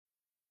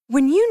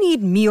When you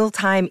need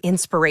mealtime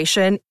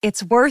inspiration,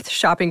 it's worth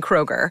shopping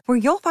Kroger, where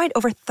you'll find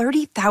over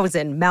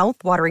 30,000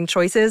 mouth-watering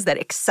choices that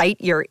excite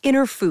your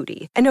inner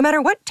foodie. And no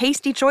matter what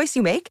tasty choice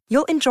you make,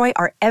 you'll enjoy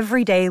our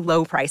everyday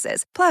low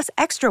prices, plus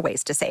extra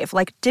ways to save,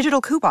 like digital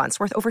coupons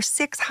worth over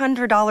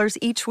 $600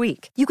 each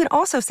week. You can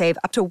also save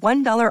up to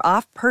 $1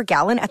 off per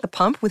gallon at the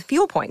pump with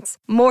fuel points.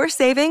 More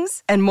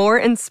savings and more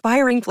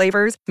inspiring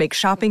flavors make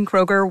shopping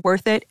Kroger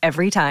worth it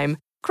every time.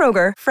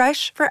 Kroger,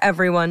 fresh for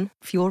everyone.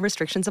 Fuel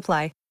restrictions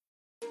apply.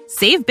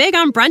 Save big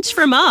on brunch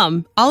for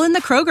mom, all in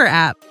the Kroger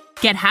app.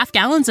 Get half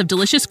gallons of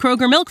delicious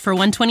Kroger milk for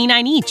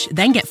 $1.29 each.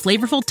 Then get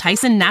flavorful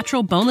Tyson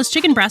natural boneless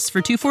chicken breasts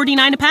for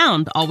 $2.49 a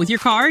pound, all with your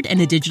card and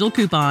a digital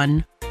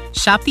coupon.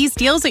 Shop these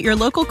deals at your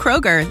local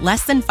Kroger,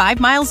 less than 5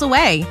 miles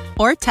away.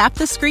 Or tap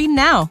the screen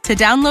now to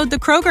download the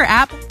Kroger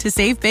app to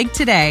save big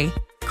today.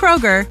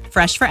 Kroger,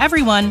 fresh for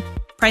everyone.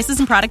 Prices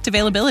and product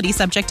availability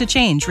subject to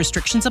change.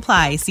 Restrictions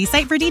apply. See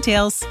site for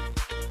details.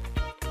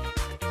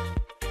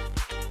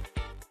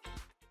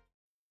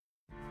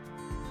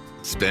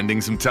 Spending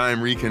some time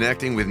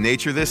reconnecting with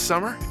nature this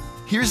summer?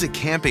 Here's a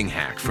camping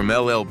hack from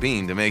LL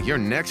Bean to make your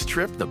next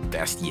trip the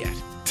best yet.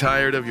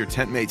 Tired of your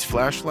tent mate's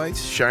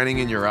flashlights shining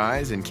in your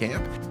eyes in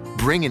camp?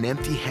 Bring an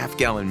empty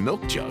half-gallon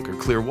milk jug or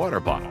clear water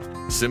bottle.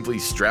 Simply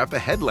strap a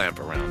headlamp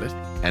around it,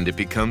 and it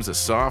becomes a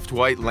soft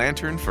white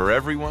lantern for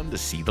everyone to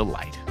see the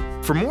light.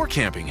 For more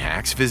camping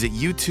hacks, visit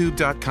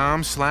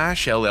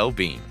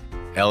youtube.com/LLbean.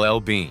 LL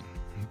Bean.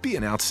 Be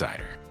an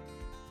outsider.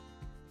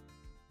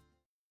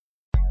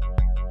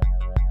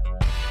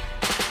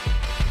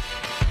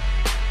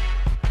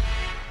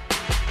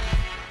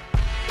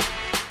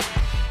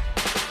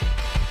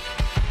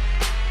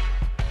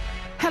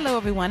 Hello,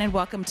 everyone, and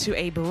welcome to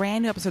a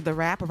brand new episode of The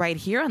Wrap right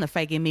here on the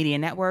Feige Media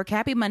Network.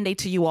 Happy Monday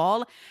to you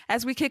all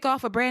as we kick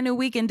off a brand new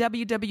week in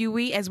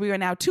WWE, as we are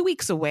now 2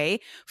 weeks away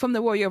from the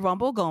Royal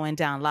Rumble going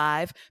down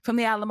live from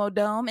the Alamo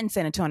Dome in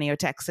San Antonio,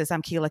 Texas.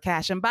 I'm Keila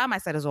Cash, and by my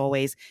side, as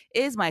always,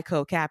 is my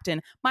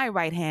co-captain, my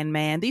right-hand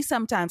man, the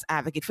sometimes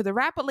advocate for the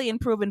rapidly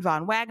improving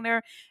Von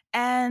Wagner,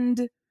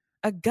 and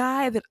a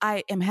guy that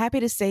I am happy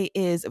to say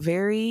is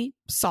very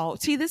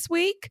salty this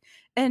week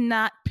and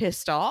not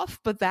pissed off,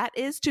 but that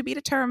is to be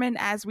determined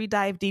as we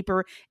dive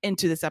deeper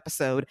into this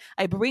episode.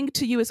 I bring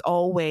to you, as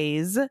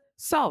always,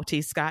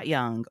 Salty Scott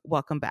Young.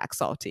 Welcome back,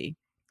 Salty.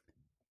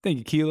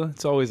 Thank you, Keila.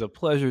 It's always a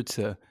pleasure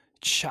to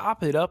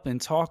chop it up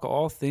and talk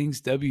all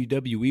things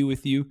WWE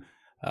with you.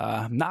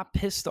 I'm not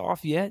pissed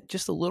off yet,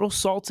 just a little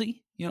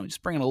salty,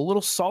 just bringing a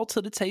little salt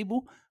to the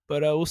table,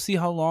 but we'll see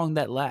how long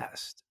that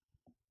lasts.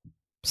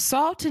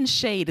 Salt and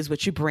shade is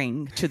what you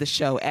bring to the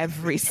show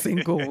every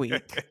single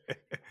week.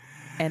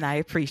 And I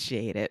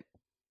appreciate it.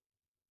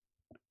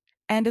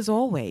 And as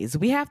always,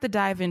 we have to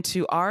dive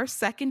into our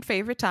second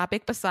favorite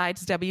topic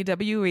besides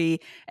WWE,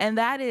 and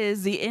that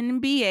is the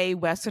NBA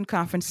Western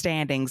Conference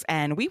standings.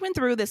 And we went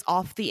through this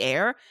off the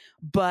air,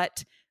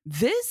 but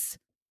this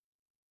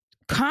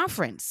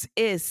conference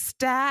is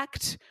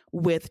stacked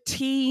with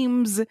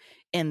teams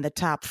in the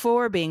top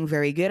 4 being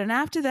very good. And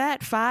after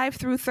that, 5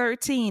 through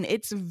 13,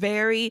 it's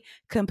very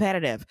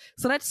competitive.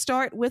 So let's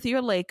start with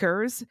your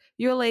Lakers.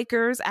 Your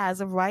Lakers, as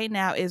of right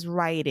now, is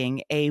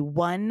riding a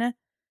 1-game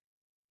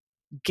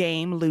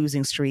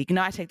losing streak.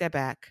 No, I take that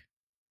back.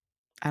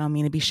 I don't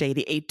mean to be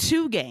shady. A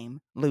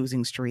 2-game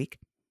losing streak.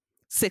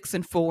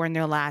 6-4 in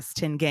their last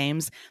 10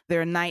 games.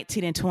 They're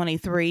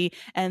 19-23,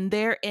 and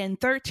they're in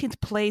 13th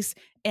place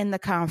in the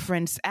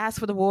conference. As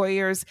for the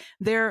Warriors,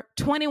 they're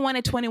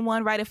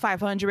 21-21, right at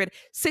 500,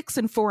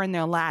 6-4 in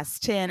their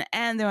last 10,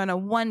 and they're on a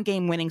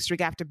 1-game winning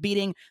streak after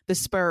beating the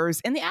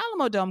Spurs in the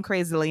Alamo Dome,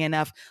 crazily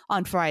enough,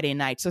 on Friday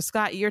night. So,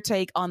 Scott, your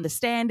take on the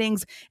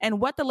standings and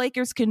what the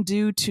Lakers can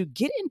do to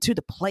get into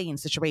the play-in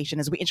situation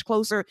as we inch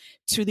closer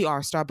to the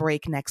All-Star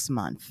break next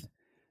month.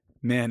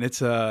 Man, it's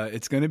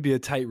going to be a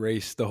tight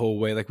race the whole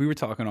way. Like we were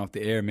talking off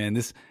the air, man,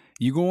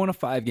 you go on a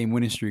 5-game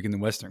winning streak in the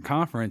Western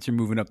Conference, you're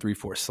moving up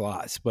 3-4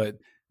 slots. But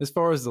as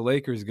far as the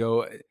Lakers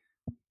go,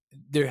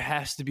 there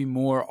has to be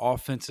more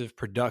offensive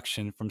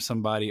production from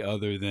somebody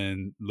other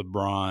than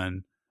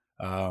LeBron,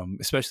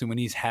 especially when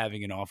he's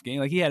having an off game.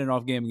 Like he had an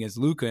off game against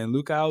Luka, and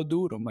Luka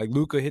outdoed him. Like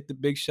Luka hit the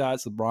big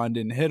shots, LeBron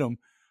didn't hit him.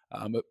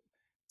 But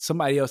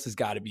somebody else has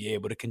got to be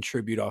able to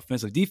contribute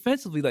offensively.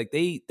 Defensively, like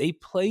they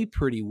play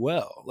pretty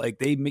well. Like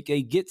they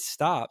get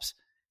stops.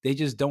 They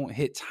just don't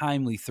hit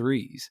timely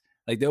threes.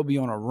 Like they'll be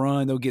on a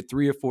run. They'll get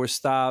 3 or 4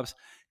 stops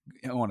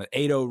on an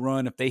 8-0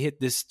 run. If they hit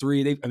this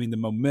 3, the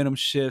momentum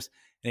shifts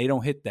and they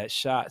don't hit that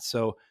shot.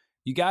 So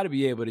you got to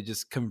be able to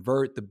just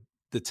convert the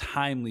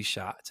timely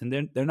shots.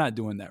 And they're not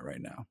doing that right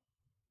now.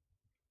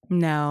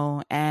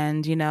 No.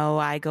 And,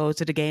 I go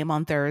to the game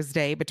on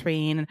Thursday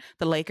between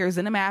the Lakers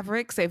and the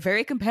Mavericks, a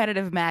very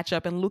competitive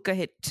matchup. And Luka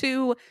hit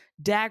 2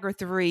 dagger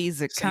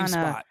threes.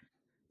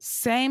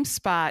 Same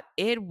spot.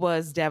 It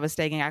was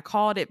devastating. I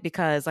called it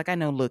because, I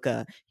know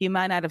Luka, he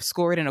might not have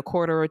scored in a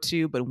quarter or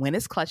 2, but when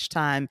it's clutch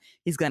time,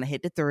 he's going to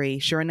hit the 3.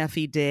 Sure enough,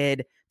 he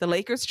did. The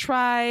Lakers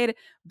tried,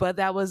 but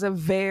that was a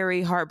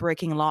very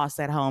heartbreaking loss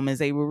at home as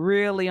they were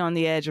really on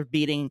the edge of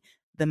beating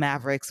the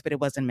Mavericks, but it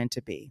wasn't meant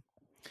to be.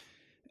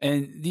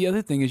 And the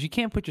other thing is you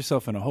can't put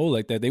yourself in a hole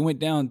like that. They went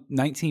down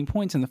 19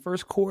 points in the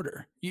first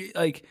quarter.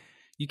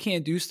 You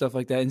can't do stuff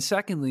like that. And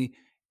secondly,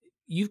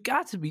 you've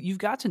got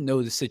to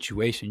know the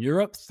situation.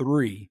 You're up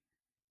 3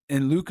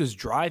 and Luka's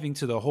driving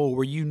to the hole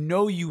where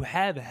you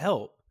have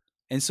help.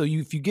 And so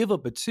if you give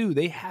up a 2,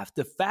 they have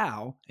to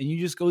foul and you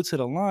just go to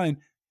the line,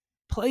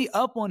 play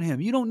up on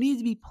him. You don't need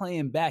to be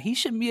playing back. He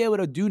shouldn't be able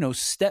to do no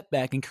step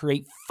back and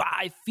create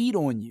 5 feet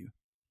on you.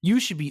 You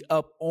should be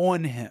up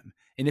on him.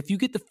 And if you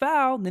get the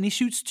foul, then he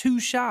shoots 2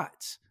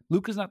 shots.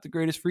 Luka's not the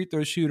greatest free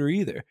throw shooter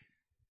either.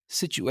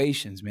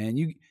 Situations, man.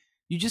 You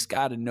just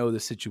got to know the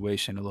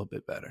situation a little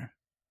bit better.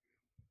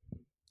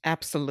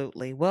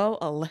 Absolutely. Well,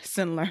 a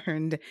lesson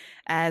learned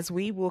as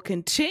we will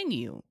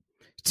continue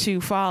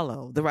to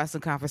follow the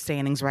Wrestling Conference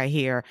standings right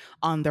here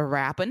on The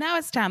Wrap. But now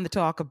it's time to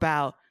talk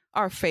about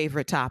our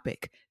favorite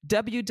topic,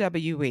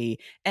 WWE,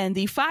 and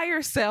the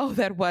fire sale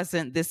that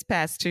wasn't this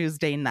past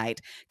Tuesday night,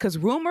 because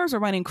rumors are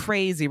running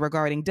crazy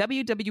regarding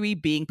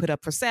WWE being put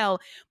up for sale.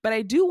 But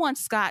I do want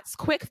Scott's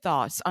quick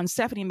thoughts on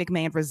Stephanie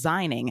McMahon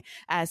resigning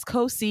as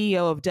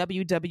co-CEO of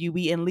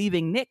WWE and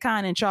leaving Nick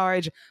Khan in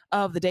charge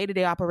of the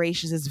day-to-day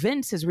operations as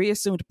Vince has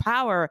reassumed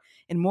power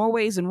in more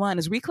ways than one,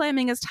 is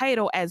reclaiming his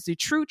title as the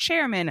true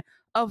chairman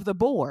of the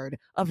board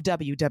of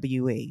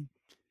WWE.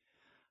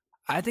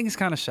 I think it's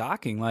kind of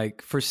shocking.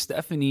 Like for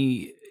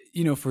Stephanie,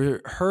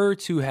 for her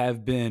to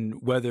have been,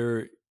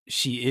 whether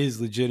she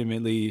is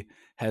legitimately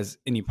has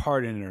any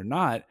part in it or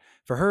not,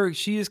 for her,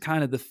 she is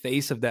kind of the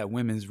face of that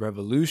women's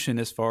revolution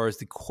as far as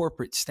the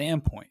corporate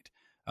standpoint.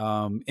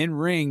 In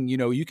ring,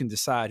 you can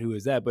decide who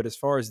is that. But as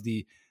far as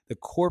the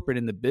corporate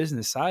and the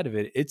business side of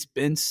it, it's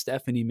been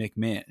Stephanie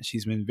McMahon.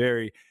 She's been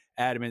very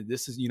adamant.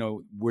 This is,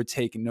 we're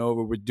taking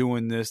over. We're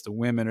doing this. The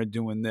women are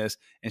doing this.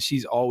 And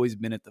she's always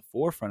been at the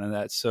forefront of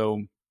that.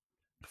 So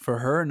for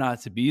her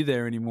not to be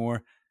there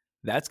anymore,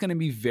 that's going to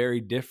be very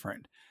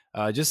different.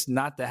 Just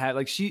not to have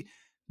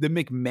the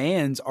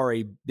McMahons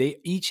they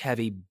each have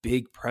a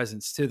big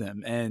presence to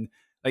them. And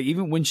like,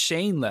 even when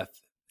Shane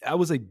left, that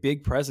was a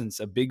big presence,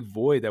 a big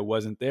void that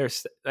wasn't there.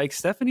 Like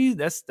Stephanie,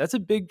 that's a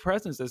big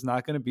presence that's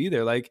not going to be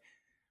there. Like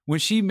when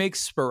she makes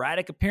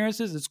sporadic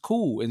appearances, it's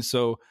cool. And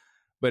so,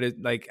 but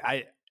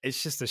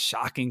it's just a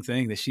shocking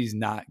thing that she's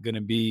not going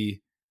to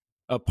be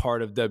a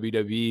part of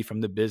WWE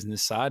from the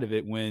business side of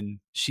it when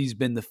she's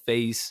been the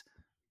face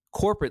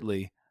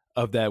corporately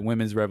of that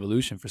women's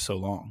revolution for so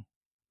long.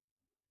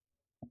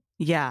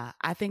 Yeah,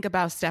 I think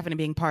about Stephanie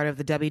being part of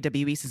the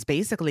WWE since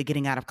basically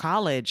getting out of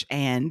college,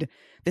 and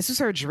this is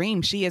her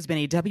dream. She has been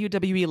a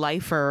WWE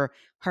lifer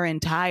her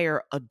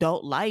entire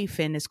adult life,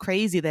 and it's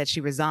crazy that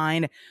she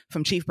resigned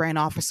from chief brand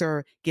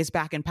officer, gets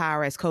back in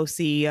power as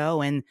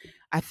co-CEO, and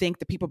I think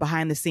the people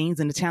behind the scenes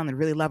in the town that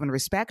really love and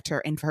respect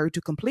her, and for her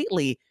to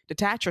completely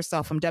detach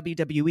herself from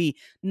WWE,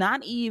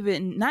 not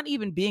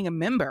even being a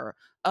member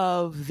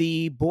of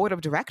the board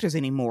of directors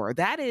anymore.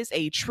 That is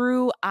a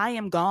true I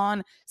am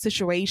gone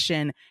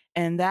situation.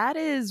 And that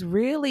is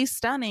really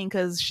stunning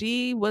because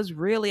she was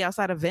really,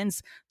 outside of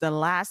Vince, the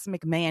last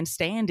McMahon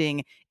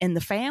standing in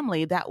the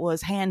family that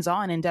was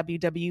hands-on in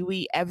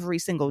WWE every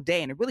single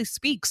day. And it really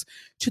speaks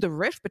to the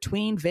rift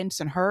between Vince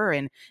and her,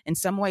 and in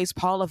some ways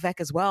Paul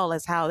Levesque as well,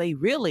 as how they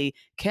really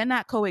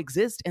cannot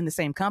coexist in the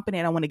same company.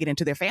 I don't want to get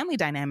into their family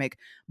dynamic,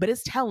 but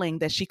it's telling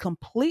that she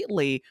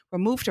completely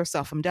removed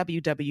herself from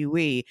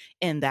WWE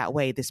in that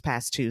way this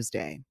past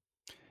Tuesday.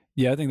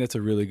 Yeah, I think that's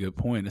a really good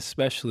point,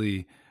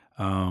 especially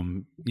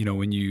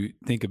when you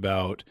think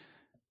about,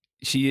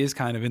 she is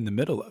kind of in the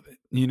middle of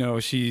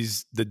it.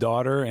 She's the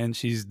daughter and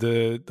she's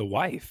the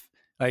wife.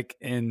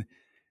 And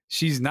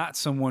she's not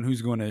someone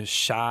who's going to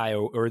shy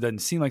or it doesn't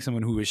seem like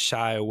someone who is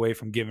shy away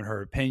from giving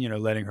her opinion or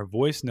letting her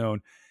voice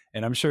known.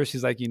 And I'm sure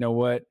she's like, you know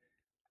what?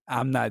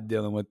 I'm not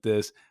dealing with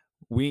this.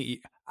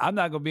 I'm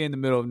not going to be in the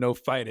middle of no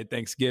fight at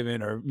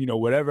Thanksgiving or,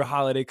 whatever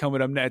holiday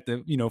coming up next,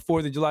 the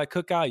 4th of July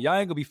cookout. Y'all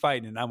ain't going to be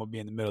fighting and I'm going to be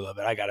in the middle of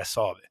it. I got to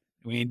solve it.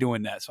 We ain't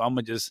doing that. So I'm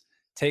going to just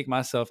take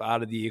myself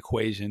out of the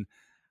equation.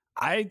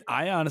 I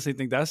honestly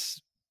think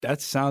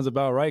that sounds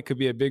about right. Could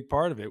be a big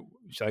part of it.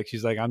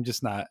 She's like, I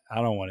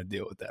don't want to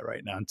deal with that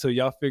right now until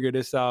y'all figure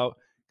this out.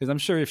 Because I'm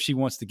sure if she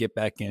wants to get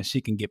back in,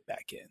 she can get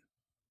back in.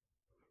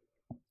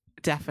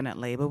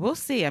 Definitely. But we'll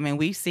see. I mean,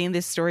 we've seen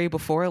this story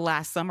before.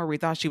 Last summer, we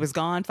thought she was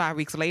gone. 5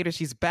 weeks later,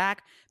 she's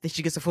back. Then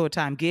she gets a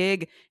full-time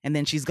gig, and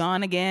then she's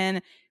gone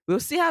again. We'll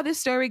see how this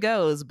story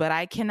goes, but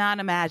I cannot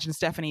imagine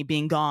Stephanie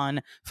being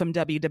gone from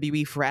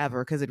WWE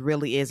forever because it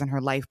really is in her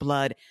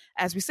lifeblood.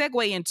 As we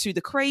segue into the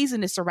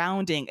craziness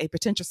surrounding a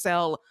potential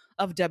sale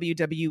of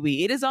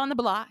WWE, it is on the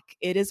block.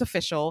 It is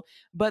official,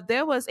 but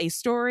there was a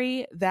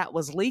story that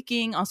was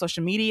leaking on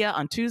social media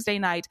on Tuesday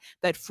night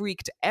that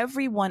freaked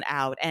everyone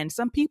out. And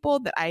some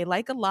people that I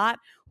like a lot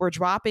were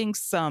dropping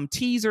some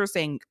teasers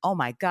saying, oh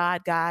my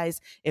God,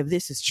 guys, if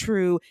this is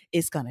true,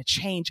 it's going to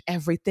change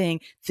everything.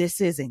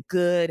 This isn't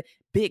good.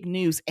 big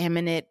news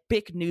imminent,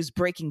 big news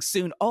breaking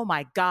soon. Oh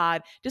my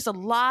God. Just a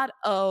lot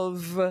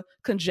of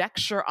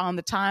conjecture on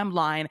the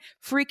timeline,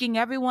 freaking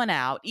everyone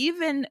out.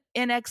 Even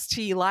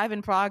NXT Live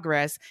in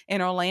Progress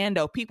in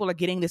Orlando, people are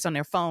getting this on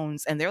their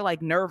phones and they're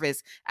like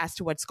nervous as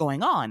to what's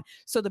going on.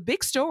 So the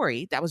big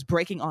story that was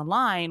breaking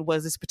online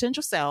was this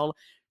potential sell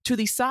to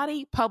the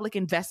Saudi Public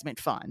Investment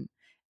Fund.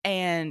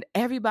 And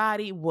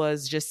everybody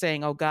was just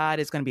saying, oh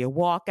God, it's going to be a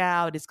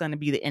walkout. It's going to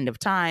be the end of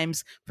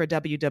times for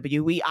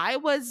WWE. I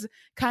was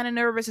kind of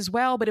nervous as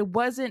well, but it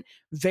wasn't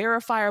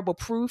verifiable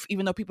proof,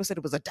 even though people said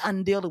it was a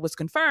done deal, it was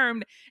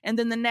confirmed. And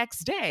then the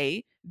next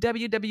day,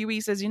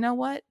 WWE says, you know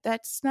what?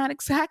 That's not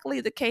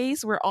exactly the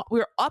case. We're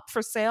up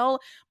for sale,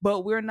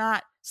 but we're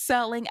not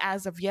selling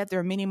as of yet. There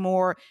are many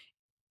more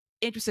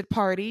interested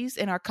parties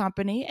in our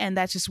company, and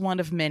that's just one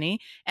of many.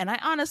 And I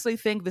honestly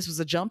think this was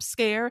a jump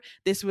scare.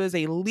 This was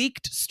a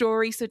leaked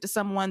story sent to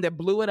someone that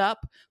blew it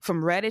up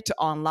from Reddit to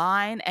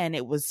online, and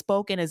it was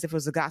spoken as if it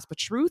was a gospel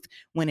truth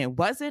when it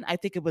wasn't. I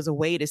think it was a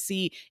way to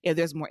see if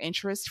there's more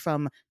interest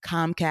from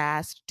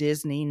Comcast,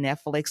 Disney,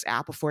 Netflix,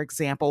 Apple, for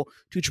example,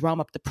 to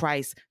drum up the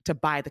price to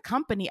buy the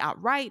company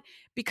outright.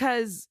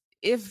 Because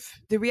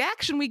if the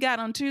reaction we got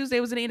on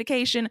Tuesday was an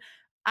indication,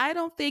 I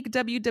don't think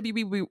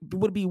WWE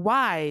would be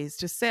wise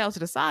to sell to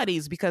the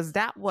Saudis, because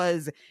that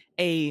was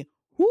the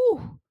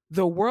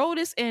world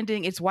is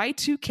ending. It's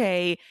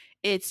Y2K.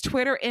 It's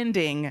Twitter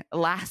ending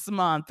last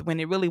month when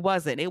it really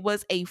wasn't. It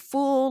was a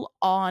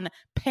full-on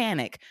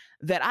panic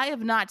that I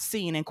have not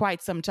seen in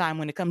quite some time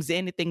when it comes to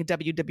anything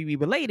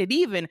WWE related,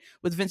 even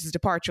with Vince's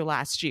departure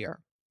last year.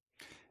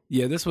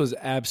 Yeah, this was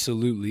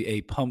absolutely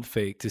a pump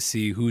fake to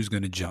see who's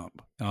going to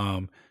jump.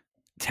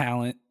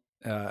 Talent,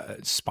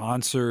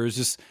 sponsors,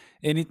 just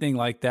anything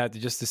like that,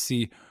 just to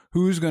see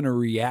who's going to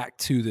react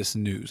to this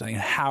news. I mean,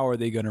 how are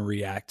they going to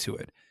react to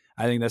it?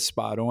 I think that's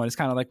spot on. It's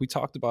kind of like we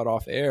talked about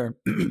off air.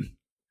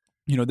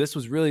 This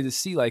was really to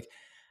see like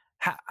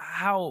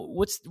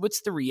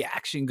what's the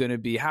reaction going to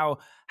be? How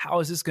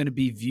is this going to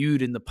be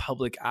viewed in the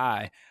public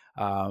eye?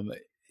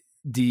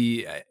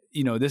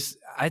 This,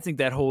 I think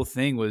that whole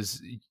thing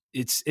was,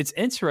 it's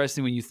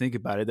interesting when you think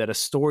about it, that a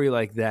story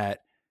like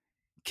that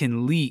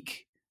can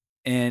leak.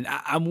 And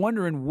I'm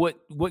wondering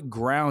what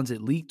grounds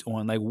it leaked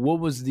on. Like,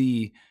 what was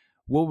the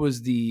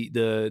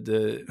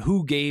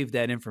who gave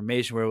that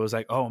information where it was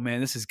like, oh man,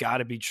 this has got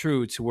to be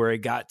true, to where it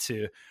got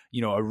to, a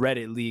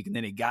Reddit leak, and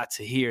then it got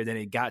to here, then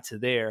it got to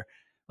there.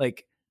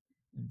 Like,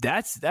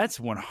 that's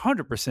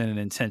 100% an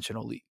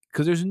intentional leak,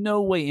 because there's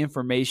no way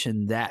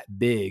information that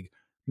big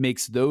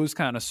makes those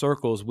kind of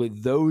circles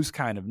with those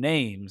kind of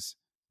names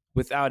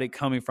without it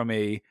coming from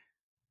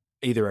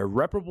either a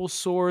reputable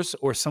source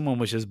or someone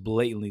was just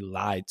blatantly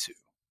lied to.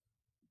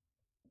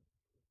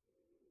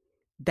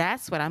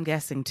 That's what I'm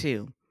guessing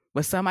too.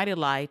 Was somebody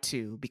lied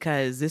to,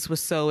 because this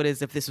was sold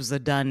as if this was a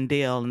done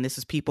deal, and this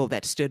is people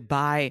that stood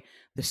by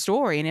the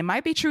story. And it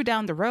might be true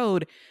down the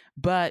road,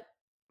 but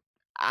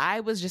I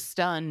was just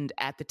stunned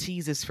at the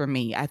teases for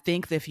me. I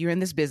think that if you're in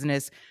this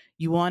business,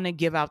 you want to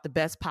give out the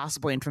best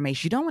possible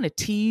information. You don't want to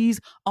tease,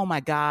 oh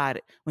my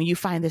God, when you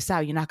find this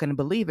out, you're not going to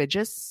believe it.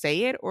 Just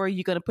say it, or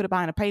you're going to put it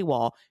behind a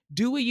paywall.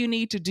 Do what you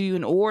need to do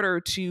in order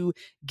to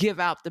give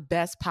out the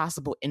best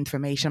possible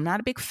information. I'm not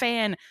a big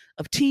fan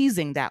of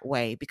teasing that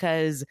way,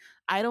 because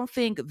I don't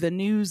think the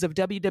news of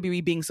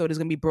WWE being sold is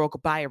going to be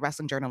broken by a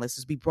wrestling journalist.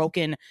 It's be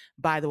broken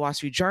by the Wall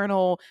Street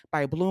Journal,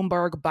 by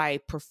Bloomberg, by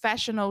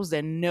professionals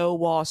that know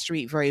Wall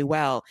Street very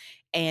well.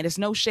 And it's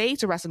no shade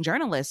to wrestling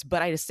journalists,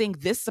 but I just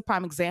think this is a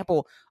prime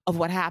example of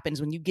what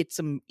happens when you get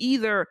some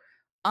either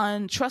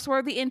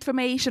untrustworthy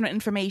information or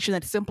information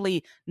that's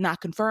simply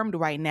not confirmed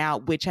right now,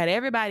 which had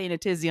everybody in a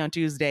tizzy on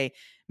Tuesday,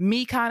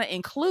 me kind of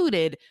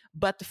included.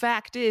 But the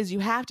fact is, you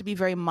have to be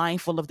very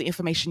mindful of the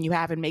information you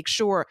have and make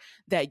sure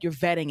that you're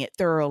vetting it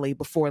thoroughly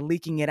before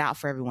leaking it out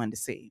for everyone to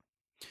see.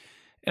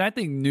 And I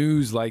think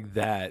news like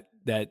that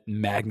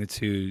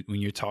magnitude,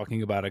 when you're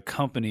talking about a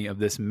company of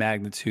this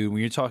magnitude,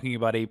 when you're talking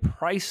about a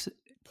price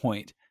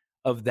point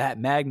of that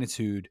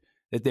magnitude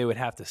that they would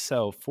have to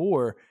sell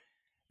for,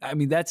 I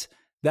mean, that's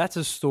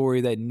a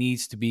story that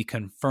needs to be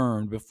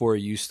confirmed before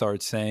you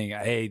start saying,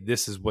 hey,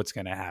 this is what's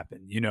going to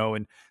happen,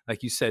 and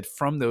like you said,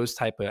 from those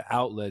type of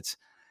outlets,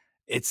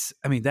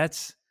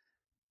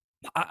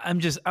 I'm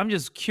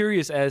just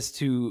curious as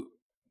to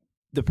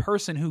the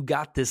person who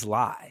got this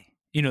lie,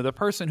 the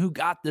person who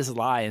got this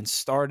lie and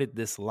started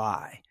this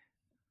lie.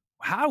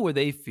 How are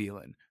they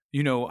feeling?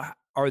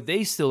 Are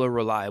they still a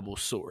reliable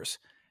source?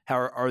 How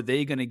are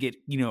they going to get,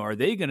 are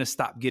they going to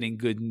stop getting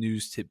good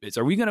news tidbits?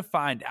 Are we going to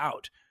find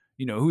out,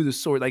 who the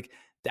source, like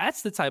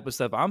that's the type of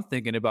stuff I'm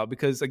thinking about,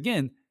 because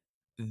again,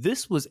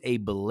 this was a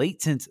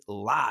blatant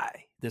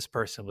lie this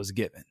person was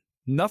given.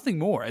 Nothing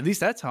more. At least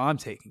that's how I'm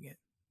taking it.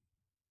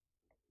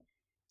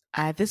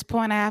 At this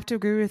point, I have to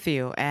agree with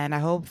you, and I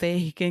hope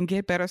they can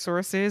get better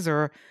sources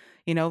or,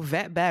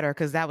 vet better,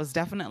 because that was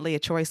definitely a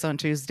choice on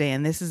Tuesday.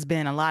 And this has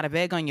been a lot of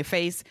egg on your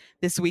face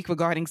this week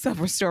regarding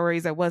several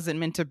stories that wasn't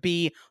meant to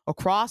be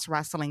across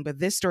wrestling, but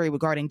this story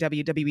regarding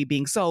WWE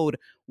being sold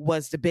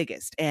was the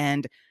biggest.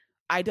 And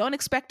I don't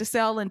expect to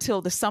sell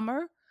until the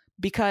summer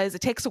because it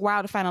takes a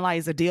while to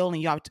finalize a deal,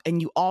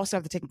 and you also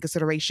have to take in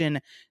consideration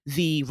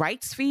the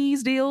rights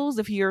fees deals.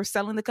 If you're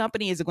selling the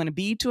company, is it going to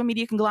be to a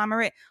media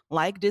conglomerate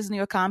like Disney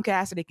or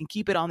Comcast, and they can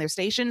keep it on their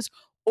stations,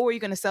 or you're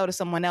going to sell to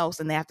someone else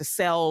and they have to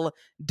sell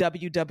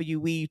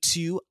WWE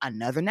to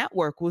another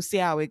network? We'll see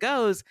how it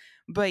goes.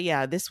 But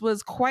yeah, this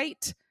was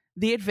quite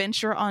the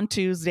adventure on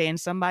Tuesday,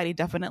 and somebody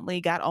definitely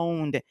got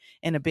owned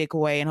in a big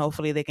way, and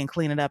hopefully they can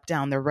clean it up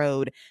down the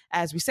road.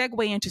 As we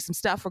segue into some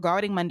stuff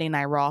regarding Monday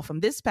Night Raw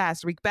from this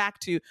past week, back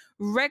to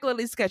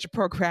regularly scheduled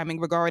programming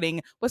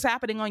regarding what's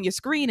happening on your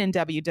screen in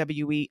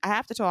WWE, I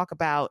have to talk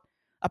about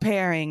a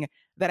pairing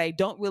that I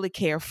don't really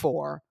care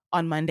for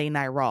on Monday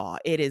Night Raw.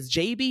 It is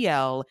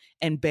JBL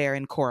and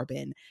Baron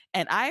Corbin.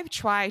 And I've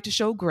tried to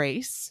show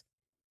grace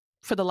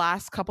for the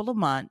last couple of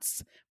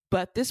months,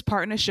 but this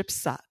partnership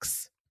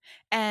sucks.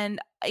 And,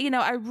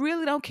 I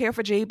really don't care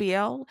for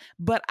JBL,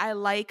 but I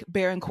like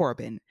Baron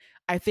Corbin.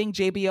 I think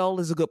JBL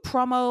is a good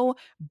promo,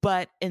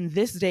 but in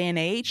this day and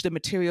age, the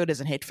material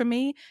doesn't hit for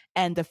me.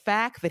 And the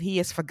fact that he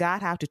has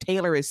forgot how to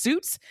tailor his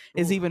suits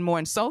is even more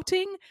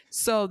insulting.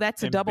 So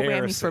that's a double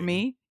whammy for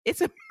me.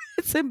 It's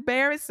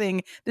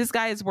embarrassing. This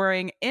guy is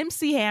wearing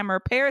MC Hammer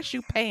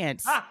parachute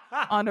pants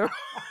on a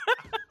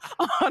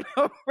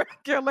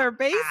regular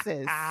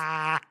basis.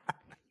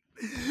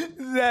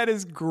 That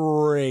is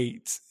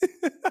great.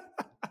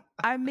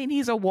 I mean,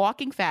 he's a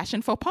walking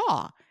fashion faux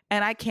pas,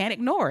 and I can't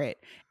ignore it.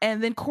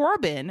 And then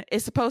Corbin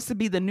is supposed to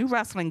be the new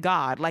wrestling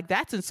god. Like,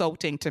 that's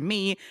insulting to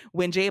me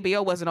when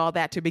JBL wasn't all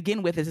that to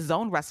begin with as his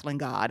own wrestling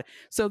god.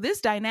 So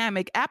this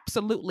dynamic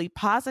absolutely,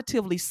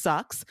 positively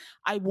sucks.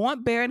 I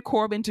want Baron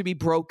Corbin to be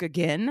broke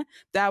again.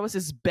 That was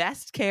his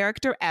best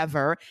character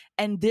ever.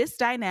 And this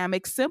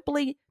dynamic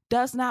simply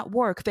does not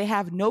work. They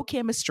have no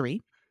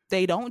chemistry.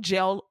 They don't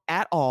gel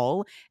at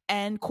all.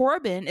 And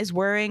Corbin is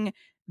wearing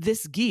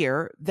this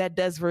gear that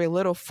does very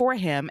little for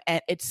him,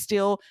 and it's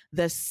still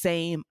the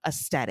same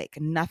aesthetic.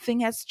 Nothing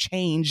has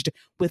changed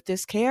with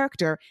this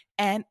character,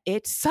 and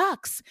it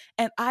sucks.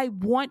 And I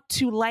want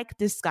to like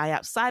this guy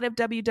outside of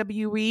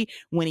WWE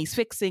when he's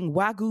fixing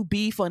Wagyu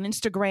beef on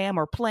Instagram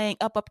or playing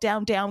up,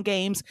 down, down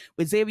games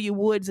with Xavier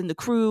Woods and the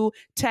crew,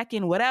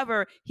 Tekken,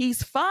 whatever.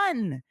 He's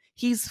fun.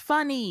 He's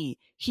funny.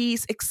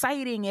 He's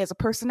exciting as a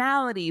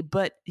personality,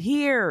 but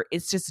here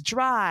it's just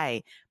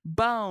dry,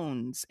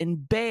 bones,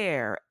 and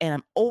bare, and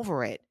I'm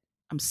over it.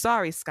 I'm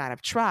sorry, Scott.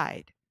 I've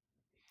tried.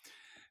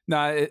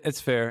 No, it's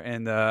fair,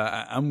 and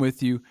I'm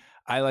with you.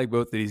 I like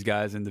both of these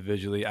guys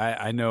individually.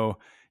 I know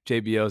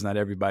JBL is not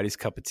everybody's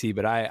cup of tea,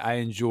 but I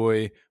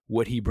enjoy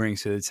what he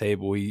brings to the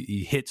table.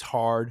 He hits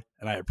hard,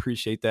 and I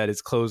appreciate that.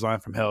 His clothesline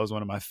from hell is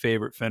one of my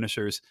favorite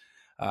finishers.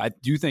 I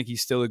do think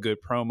he's still a good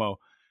promo.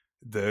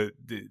 The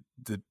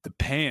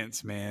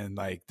pants, man,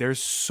 like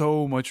there's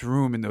so much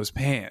room in those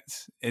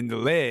pants, and the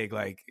leg,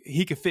 like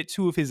he could fit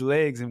two of his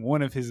legs in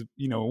one of his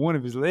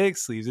leg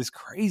sleeves. It's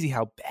crazy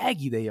how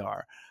baggy they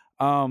are.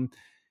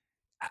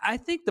 I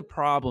think the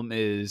problem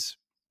is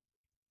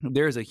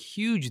there's a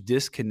huge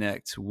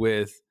disconnect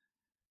with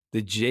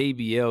the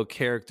JBL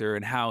character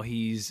and how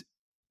he's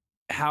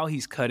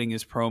cutting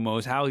his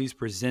promos, how he's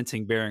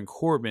presenting Baron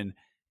Corbin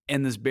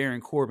and this Baron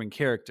Corbin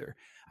character.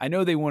 I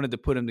know they wanted to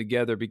put him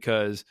together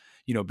because,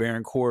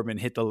 Baron Corbin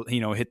hit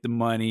the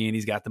money, and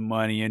he's got the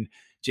money, and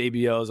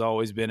JBL has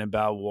always been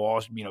about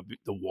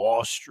the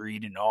Wall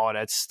Street and all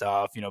that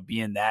stuff,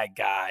 being that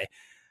guy.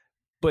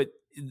 But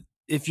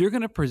if you're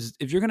going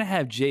to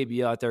have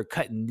JBL out there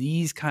cutting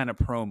these kind of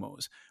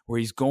promos where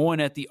he's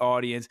going at the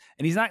audience,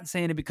 and he's not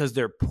saying it because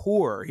they're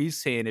poor,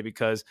 he's saying it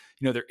because,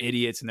 they're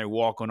idiots and they're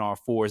walking on all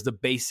fours, the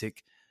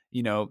basic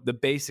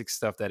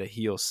stuff that a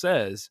heel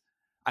says.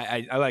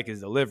 I like his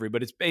delivery,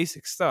 but it's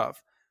basic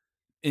stuff.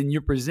 And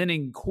you're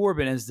presenting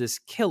Corbin as this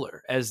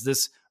killer, as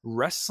this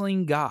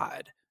wrestling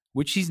god,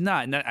 which he's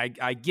not. And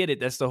I get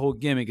it. That's the whole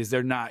gimmick, is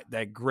they're not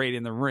that great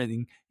in the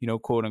ring,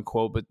 quote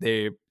unquote, but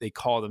they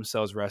call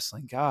themselves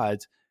wrestling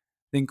gods.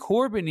 Then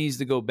Corbin needs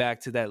to go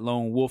back to that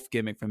lone wolf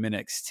gimmick from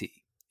NXT.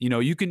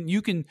 You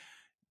can,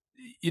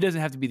 it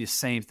doesn't have to be the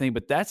same thing,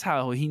 but that's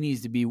how he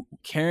needs to be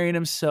carrying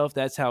himself.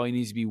 That's how he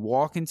needs to be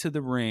walking to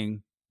the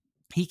ring.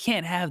 He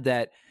can't have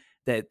that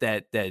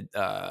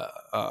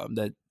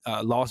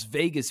Las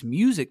Vegas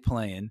music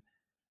playing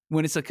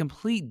when it's a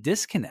complete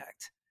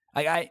disconnect.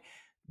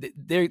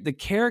 The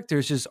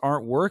characters just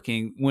aren't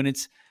working when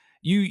it's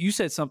you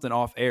said something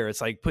off air. It's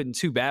like putting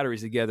two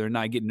batteries together and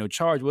not getting no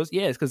charge. Well, it's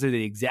because they're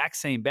the exact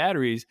same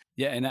batteries.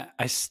 Yeah, and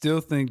I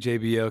still think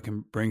JBL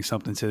can bring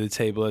something to the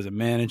table as a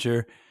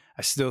manager.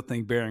 I still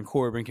think Baron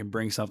Corbin can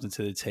bring something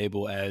to the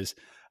table as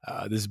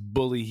this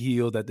bully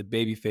heel that the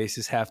baby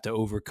faces have to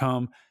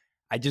overcome.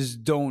 I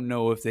just don't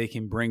know if they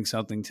can bring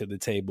something to the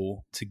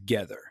table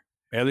together,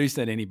 at least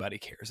that anybody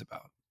cares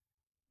about.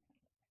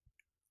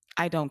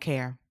 I don't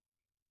care.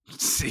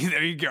 See,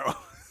 there you go.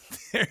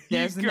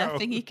 There's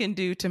nothing he can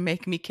do to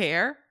make me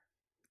care.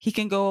 He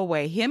can go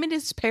away. Him and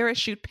his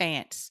parachute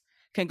pants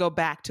can go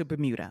back to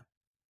Bermuda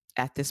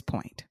at this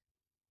point.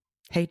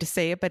 Hate to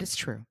say it, but it's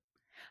true.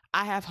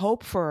 I have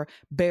hope for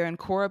Baron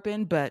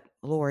Corbin, but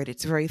Lord,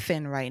 it's very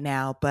thin right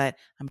now. But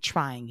I'm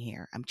trying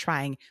here. I'm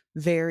trying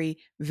very,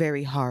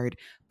 very hard.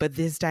 But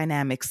this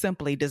dynamic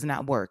simply does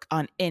not work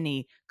on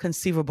any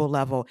conceivable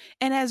level.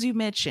 And as you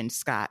mentioned,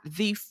 Scott,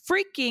 the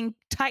freaking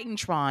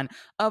Titantron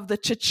of the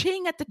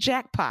cha-ching at the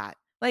jackpot,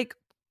 like,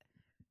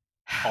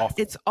 Awful.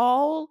 it's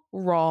all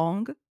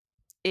wrong.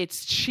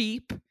 It's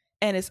cheap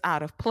and it's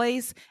out of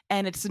place,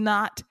 and it's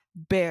not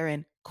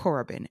Baron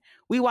Corbin.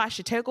 We watched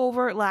the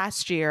takeover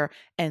last year,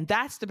 and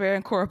that's the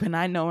Baron Corbin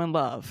I know and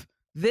love.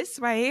 This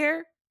right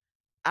here,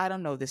 I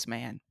don't know this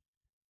man.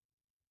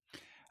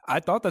 I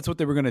thought that's what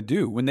they were going to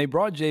do when they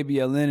brought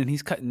JBL in, and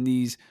he's cutting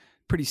these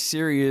pretty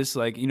serious,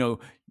 like,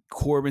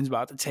 Corbin's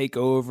about to take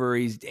over.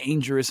 He's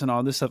dangerous and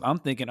all this stuff. I'm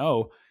thinking,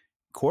 oh,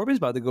 Corbin's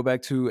about to go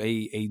back to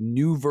a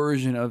new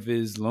version of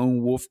his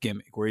lone wolf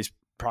gimmick where he's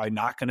probably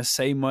not going to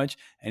say much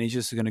and he's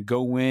just going to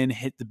go in,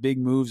 hit the big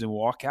moves and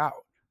walk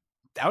out.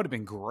 That would have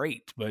been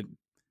great, but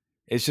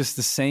it's just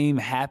the same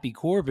happy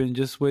Corbin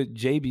just with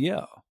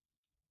JBL.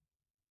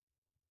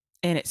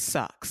 And it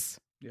sucks.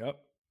 Yep.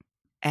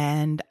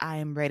 And I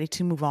am ready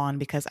to move on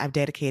because I've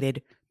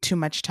dedicated too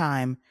much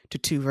time to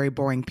two very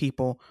boring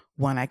people.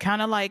 One I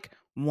kind of like,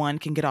 one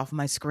can get off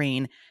my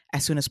screen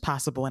as soon as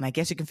possible. And I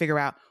guess you can figure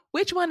out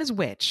which one is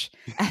which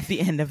at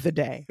the end of the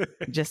day.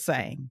 Just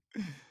saying.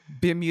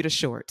 Bermuda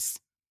shorts.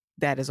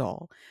 That is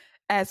all.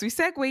 As we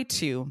segue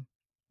to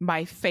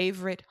my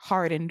favorite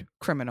hardened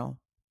criminal,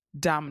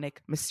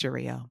 Dominic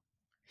Mysterio.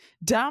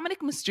 Dominic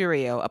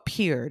Mysterio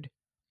appeared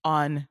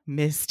on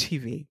Miz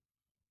TV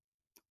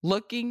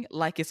looking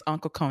like his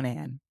Uncle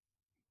Conan.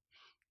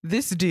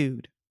 This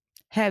dude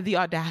had the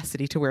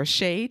audacity to wear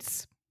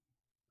shades,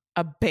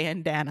 a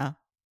bandana,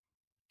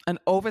 an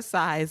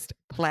oversized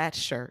plaid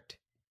shirt,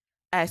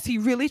 as he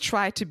really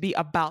tried to be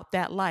about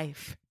that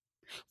life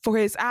for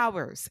his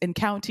hours in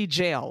county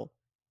jail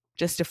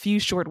just a few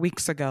short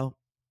weeks ago.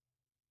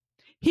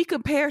 He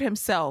compared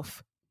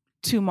himself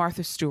to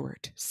Martha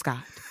Stewart,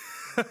 Scott.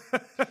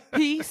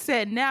 He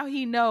said now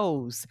he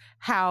knows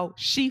how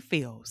she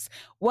feels.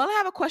 Well, I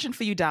have a question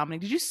for you,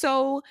 Dominic. Did you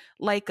sew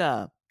like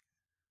a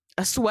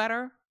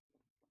sweater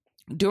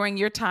during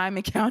your time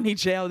in county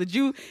jail? Did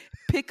you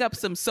pick up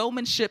some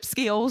seamanship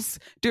skills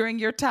during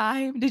your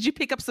time? Did you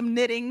pick up some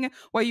knitting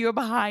while you were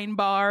behind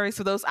bars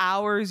for those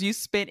hours you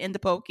spent in the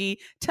pokey?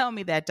 Tell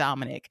me that,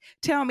 Dominic.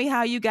 Tell me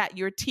how you got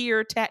your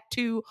tear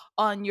tattoo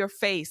on your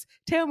face.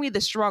 Tell me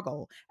the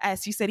struggle.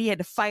 As he said, he had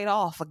to fight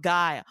off a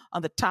guy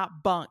on the top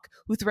bunk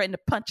who threatened to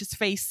punch his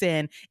face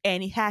in,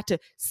 and he had to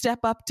step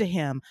up to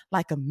him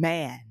like a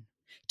man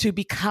to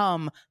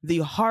become the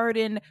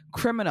hardened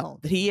criminal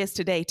that he is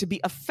today, to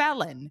be a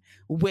felon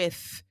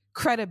with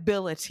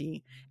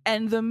credibility.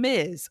 And The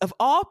Miz, of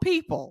all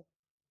people,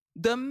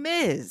 The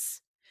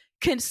Miz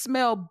can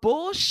smell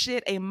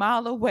bullshit a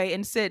mile away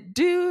and said,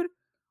 dude,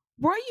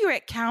 weren't you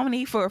at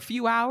county for a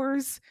few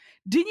hours?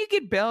 Didn't you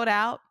get bailed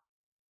out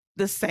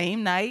the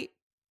same night?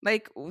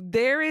 Like,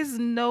 there is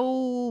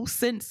no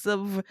sense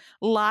of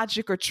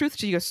logic or truth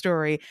to your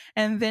story.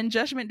 And then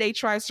Judgment Day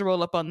tries to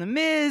roll up on The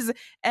Miz,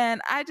 and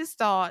I just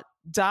thought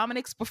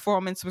Dominic's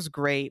performance was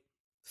great.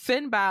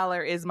 Finn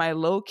Balor is my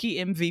low-key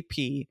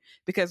MVP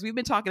because we've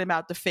been talking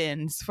about the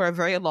Finns for a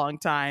very long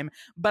time.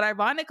 But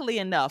ironically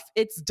enough,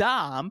 it's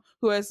Dom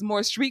who has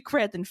more street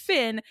cred than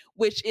Finn,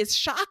 which is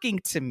shocking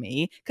to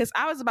me because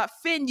I was about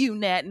Finn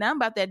UNet and I'm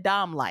about that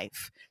Dom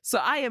life. So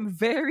I am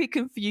very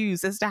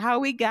confused as to how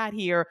we got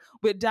here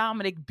with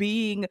Dominic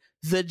being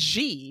the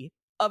G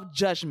of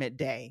Judgment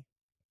Day.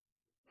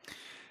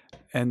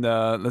 And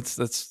let's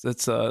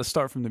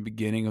start from the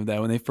beginning of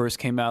that. When they first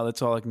came out,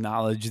 let's all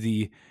acknowledge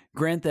the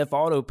Grand Theft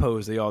Auto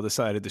pose they all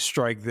decided to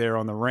strike there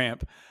on the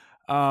ramp.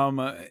 I'm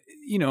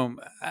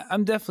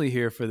definitely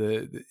here for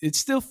it's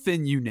still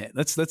Finn UNet.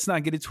 Let's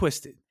not get it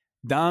twisted.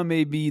 Dom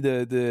may be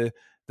the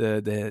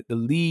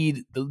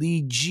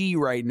lead G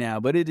right now,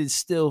 but it is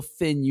still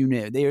Finn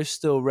UNet. They are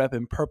still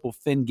repping Purple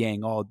Finn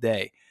Gang all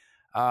day.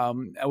 I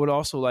would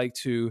also like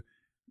to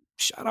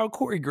shout out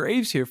Corey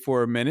Graves here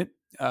for a minute.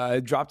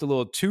 Dropped a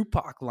little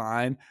Tupac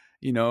line,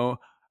 out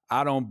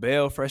on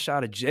bail, fresh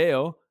out of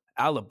jail,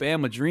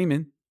 Alabama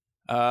dreaming.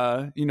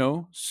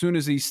 Soon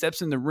as he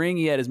steps in the ring,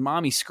 he had his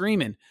mommy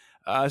screaming.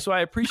 So I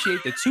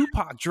appreciate the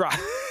Tupac drop.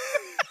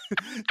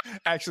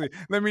 Actually,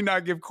 let me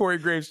not give Corey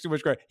Graves too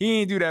much credit. He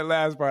ain't do that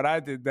last part. I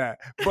did that.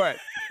 But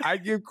I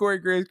give Corey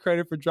Graves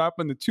credit for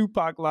dropping the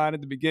Tupac line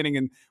at the beginning.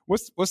 And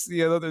what's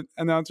the other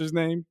announcer's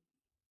name?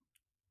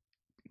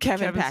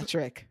 Kevin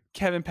Patrick.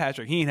 Kevin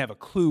Patrick. He didn't have a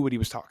clue what he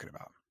was talking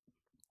about.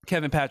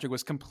 Kevin Patrick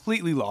was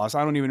completely lost.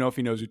 I don't even know if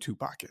he knows who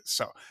Tupac is.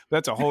 So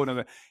that's a whole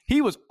nother.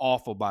 He was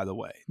awful, by the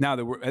way. Now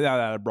that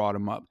I brought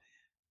him up,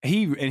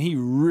 he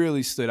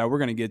really stood out. We're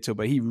gonna get to it,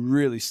 but he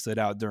really stood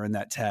out during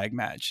that tag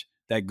match,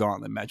 that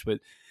gauntlet match. But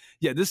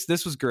yeah, this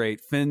was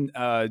great.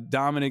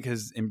 Dominic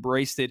has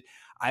embraced it.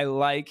 I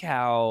like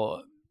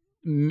how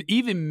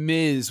even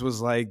Miz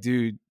was like,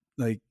 dude,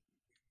 like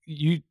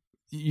you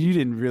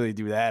didn't really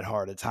do that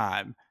hard a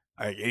time.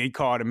 Like, he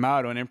called him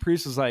out on it. And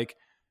Priest was like,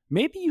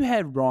 maybe you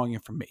had wrong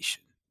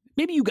information.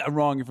 maybe you got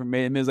wrong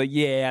information. Miz like,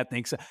 yeah, I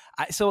think so.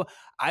 So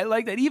I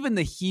like that even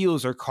the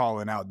heels are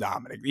calling out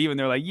Dominic. Even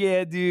they're like,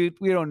 yeah, dude,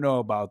 we don't know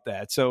about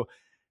that. So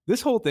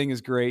this whole thing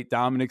is great.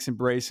 Dominic's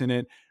embracing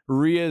it.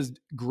 Rhea's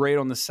great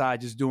on the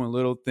side, just doing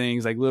little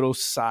things, like little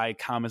side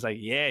comments like,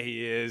 yeah,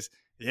 he is.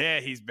 Yeah,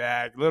 he's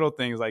back. Little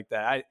things like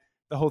that.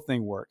 The whole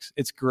thing works.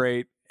 It's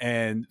great.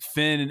 And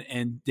Finn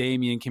and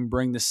Damian can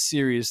bring the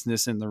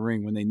seriousness in the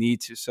ring when they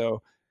need to.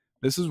 So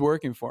this is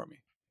working for me.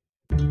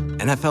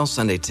 NFL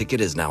Sunday Ticket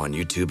is now on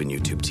YouTube and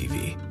YouTube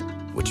TV,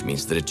 which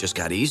means that it just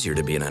got easier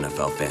to be an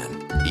NFL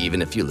fan,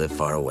 even if you live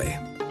far away.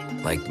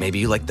 Like maybe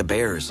you like the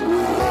Bears,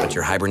 but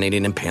you're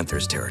hibernating in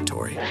Panthers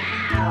territory.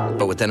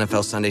 But with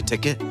NFL Sunday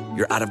Ticket,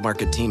 your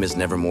out-of-market team is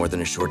never more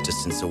than a short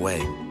distance away.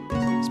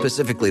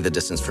 Specifically, the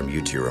distance from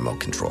you to your remote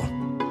control.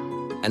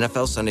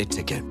 NFL Sunday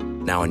Ticket,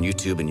 now on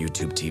YouTube and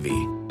YouTube TV.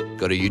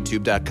 Go to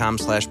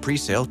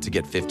youtube.com/presale to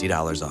get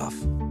 $50 off.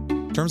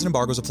 Terms and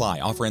embargoes apply.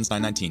 Offer ends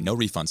 9/19. No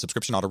refund.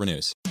 Subscription auto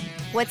renews.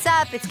 What's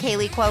up? It's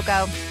Kaylee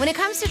Cuoco. When it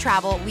comes to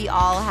travel, we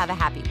all have a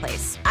happy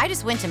place. I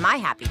just went to my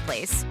happy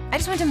place. I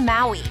just went to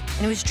Maui,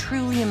 and it was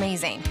truly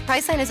amazing.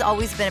 Priceline has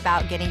always been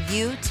about getting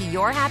you to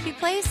your happy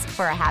place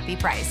for a happy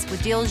price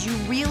with deals you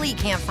really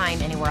can't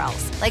find anywhere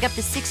else. Like up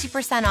to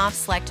 60% off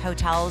select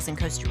hotels in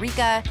Costa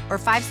Rica or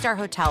 5-star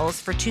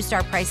hotels for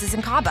 2-star prices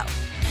in Cabo.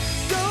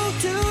 Go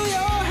to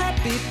your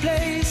happy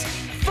place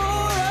for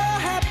a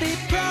happy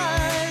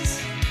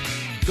price.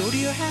 Go to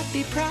your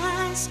happy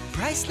price,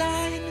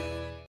 Priceline.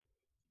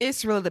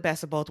 It's really the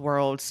best of both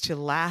worlds to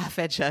laugh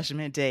at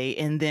Judgment Day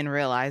and then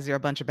realize they're a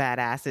bunch of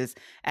badasses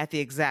at the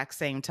exact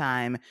same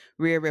time.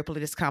 Rhea Ripley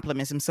just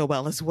compliments him so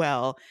well as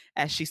well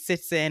as she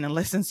sits in and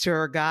listens to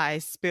her guy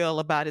spill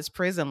about his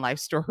prison life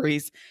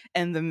stories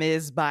and The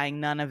Miz buying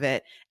none of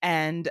it.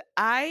 And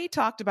I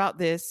talked about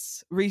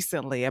this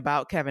recently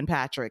about Kevin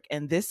Patrick,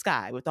 and this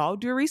guy, with all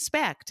due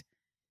respect,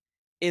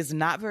 is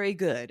not very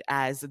good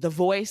as the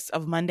voice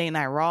of Monday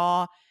Night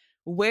Raw.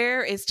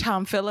 Where is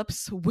Tom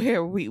Phillips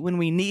when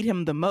we need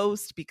him the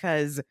most?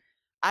 Because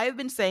I've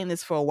been saying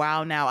this for a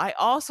while now. I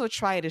also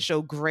try to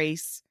show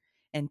grace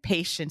and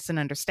patience and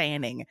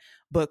understanding.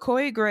 But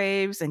Corey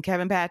Graves and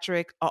Kevin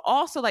Patrick are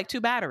also like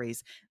two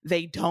batteries.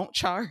 They don't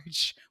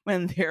charge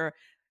when they're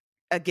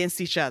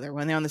against each other.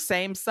 When they're on the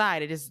same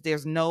side,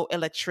 there's no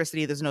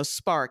electricity, there's no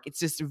spark. It's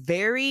just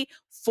very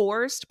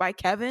forced by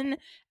Kevin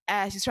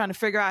as he's trying to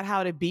figure out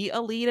how to be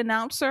a lead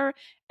announcer.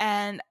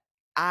 And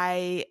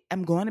I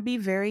am going to be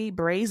very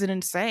brazen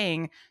in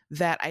saying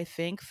that I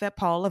think that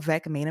Paul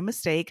Levesque made a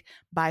mistake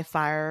by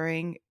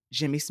firing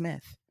Jimmy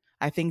Smith.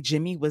 I think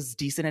Jimmy was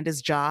decent at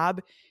his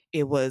job.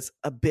 It was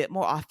a bit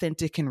more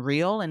authentic and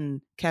real,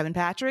 and Kevin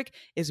Patrick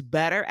is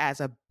better as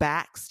a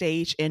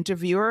backstage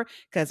interviewer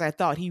because I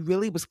thought he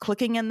really was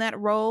clicking in that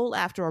role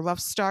after a rough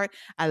start.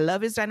 I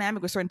love his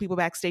dynamic with certain people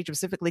backstage,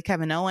 specifically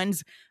Kevin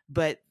Owens,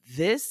 but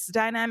this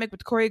dynamic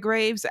with Corey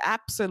Graves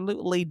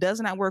absolutely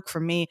does not work for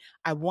me.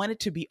 I want it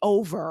to be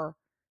over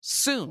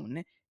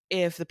soon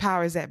if the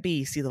powers that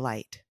be see the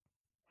light.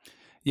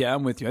 Yeah,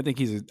 I'm with you. I think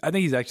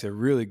he's actually a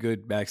really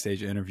good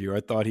backstage interviewer.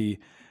 I thought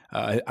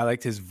I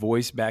liked his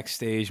voice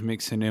backstage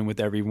mixing in with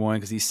everyone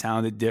because he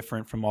sounded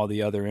different from all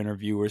the other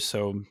interviewers.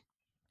 So,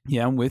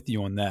 yeah, I'm with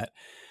you on that.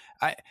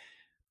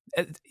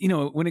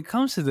 When it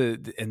comes to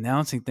the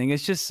announcing thing,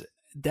 it's just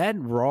that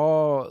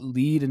Raw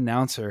lead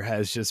announcer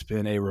has just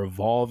been a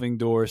revolving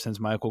door since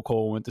Michael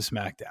Cole went to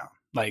SmackDown.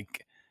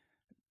 Like,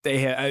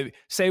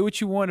 say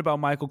what you want about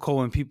Michael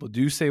Cole, and people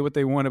do say what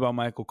they want about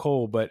Michael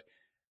Cole, but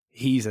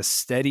he's a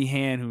steady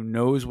hand who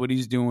knows what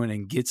he's doing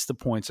and gets the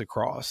points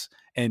across.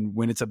 And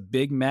when it's a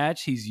big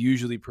match, he's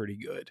usually pretty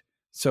good.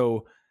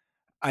 So,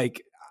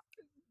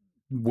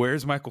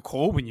 where's Michael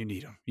Cole when you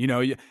need him?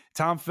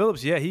 Tom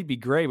Phillips, yeah, he'd be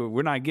great, but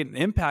we're not getting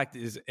Impact.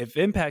 If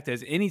Impact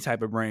has any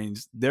type of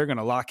brains, they're going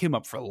to lock him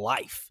up for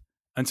life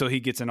until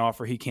he gets an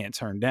offer he can't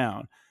turn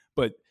down.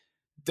 But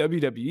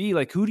WWE,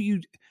 like, who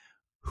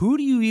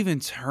do you even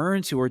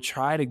turn to or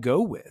try to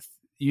go with?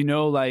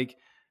 The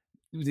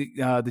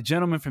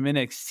gentleman from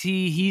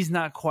NXT, he's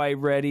not quite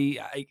ready.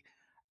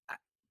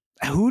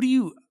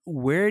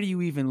 Where do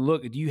you even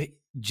look?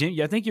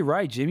 I think you're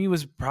right. Jimmy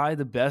was probably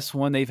the best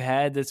one they've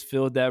had that's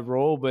filled that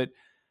role, but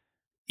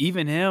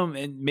even him,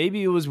 and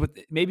maybe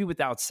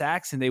without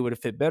Saxon, they would have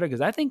fit better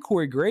because I think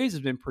Corey Graves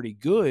has been pretty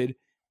good.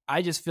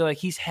 I just feel like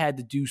he's had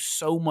to do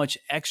so much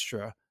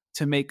extra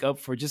to make up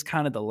for just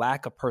kind of the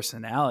lack of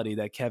personality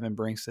that Kevin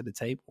brings to the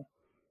table.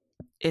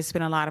 It's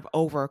been a lot of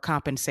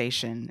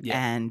overcompensation,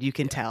 and you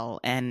can tell.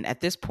 And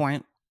at this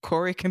point,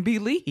 Corey can be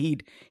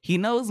lead. He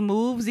knows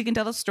moves. He can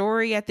tell a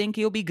story. I think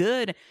he'll be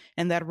good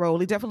in that role.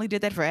 He definitely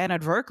did that for Anna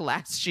Dverk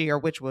last year,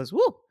 which was,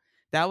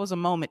 that was a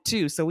moment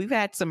too. So we've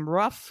had some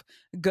rough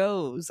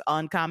goes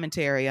on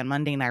commentary on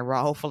Monday Night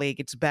Raw. Hopefully it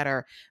gets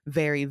better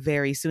very,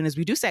 very soon as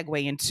we do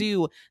segue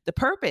into the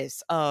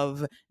purpose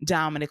of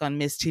Dominic on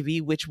Miz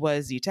TV, which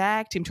was the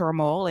tag team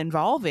turmoil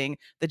involving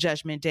the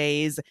Judgment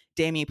Day's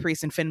Damian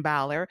Priest and Finn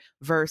Balor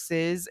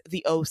versus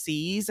the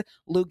OCs,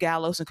 Luke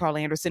Gallows and Carl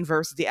Anderson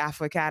versus the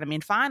Afro Academy.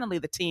 And finally,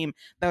 the team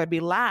that would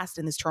be last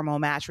in this turmoil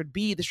match would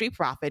be the Street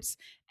Profits.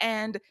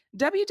 And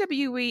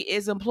WWE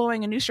is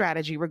employing a new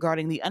strategy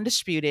regarding the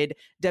undisputed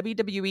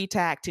WWE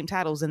tag team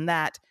titles, in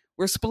that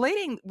we're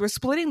splitting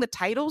the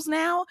titles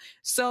now.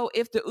 So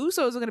if the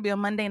Usos are going to be on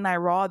Monday Night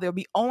Raw, they'll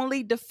be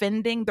only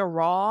defending the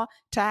Raw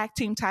tag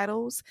team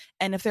titles.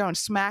 And if they're on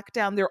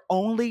SmackDown, they're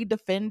only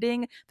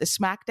defending the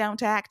SmackDown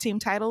tag team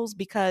titles,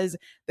 because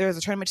there's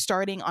a tournament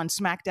starting on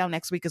SmackDown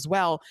next week as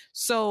well.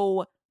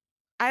 So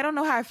I don't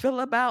know how I feel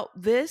about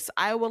this.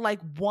 I would like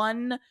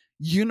one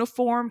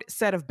uniformed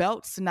set of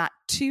belts, not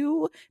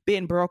two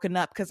being broken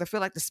up, because I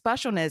feel like the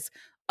specialness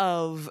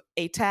of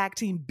a tag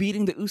team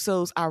beating the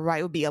Usos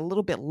outright would be a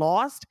little bit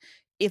lost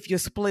if you're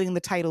splitting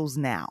the titles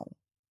now.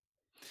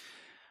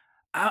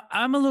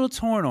 I'm a little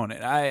torn on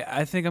it.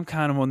 I think I'm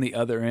kind of on the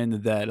other end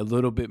of that a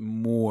little bit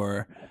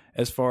more,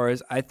 as far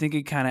as I think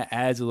it kind of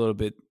adds a little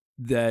bit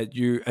that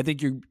I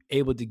think you're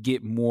able to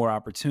get more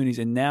opportunities,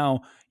 and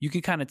now you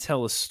can kind of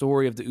tell a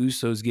story of the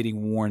Usos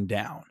getting worn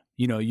down.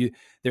 You know,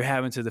 they're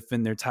having to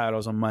defend their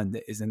titles on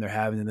Mondays, and they're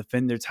having to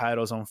defend their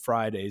titles on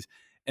Fridays.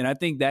 And I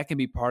think that can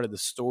be part of the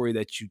story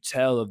that you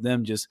tell of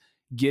them just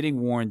getting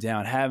worn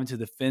down, having to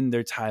defend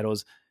their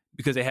titles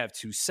because they have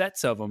two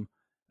sets of them,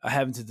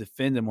 having to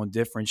defend them on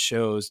different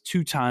shows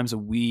 2 times a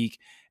week.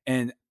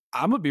 And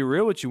I'm going to be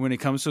real with you, when it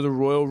comes to the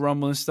Royal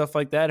Rumble and stuff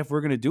like that, if we're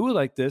going to do it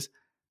like this,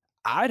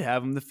 I'd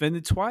have them defend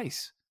it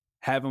twice.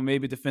 Have them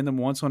maybe defend them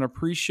once on a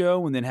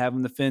pre-show, and then have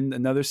them defend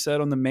another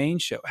set on the main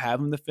show. Have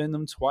them defend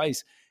them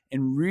twice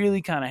and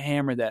really kind of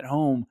hammer that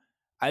home.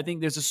 I think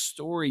there's a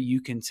story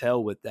you can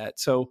tell with that.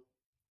 So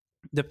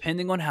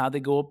depending on how they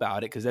go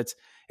about it, because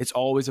it's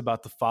always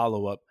about the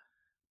follow-up,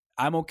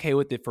 I'm okay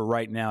with it for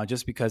right now,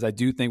 just because I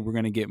do think we're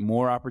going to get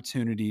more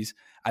opportunities.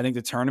 I think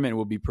the tournament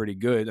will be pretty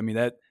good. I mean,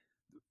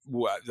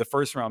 the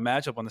first round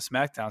matchup on the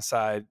SmackDown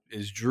side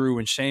is Drew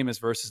and Sheamus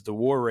versus the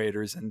War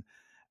Raiders, and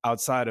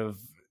outside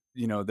of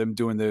them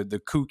doing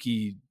the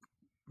kooky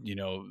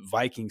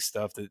Viking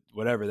stuff, that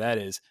whatever that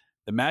is,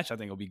 the match I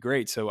think will be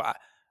great. So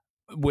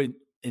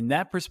in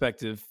that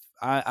perspective,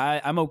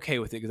 I'm okay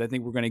with it, because I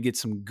think we're going to get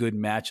some good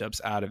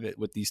matchups out of it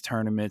with these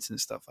tournaments and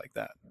stuff like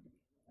that.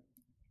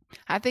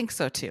 I think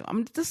so too.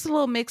 I'm just a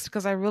little mixed,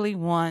 because I really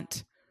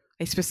want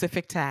a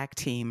specific tag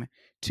team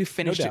to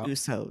finish the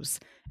Usos.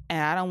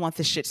 And I don't want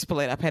this shit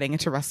split up heading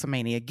into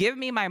WrestleMania. Give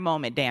me my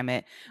moment, damn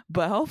it.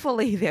 But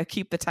hopefully they'll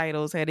keep the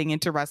titles heading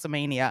into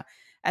WrestleMania,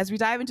 as we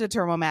dive into the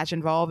turmoil match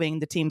involving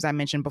the teams I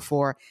mentioned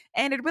before.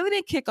 And it really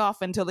didn't kick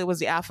off until it was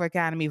the Alpha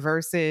Academy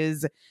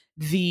versus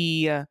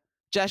the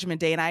Judgment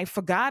Day. And I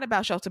forgot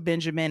about Shelton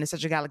Benjamin and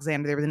Cedric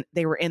Alexander.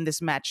 They were in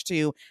this match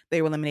too.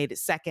 They were eliminated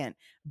second.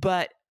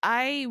 But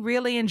I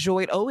really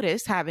enjoyed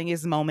Otis having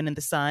his moment in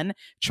the sun,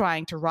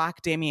 trying to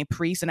rock Damian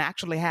Priest, and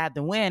actually had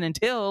the win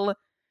until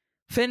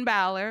Finn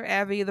Balor,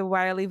 Evie the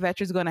wily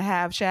veteran, is going to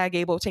have Chad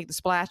Gable take the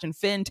splash, and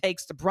Finn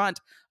takes the brunt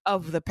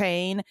of the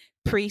pain.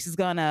 Priest is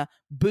going to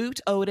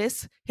boot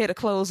Otis, hit a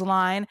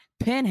clothesline,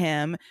 pin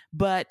him,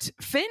 but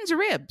Finn's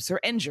ribs are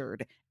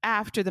injured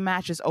after the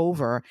match is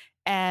over.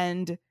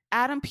 And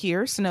Adam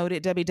Pearce,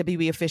 noted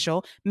WWE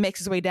official, makes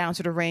his way down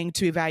to the ring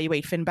to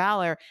evaluate Finn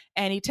Balor,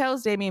 and he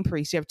tells Damian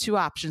Priest, you have 2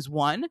 options.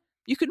 1,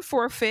 you can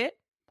forfeit,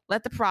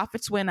 let the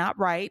Profits win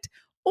outright,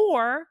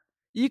 or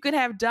you can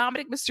have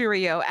Dominic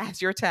Mysterio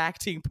as your tag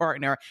team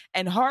partner.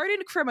 And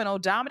hardened criminal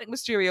Dominic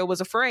Mysterio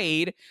was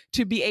afraid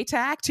to be a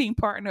tag team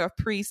partner of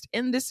Priest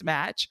in this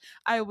match.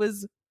 I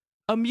was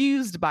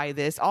amused by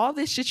this. All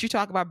this shit you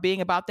talk about being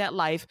about that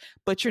life,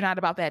 but you're not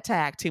about that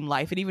tag team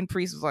life. And even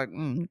Priest was like,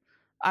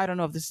 I don't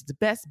know if this is the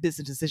best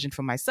business decision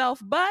for myself,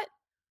 but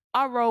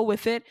I'll roll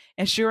with it.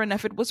 And sure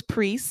enough, it was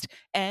Priest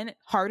and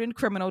hardened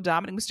criminal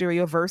Dominic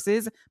Mysterio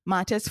versus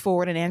Montez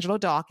Ford and Angelo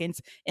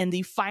Dawkins in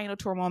the final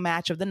turmoil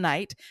match of the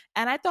night.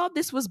 And I thought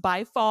this was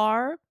by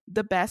far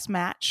the best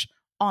match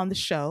on the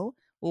show.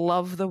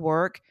 Love the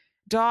work.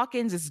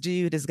 Dawkins, this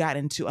dude, has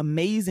gotten into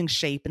amazing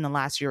shape in the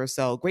last year or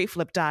so. Great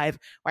flip dive,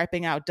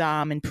 wiping out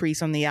Dom and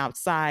Priest on the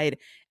outside.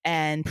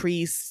 And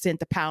Priest sent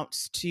the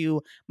pounce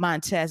to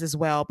Montez as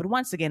well. But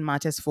once again,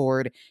 Montez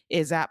Ford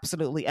is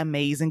absolutely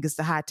amazing. Gets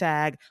the hot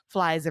tag,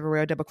 flies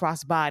everywhere, double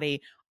cross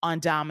body on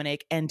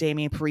Dominic and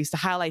Damian Priest. The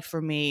highlight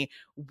for me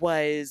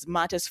was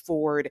Montez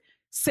Ford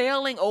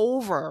sailing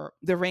over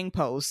the ring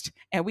post.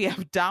 And we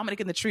have Dominic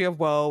in the Tree of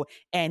Woe,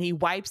 and he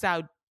wipes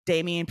out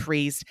Damian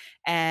Priest,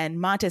 and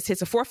Montez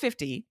hits a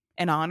 450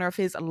 in honor of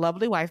his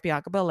lovely wife,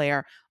 Bianca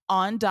Belair,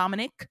 on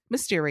Dominic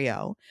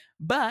Mysterio.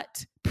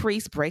 But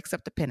Priest breaks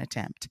up the pin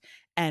attempt,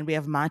 and we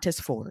have Montez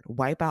Ford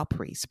wipe out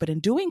Priest. But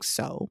in doing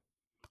so,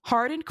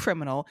 hardened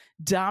criminal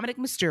Dominic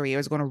Mysterio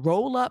is going to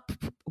roll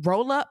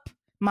up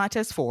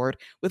Montez Ford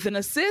with an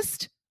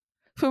assist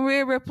from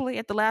Rhea Ripley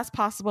at the last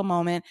possible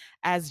moment,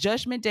 as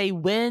Judgment Day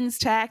wins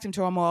tag team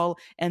turmoil,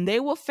 and they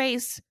will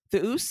face the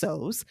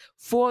Usos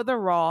for the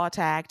Raw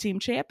Tag Team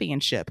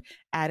Championship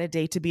at a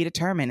date to be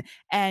determined.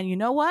 And you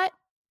know what?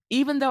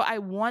 even though I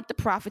want the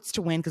Profits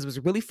to win because it was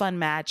a really fun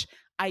match,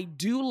 I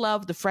do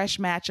love the fresh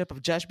matchup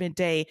of Judgment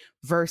Day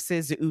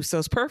versus the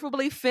Usos,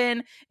 preferably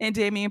Finn and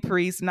Damian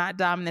Priest, not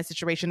Dom in that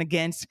situation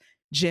against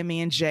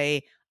Jimmy and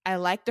Jay. I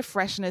like the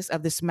freshness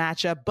of this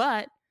matchup,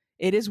 but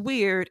it is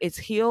weird. It's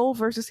heel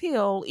versus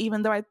heel,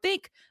 even though I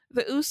think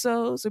the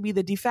Usos would be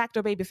the de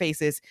facto baby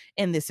faces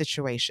in this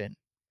situation.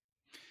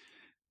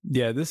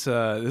 Yeah, this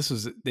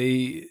was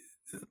the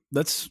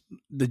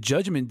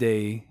Judgment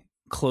Day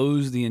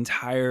closed the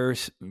entire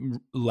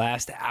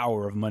last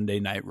hour of Monday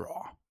Night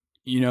Raw.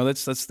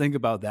 Let's think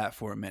about that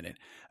for a minute.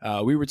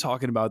 We were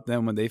talking about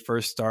them when they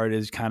first started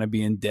as kind of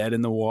being dead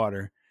in the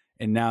water,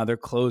 and now they're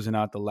closing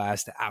out the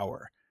last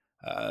hour.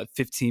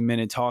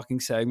 15-minute talking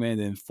segment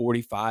and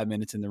 45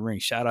 minutes in the ring.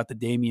 Shout out to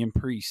Damian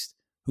Priest,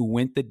 who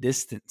went the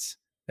distance.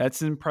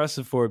 That's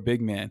impressive for a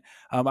big man.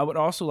 I would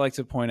also like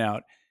to point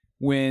out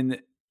when,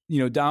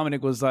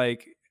 Dominic was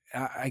like,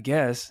 I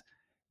guess,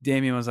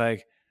 Damian was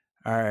like,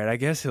 all right, I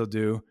guess he'll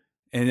do.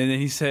 And then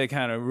he said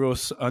kind of real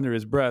under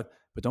his breath,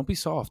 but don't be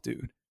soft,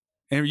 dude.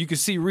 And you could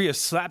see Rhea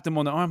slapped him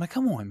on the arm. Like,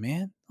 come on,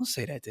 man. Don't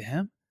say that to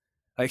him.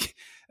 Like,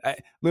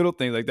 little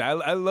things like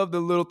that. I love the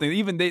little things.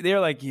 Even they're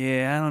like,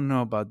 yeah, I don't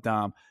know about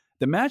Dom.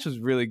 The match was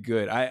really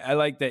good. I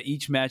like that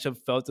each matchup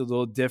felt a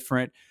little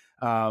different.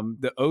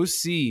 The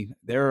OC,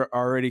 they're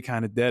already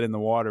kind of dead in the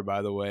water,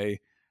 by the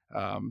way.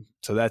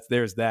 So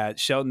there's that.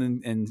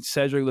 Shelton and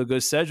Cedric look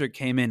good. Cedric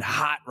came in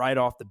hot right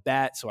off the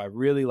bat, so I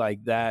really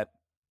like that.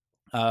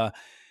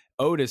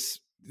 Otis,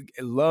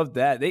 loved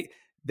that.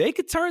 They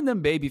could turn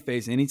them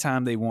babyface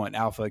anytime they want,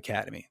 Alpha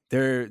Academy.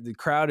 The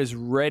crowd is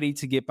ready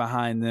to get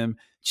behind them.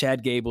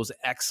 Chad Gable's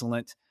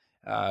excellent.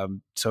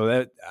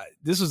 So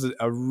this was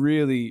a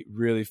really,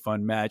 really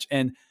fun match.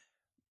 And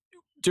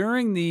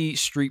during the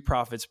Street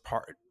Profits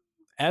part,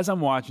 as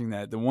I'm watching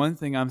that, the one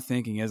thing I'm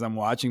thinking as I'm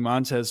watching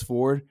Montez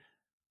Ford,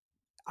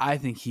 I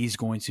think he's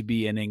going to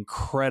be an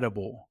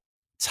incredible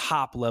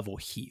top-level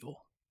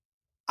heel.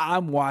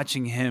 I'm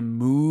watching him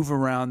move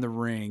around the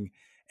ring,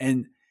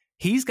 and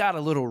he's got a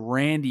little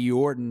Randy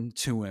Orton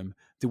to him,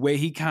 the way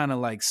he kind of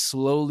like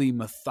slowly,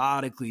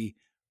 methodically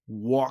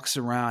walks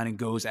around and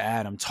goes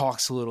at him,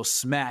 talks a little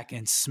smack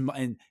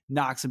and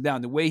knocks him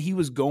down. The way he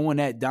was going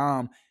at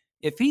Dom,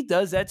 if he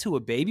does that to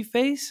a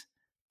babyface,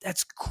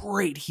 that's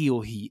great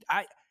heel heat.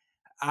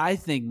 I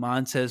think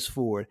Montez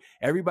Ford,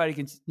 everybody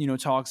can,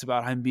 talks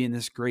about him being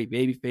this great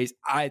babyface.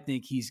 I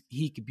think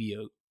he could be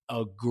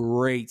a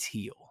great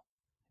heel.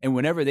 And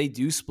whenever they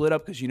do split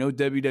up, because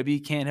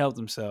WWE can't help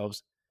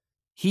themselves,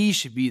 he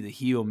should be the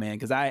heel, man,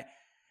 because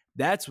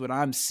that's what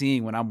I'm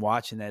seeing when I'm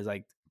watching that. Is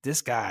like,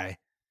 this guy,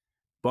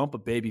 bump a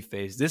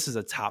babyface. This is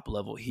a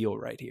top-level heel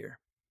right here.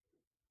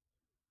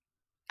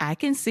 I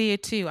can see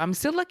it, too. I'm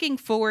still looking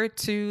forward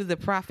to the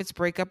Profits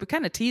breakup. We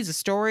kind of teased the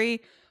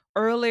story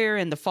earlier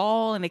in the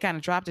fall, and they kind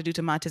of dropped it due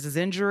to Montez's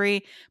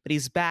injury, but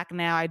he's back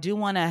now. I do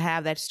want to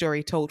have that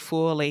story told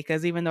fully,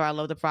 because even though I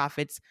love the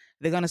Profits,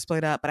 they're going to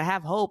split up. But I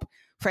have hope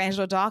for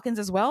Angelo Dawkins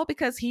as well,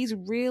 because he's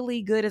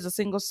really good as a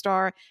single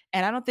star,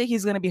 and I don't think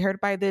he's going to be hurt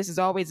by this. There's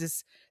always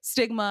this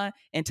stigma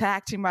in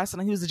tag team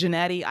wrestling. Who's the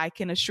Jannetty? I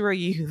can assure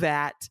you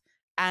that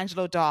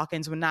Angelo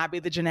Dawkins would not be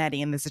the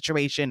Jannetty in this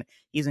situation.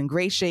 He's in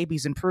great shape.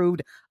 He's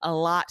improved a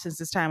lot since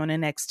his time on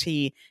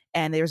NXT,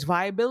 and there's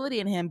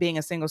viability in him being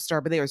a single star,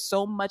 but there is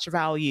so much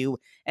value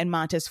in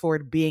Montez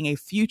Ford being a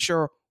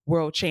future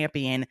world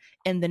champion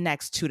in the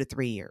next 2 to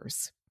 3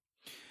 years.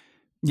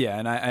 Yeah,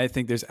 and I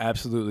think there's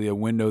absolutely a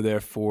window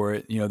there for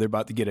it. They're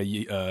about to get a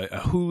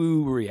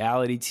Hulu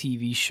reality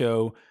TV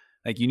show.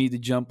 Like, you need to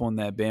jump on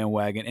that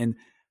bandwagon. And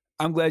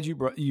I'm glad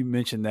you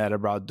mentioned that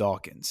about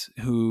Dawkins,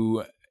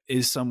 who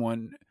is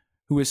someone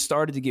who has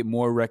started to get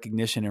more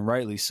recognition, and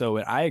rightly so.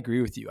 And I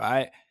agree with you.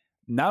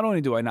 Not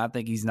only do I not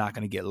think he's not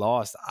going to get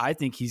lost, I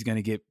think he's going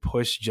to get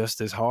pushed just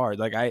as hard.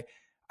 Like, I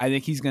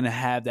think he's going to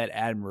have that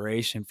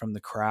admiration from the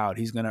crowd.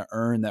 He's going to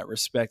earn that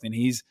respect, and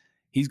he's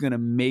going to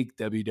make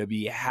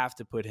WWE have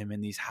to put him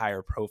in these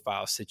higher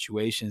profile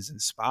situations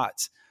and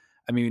spots.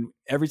 I mean,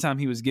 every time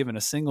he was given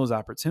a singles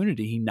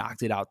opportunity, he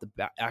knocked it out the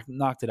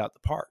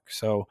park.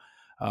 So,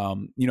 I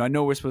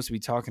know we're supposed to be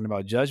talking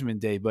about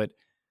Judgment Day, but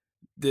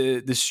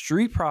the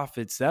Street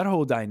Profits, that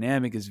whole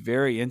dynamic is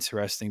very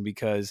interesting,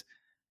 because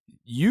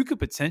you could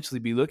potentially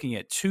be looking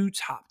at 2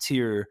 top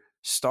tier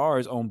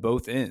stars on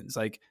both ends.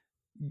 Like,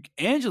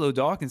 Angelo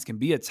Dawkins can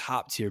be a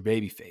top tier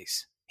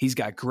babyface. He's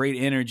got great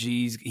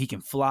energies. He can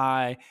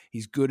fly.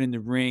 He's good in the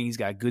ring. He's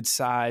got good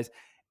size.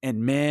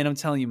 And man, I'm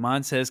telling you,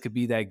 Montez could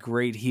be that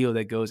great heel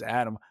that goes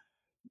at him.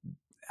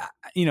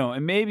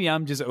 And maybe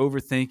I'm just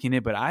overthinking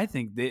it, but I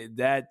think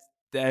that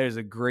is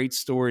a great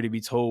story to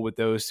be told with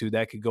those two.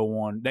 That could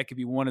go on. That could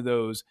be one of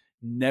those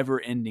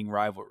never-ending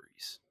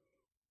rivalries.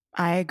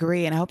 I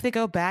agree, and I hope they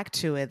go back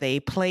to it. They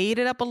played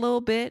it up a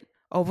little bit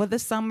over the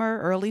summer,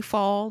 early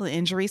fall. The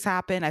injuries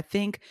happen. I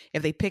think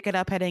if they pick it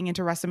up heading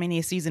into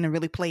WrestleMania season and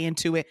really play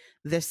into it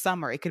this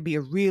summer, it could be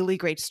a really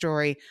great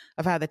story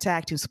of how the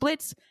tag team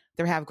splits.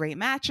 They'll have great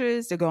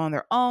matches. They'll go on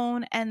their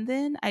own. And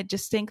then I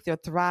just think they'll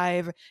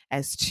thrive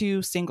as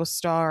two single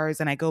stars.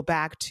 And I go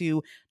back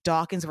to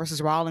Dawkins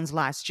versus Rollins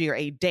last year,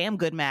 a damn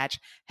good match.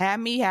 Had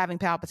me having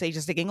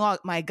palpitations thinking, oh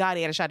my God,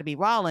 he had a shot to beat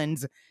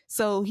Rollins.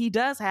 So he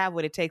does have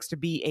what it takes to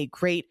be a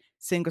great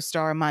single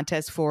star.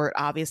 Montez Ford,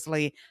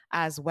 obviously,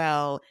 as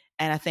well.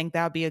 And I think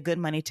that would be a good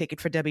money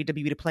ticket for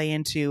WWE to play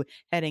into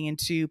heading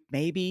into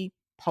maybe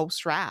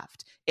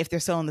post-draft if they're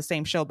still on the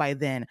same show by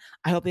then.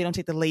 I hope they don't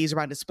take the laser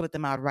route to split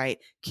them outright.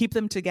 Keep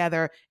them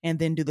together and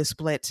then do the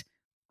split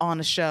on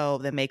a show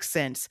that makes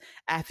sense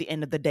at the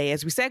end of the day.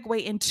 As we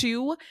segue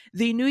into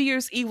the New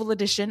Year's Evil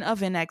edition of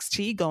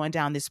NXT going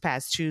down this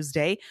past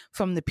Tuesday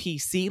from the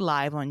PC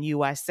live on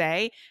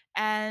USA.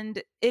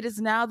 And it is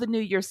now the New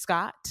Year,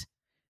 Scott.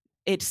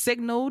 It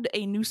signaled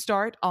a new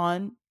start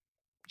on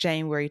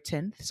January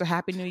 10th. So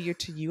happy New Year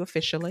to you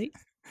officially.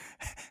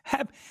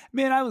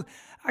 Man,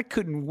 I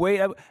couldn't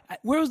wait. I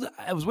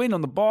was waiting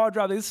on the ball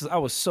drop. I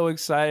was so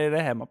excited.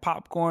 I had my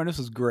popcorn. This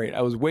was great.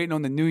 I was waiting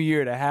on the new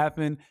year to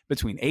happen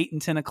between 8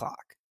 and 10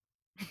 o'clock.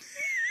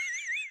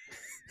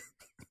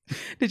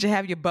 Did you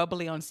have your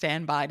bubbly on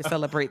standby to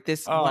celebrate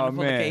this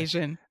wonderful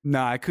occasion?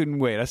 Nah, I couldn't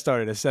wait. I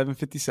started at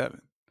 7:57.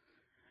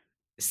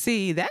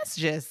 See, that's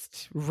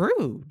just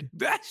rude.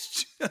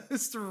 That's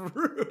just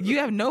rude. You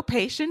have no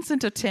patience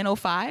until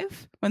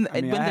 10:05 when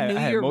the new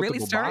year really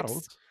starts?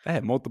 Bottles. I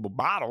had multiple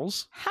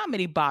bottles. How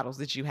many bottles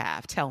did you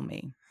have? Tell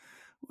me.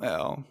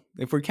 Well,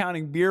 if we're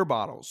counting beer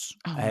bottles,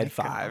 I had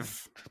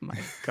 5. Oh my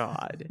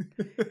God.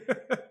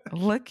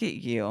 Look at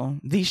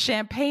you. The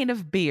champagne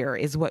of beer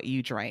is what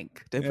you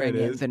drank to bring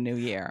in the new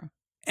year.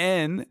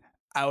 And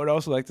I would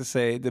also like to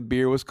say the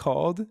beer was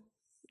called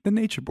the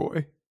Nature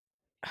Boy.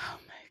 Oh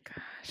my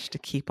gosh, to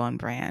keep on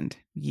brand,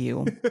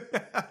 you.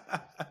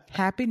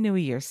 Happy New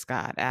Year,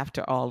 Scott,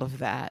 after all of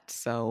that.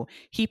 So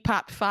he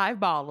popped 5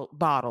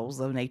 bottles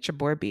of Nature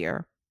Boy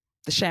beer,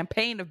 the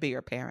champagne of beer,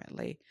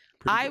 apparently.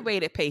 I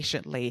waited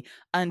patiently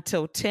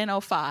until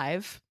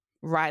 10:05,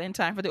 right in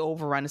time for the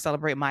overrun to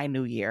celebrate my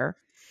new year.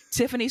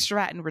 Tiffany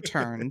Stratton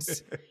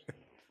returns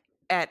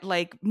at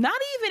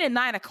not even at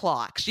 9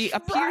 o'clock. She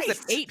appears at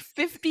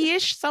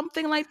 8:50-ish,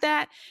 something like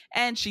that.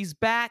 And she's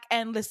back.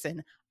 And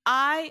listen,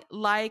 I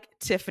like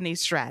Tiffany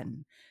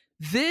Stratton.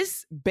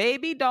 This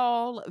baby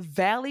doll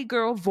Valley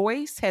girl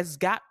voice has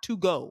got to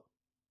go.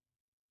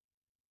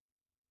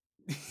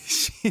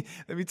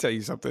 Let me tell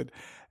you something.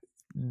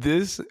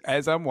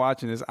 As I'm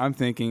watching this, I'm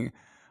thinking,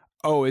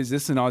 oh, is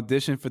this an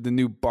audition for the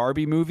new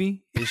Barbie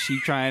movie? Is she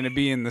trying to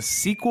be in the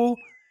sequel?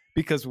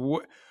 Because we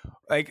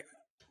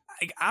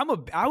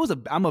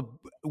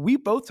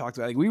both talked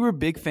about we were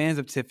big fans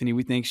of Tiffany.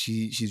 We think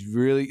she's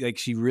really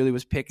she really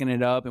was picking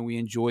it up and we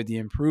enjoyed the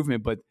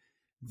improvement, but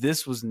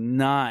this was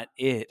not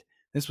it.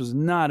 This was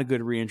not a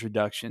good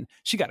reintroduction.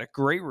 She got a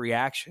great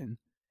reaction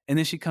and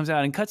then she comes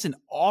out and cuts an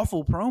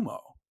awful promo.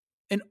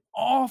 And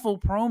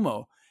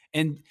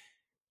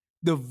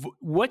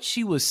what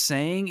she was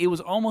saying, it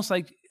almost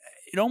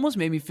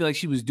made me feel like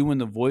she was doing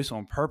the voice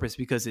on purpose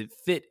because it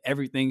fit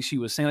everything she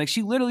was saying. Like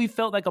she literally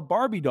felt like a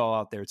Barbie doll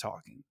out there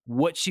talking.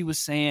 What she was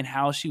saying,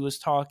 how she was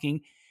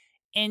talking.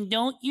 And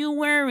don't you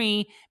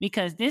worry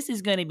because this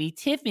is going to be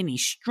Tiffany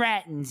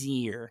Stratton's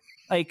year.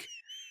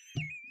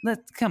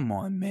 Come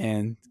on,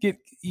 man.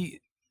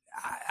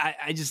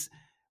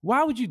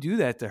 Why would you do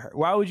that to her?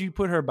 Why would you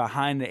put her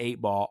behind the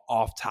 8 ball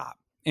off top?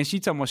 And she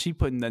talking about she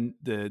putting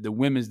the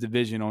women's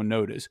division on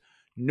notice.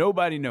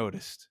 Nobody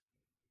noticed.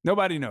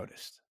 I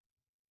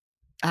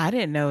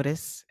didn't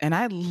notice. And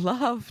I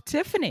love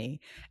Tiffany.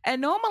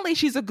 And normally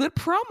she's a good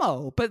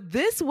promo, but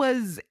this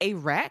was a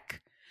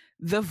wreck.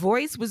 The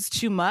voice was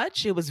too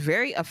much. It was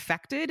very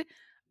affected.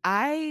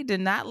 I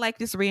did not like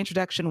this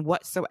reintroduction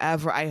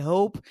whatsoever. I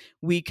hope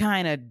we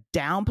kind of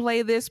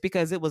downplay this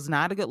because it was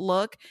not a good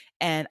look.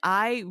 And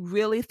I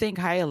really think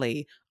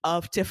highly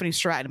of Tiffany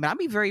Stratton. But I'll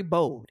be very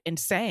bold in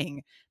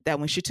saying that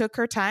when she took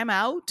her time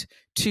out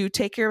to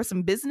take care of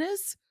some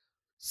business,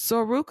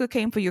 Soruka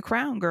came for your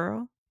crown,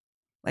 girl.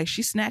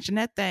 She's snatching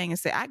that thing and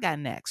say, I got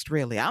next,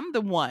 really. I'm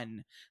the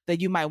one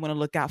that you might want to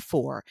look out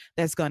for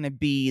that's going to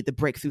be the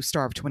breakthrough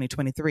star of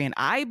 2023. And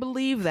I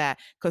believe that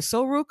because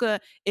Soruka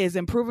is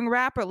improving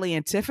rapidly.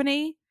 And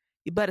Tiffany,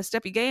 you better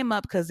step your game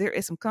up because there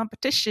is some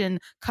competition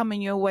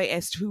coming your way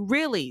as to who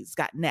really's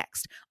got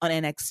next on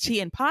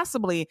NXT and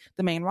possibly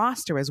the main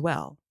roster as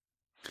well.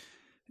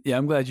 Yeah,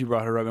 I'm glad you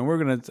brought her up. And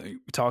we're going to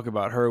talk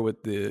about her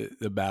with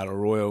the Battle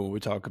Royal we'll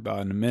talk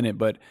about in a minute.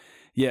 But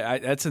yeah,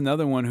 that's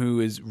another one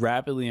who is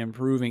rapidly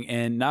improving.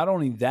 And not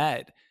only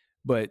that,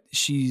 but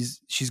she's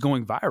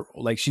going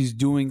viral. She's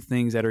doing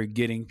things that are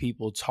getting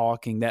people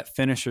talking. That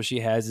finisher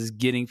she has is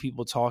getting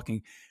people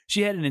talking.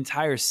 She had an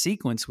entire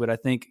sequence with, I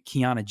think,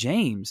 Kiana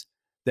James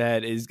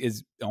that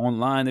is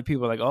online that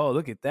people are like, oh,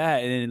 look at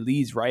that. And then it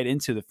leads right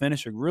into the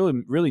finisher.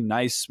 Really, really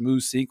nice,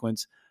 smooth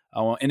sequence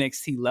on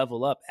NXT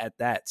Level Up at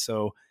that.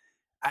 So,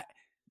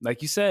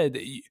 like you said,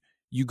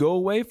 you go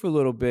away for a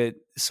little bit,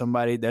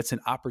 somebody that's an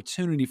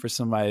opportunity for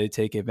somebody to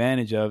take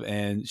advantage of.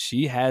 And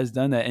she has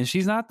done that. And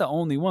she's not the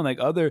only one.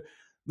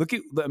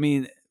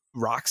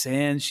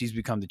 Roxanne, she's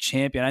become the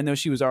champion. I know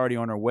she was already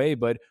on her way,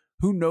 but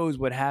who knows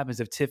what happens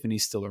if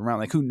Tiffany's still around?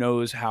 Like, who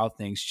knows how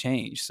things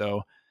change?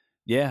 So,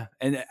 yeah.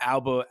 And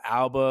Alba,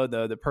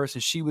 the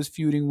person she was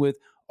feuding with,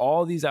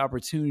 all these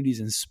opportunities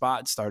and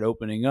spots start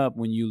opening up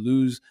when you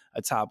lose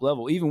a top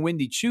level. Even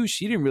Wendy Chu,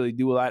 she didn't really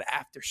do a lot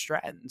after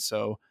Stratton.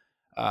 So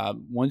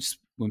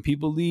when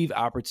people leave,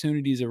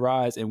 opportunities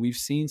arise, and we've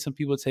seen some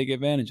people take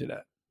advantage of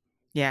that.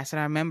 Yes, and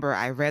I remember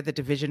I read the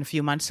division a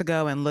few months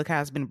ago, and look how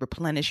it's been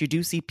replenished. You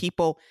do see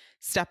people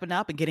stepping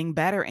up and getting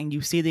better, and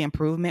you see the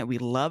improvement. We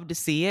love to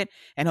see it,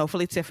 and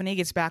hopefully Tiffany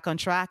gets back on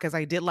track, because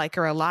I did like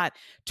her a lot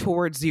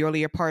towards the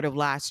earlier part of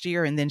last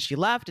year, and then she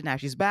left, and now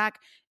she's back,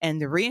 and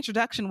the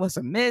reintroduction was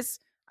a miss.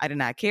 I did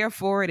not care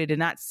for it. It did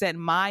not set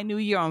my new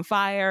year on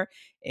fire.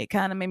 It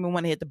kind of made me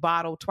want to hit the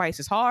bottle twice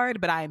as hard,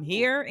 but I am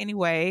here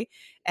anyway.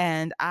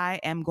 And I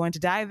am going to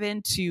dive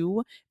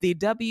into the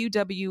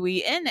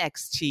WWE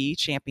NXT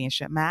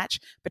Championship match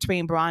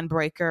between Braun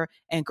Breaker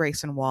and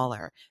Grayson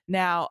Waller.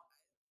 Now,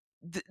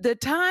 the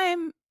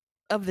time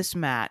of this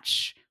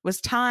match was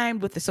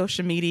timed with the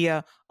social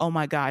media, oh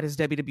my God, is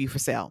WWE for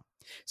sale?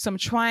 So I'm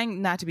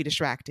trying not to be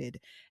distracted.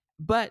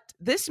 But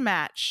this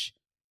match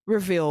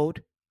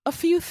revealed a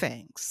few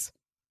things.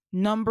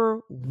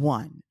 Number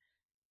one,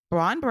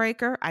 Braun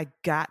Breaker, I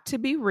got to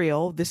be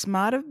real, this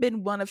might have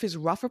been one of his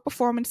rougher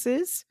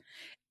performances.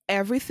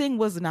 Everything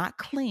was not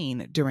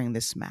clean during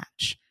this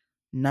match.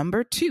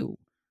 Number two,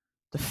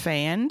 the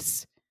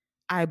fans,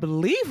 I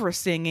believe, were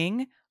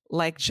singing,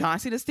 like John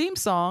Cena's theme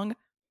song,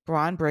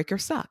 Braun Breaker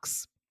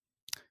sucks.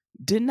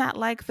 Did not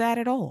like that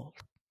at all.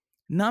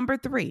 Number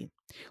three,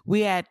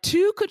 we had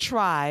two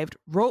contrived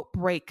rope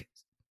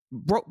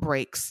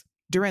breaks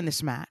during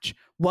this match.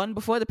 One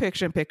before the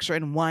picture-in-picture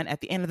and one at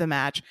the end of the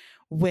match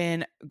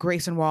when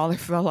Grayson Waller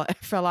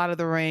fell out of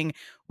the ring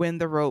when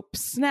the rope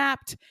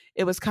snapped.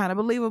 It was kind of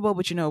believable,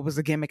 but it was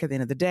a gimmick at the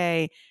end of the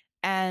day.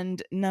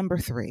 And number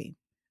three,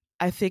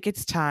 I think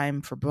it's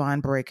time for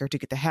Braun Breaker to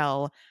get the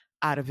hell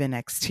out of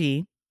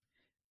NXT.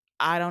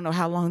 I don't know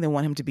how long they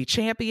want him to be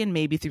champion,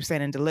 maybe through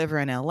Stand and Deliver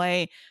in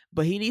LA,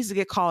 but he needs to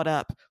get called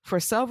up for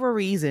several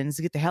reasons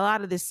to get the hell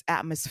out of this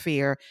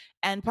atmosphere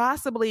and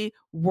possibly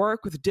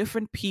work with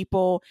different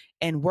people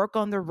and work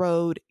on the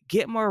road,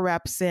 get more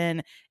reps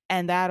in,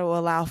 and that'll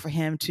allow for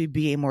him to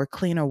be a more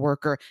cleaner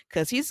worker,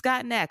 because he's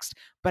got next,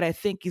 but I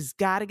think he's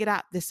got to get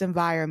out this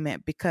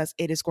environment because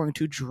it is going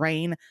to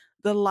drain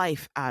the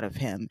life out of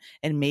him.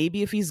 And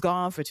maybe if he's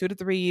gone for 2 to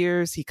 3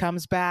 years, he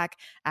comes back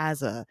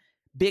as a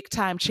big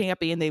time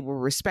champion, they will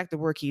respect the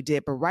work he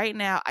did. But right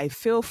now I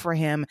feel for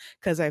him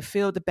because I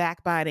feel the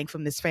backbiting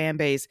from this fan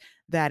base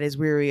that is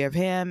weary of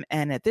him.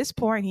 And at this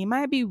point, he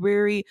might be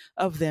weary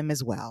of them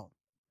as well.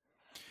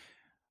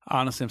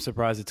 Honestly, I'm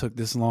surprised it took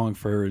this long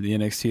for the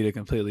NXT to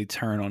completely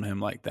turn on him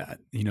like that,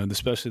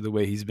 especially the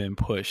way he's been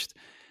pushed.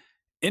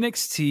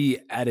 NXT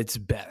at its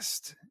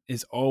best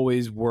is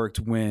always worked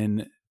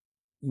when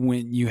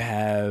you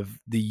have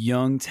the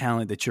young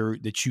talent that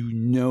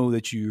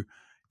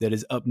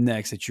is up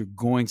next, that you're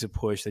going to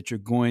push, that you're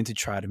going to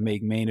try to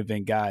make main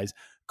event guys,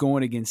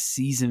 going against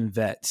seasoned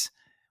vets.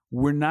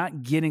 We're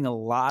not getting a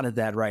lot of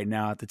that right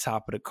now at the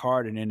top of the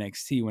card in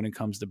NXT when it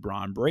comes to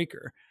Braun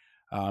Breaker.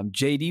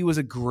 JD was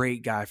a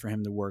great guy for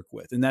him to work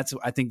with. And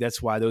I think that's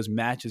why those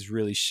matches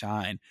really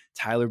shine.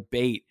 Tyler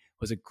Bate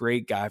was a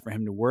great guy for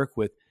him to work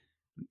with.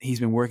 He's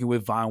been working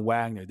with Von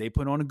Wagner. They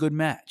put on a good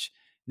match.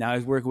 Now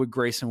he's working with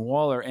Grayson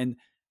Waller, and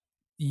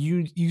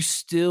you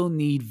still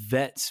need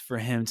vets for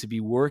him to be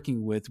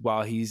working with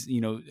while he's,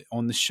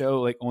 on the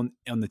show, like on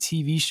the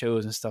TV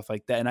shows and stuff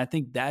like that. And I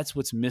think that's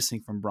what's missing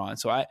from Braun.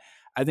 So I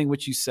think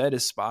what you said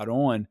is spot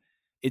on.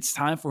 It's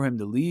time for him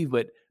to leave,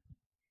 but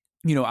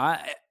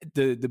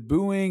the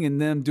booing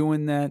and them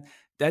doing that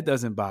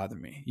doesn't bother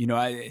me.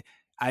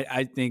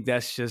 I think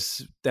that's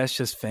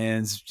just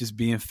fans just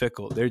being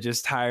fickle. They're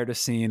just tired of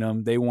seeing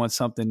him. They want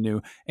something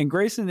new. And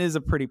Grayson is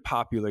a pretty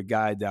popular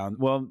guy down.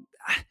 Well,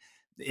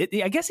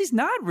 I guess he's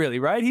not really,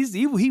 right.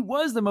 He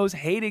was the most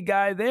hated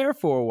guy there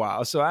for a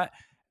while. So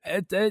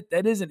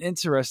that is an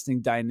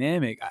interesting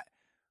dynamic.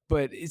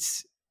 But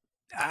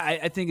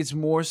I think it's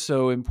more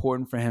so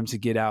important for him to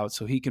get out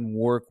so he can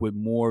work with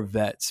more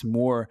vets,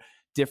 more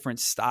different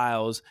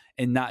styles,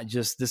 and not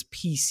just this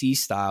PC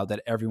style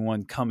that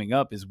everyone coming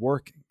up is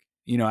working.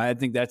 I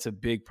think that's a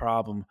big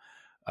problem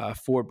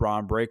for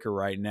Braun Breaker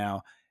right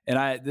now.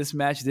 And this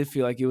match did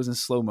feel like it was in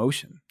slow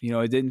motion.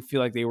 It didn't feel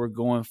like they were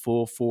going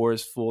full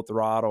force, full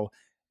throttle.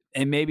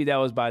 And maybe that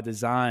was by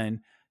design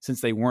since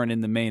they weren't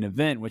in the main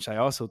event, which I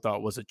also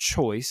thought was a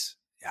choice.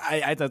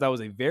 I thought that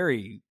was a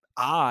very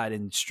odd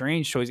and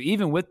strange choice.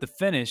 Even with the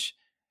finish,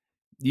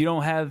 you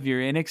don't have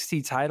your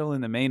NXT title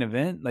in the main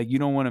event. Like, you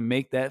don't want to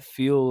make that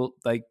feel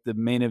like the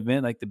main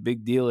event, like the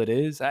big deal it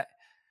is.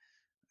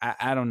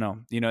 I don't know.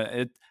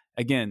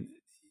 Again,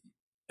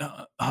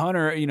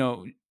 Hunter,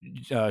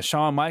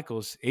 Shawn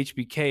Michaels,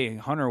 HBK,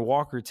 Hunter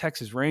Walker,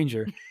 Texas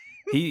Ranger,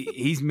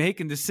 he's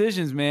making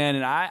decisions, man.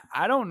 And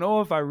I don't know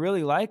if I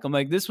really like him.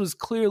 Like, this was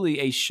clearly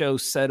a show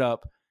set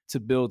up to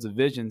build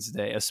Divisions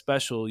Day, a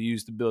special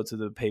used to build to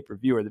the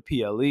pay-per-view or the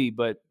PLE.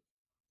 But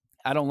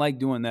I don't like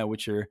doing that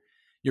with your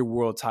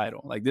world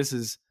title. Like this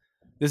is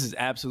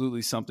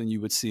absolutely something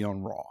you would see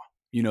on Raw.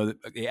 You know,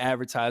 they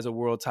advertise a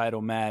world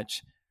title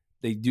match,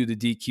 they do the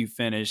DQ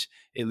finish,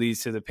 it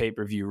leads to the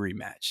pay-per-view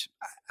rematch.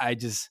 I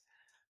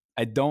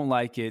don't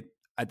like it.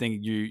 I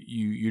think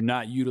you're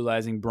not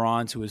utilizing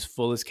Braun to his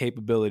fullest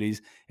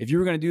capabilities. If you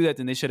were going to do that,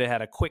 then they should have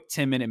had a quick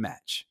 10-minute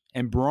match.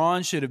 And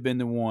Braun should have been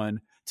the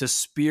one to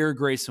spear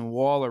Grayson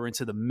Waller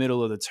into the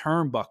middle of the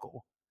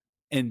turnbuckle.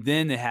 And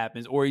then it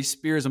happens, or he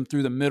spears him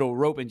through the middle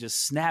rope and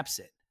just snaps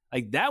it.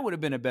 Like that would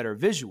have been a better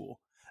visual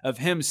of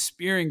him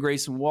spearing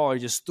Grayson Waller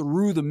just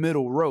through the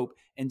middle rope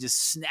and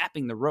just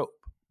snapping the rope.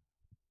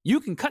 You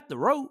can cut the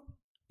rope.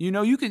 You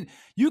know, you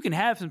can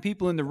have some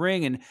people in the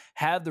ring and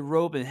have the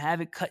rope and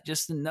have it cut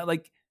just enough.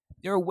 Like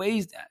there are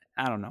ways that,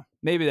 I don't know.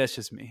 Maybe that's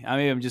just me. I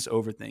mean, I'm just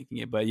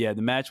overthinking it. But yeah,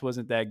 the match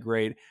wasn't that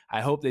great.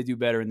 I hope they do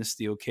better in the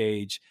steel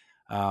cage.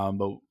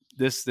 But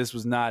this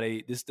did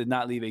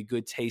not leave a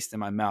good taste in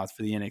my mouth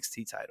for the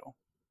NXT title.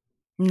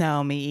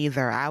 No, me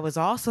either. I was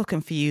also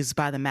confused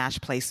by the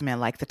match placement.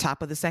 Like the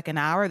top of the second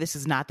hour, this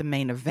is not the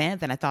main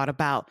event. Then I thought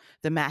about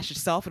the match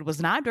itself. It was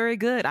not very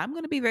good. I'm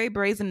going to be very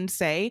brazen and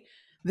say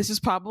this is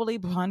probably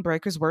Bron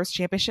Breakker's worst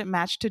championship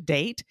match to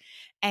date.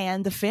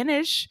 And the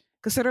finish,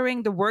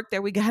 considering the work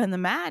that we got in the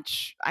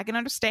match, I can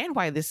understand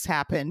why this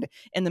happened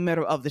in the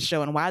middle of the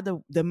show and why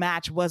the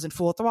match wasn't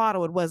full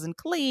throttle. It wasn't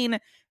clean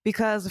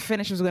because the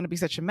finish was going to be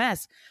such a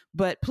mess.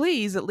 But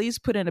please at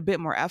least put in a bit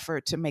more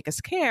effort to make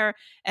us care.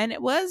 And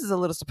it was a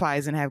little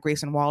surprising to have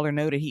Grayson Waller,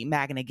 noted Heat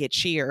Magnet, get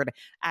cheered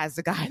as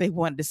the guy they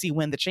wanted to see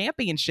win the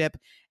championship.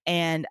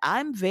 And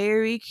I'm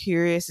very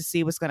curious to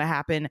see what's going to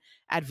happen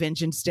at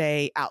Vengeance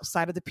Day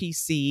outside of the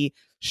PC,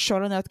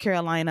 Charlotte, North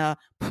Carolina,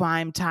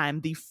 prime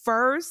time. The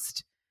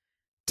first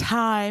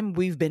time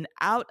we've been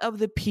out of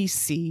the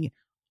PC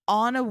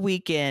on a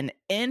weekend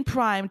in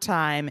prime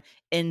time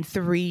in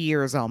 3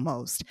 years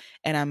almost.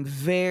 And I'm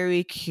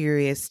very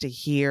curious to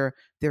hear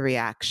the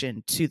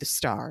reaction to the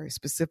stars,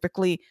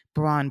 specifically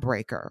Bron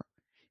Breakker.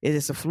 Is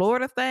this a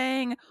Florida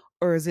thing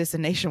or is this a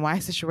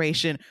nationwide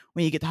situation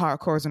when you get the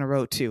hardcores on the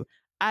road too?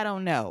 I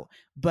don't know,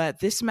 but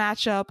this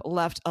matchup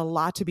left a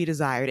lot to be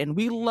desired. And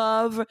we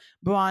love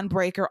Bron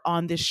Breakker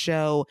on this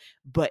show,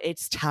 but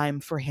it's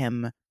time for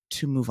him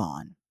to move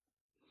on.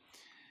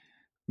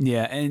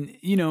 Yeah, and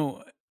you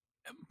know,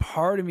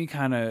 part of me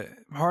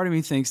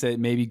thinks that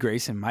maybe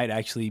Grayson might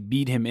actually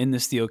beat him in the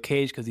steel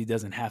cage because he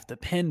doesn't have to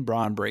pin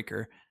Bron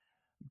Breakker.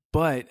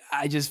 But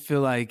I just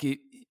feel like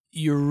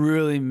you're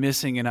really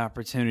missing an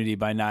opportunity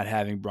by not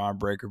having Bron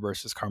Breakker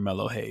versus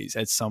Carmelo Hayes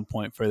at some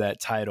point for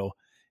that title.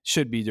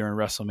 Should be during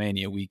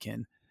WrestleMania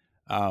weekend.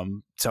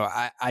 So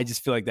I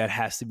just feel like that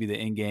has to be the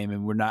end game,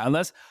 and we're not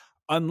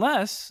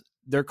unless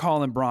they're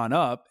calling Braun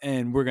up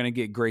and we're going to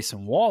get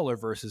Grayson Waller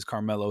versus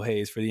Carmelo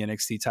Hayes for the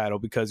NXT title,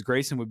 because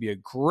Grayson would be a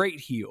great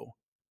heel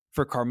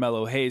for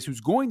Carmelo Hayes, who's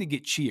going to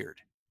get cheered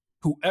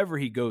whoever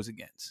he goes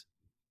against.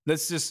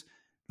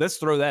 Let's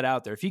throw that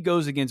out there. If he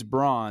goes against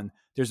Braun,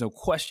 there's no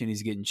question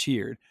he's getting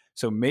cheered.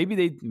 So maybe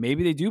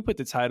they do put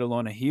the title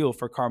on a heel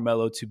for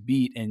Carmelo to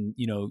beat and,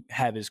 you know,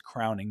 have his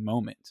crowning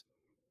moment.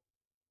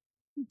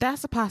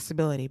 That's a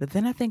possibility. But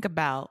then I think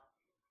about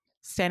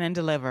Stand and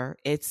Deliver.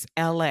 It's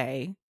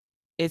LA.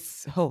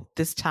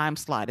 This time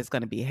slot is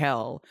going to be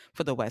hell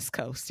for the West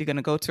Coast. You're going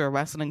to go to a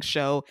wrestling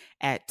show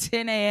at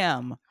 10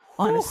 a.m.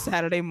 on a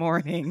Saturday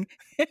morning.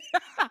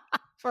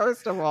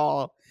 First of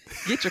all,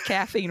 get your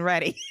caffeine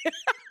ready.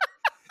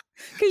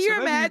 Can you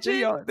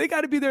imagine? They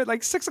got to be there at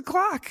like 6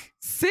 o'clock.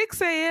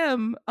 6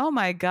 a.m. Oh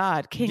my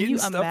God. Can you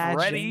imagine?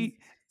 Ready?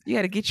 You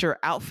got to get your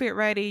outfit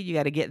ready. You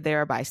got to get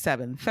there by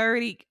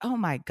 7:30. Oh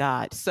my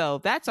God. So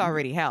that's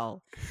already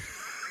hell.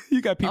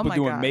 You got people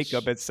doing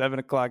makeup at 7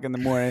 o'clock in the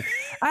morning.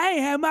 I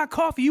ain't had my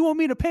coffee. You want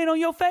me to paint on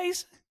your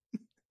face?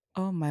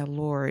 Oh my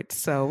Lord.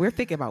 So we're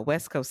thinking about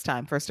West Coast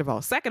time, first of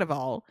all. Second of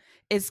all,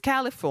 it's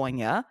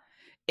California.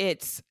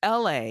 It's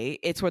LA.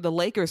 It's where the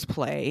Lakers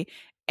play.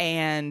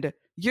 And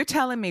you're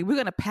telling me we're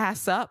going to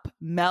pass up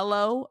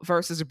Melo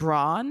versus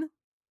Braun?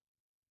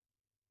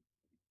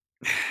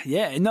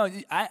 Yeah, no,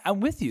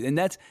 I'm with you. And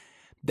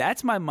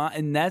that's my mind.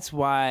 And that's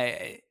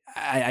why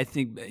I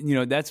think, you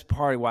know, that's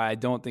part of why I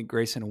don't think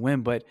Grayson will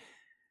win. But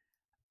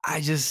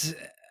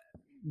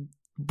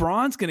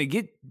Braun's going to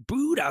get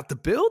booed out the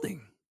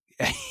building.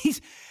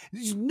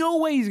 There's no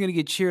way he's going to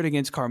get cheered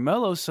against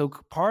Carmelo. So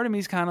part of me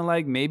is kind of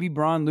like, maybe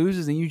Braun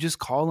loses and you just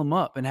call him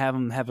up and have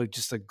him have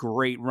just a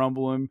great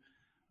Rumble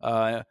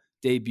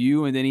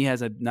debut, and then he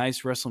has a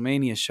nice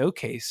WrestleMania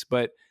showcase.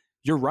 But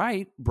you're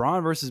right,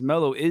 Braun versus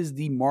Melo is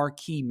the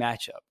marquee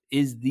matchup.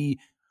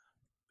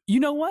 You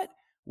know what?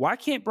 Why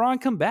can't Braun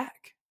come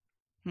back?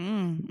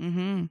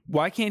 Mm-hmm.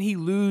 Why can't he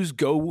lose,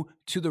 go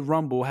to the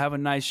Rumble, have a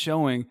nice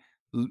showing,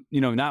 you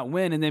know, not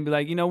win, and then be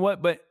like, you know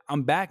what? But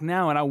I'm back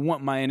now and I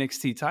want my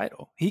NXT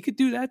title. He could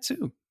do that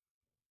too.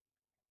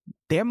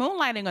 They're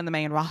moonlighting on the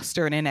main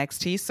roster in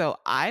NXT, so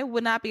I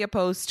would not be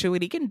opposed to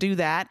it. He can do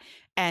that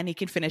and he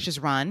can finish his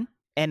run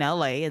in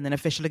LA and then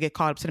officially get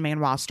called up to the main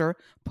roster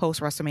post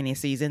WrestleMania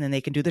season. Then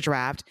they can do the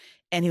draft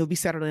and he'll be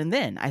settled in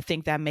then. I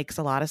think that makes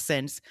a lot of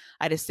sense.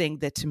 I just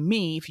think that to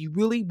me, if you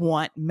really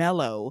want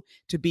Melo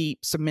to be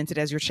cemented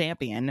as your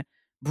champion,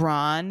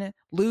 Braun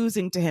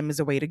losing to him is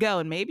a way to go.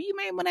 And maybe you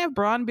may want to have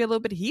Braun be a little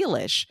bit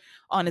heelish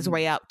on his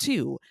way out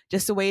too.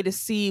 Just a way to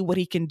see what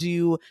he can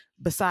do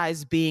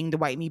besides being the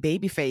white meat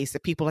baby face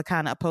that people are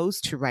kind of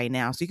opposed to right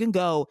now. So you can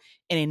go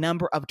in a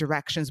number of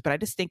directions, but I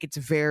just think it's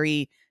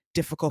very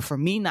difficult for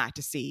me not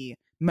to see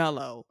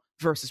Melo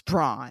versus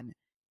Braun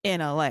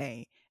in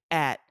LA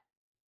at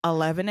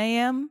 11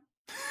 a.m.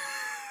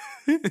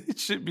 It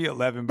should be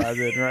 11 by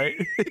then, right?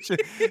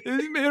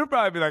 It'll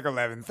probably be like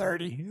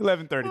 11:30,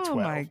 12. Oh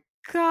my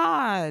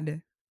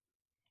God.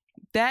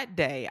 That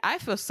day, I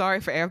feel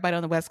sorry for everybody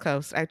on the West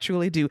Coast. I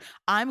truly do.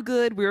 I'm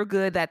good. We're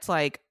good. That's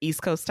like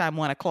East Coast time,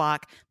 1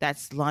 o'clock.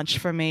 That's lunch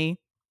for me.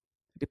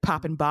 Be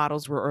popping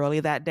bottles. We're early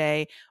that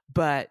day,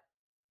 but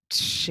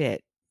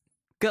shit.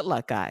 Good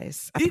luck,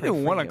 guys.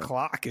 Even 1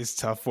 o'clock is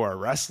tough for a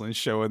wrestling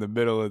show in the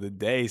middle of the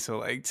day. So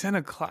like 10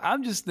 o'clock,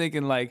 I'm just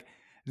thinking like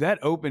that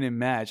opening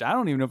match. I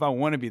don't even know if I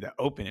want to be the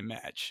opening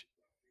match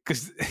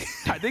because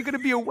are they going to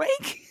be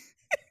awake?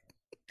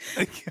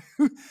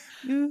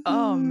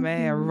 Oh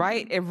man,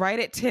 right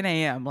at 10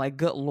 a.m. Like,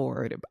 good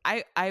Lord.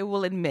 I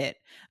will admit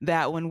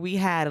that when we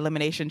had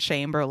Elimination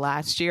Chamber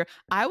last year,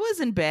 I was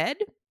in bed,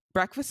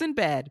 breakfast in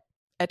bed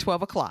at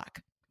 12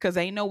 o'clock because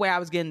ain't no way I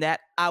was getting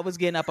that. I was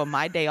getting up on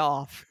my day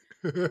off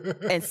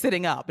and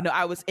sitting up. No,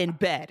 I was in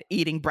bed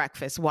eating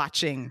breakfast,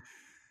 watching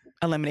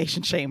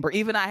Elimination Chamber.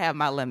 Even I have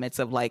my limits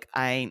of like,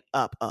 I ain't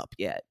up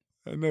yet.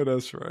 I know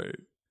that's right.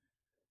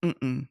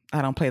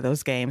 I don't play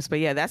those games. But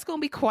yeah, that's going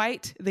to be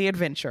quite the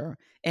adventure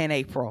in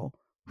April.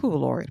 Oh,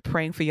 Lord,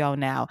 praying for y'all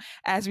now.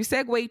 As we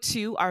segue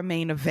to our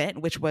main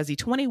event, which was the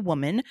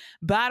 20-woman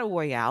Battle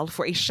Royale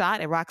for a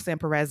shot at Roxanne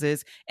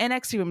Perez's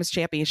NXT Women's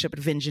Championship at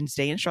Vengeance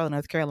Day in Charlotte,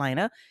 North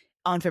Carolina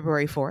on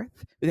February 4th.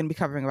 We're going to be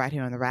covering right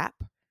here on The Wrap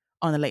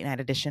on the late night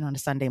edition on a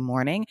Sunday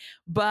morning.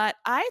 But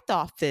I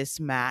thought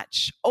this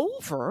match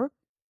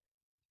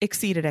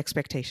exceeded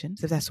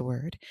expectations, if that's a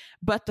word.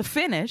 But the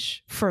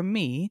finish, for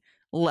me,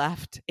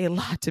 left a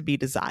lot to be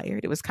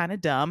desired. It was kind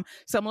of dumb.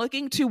 So I'm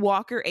looking to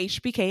Walker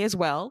HBK as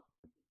well.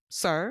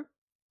 Sir,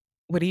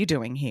 what are you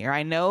doing here?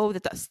 I know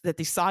that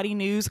the Saudi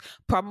news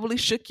probably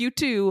shook you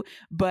too,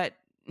 but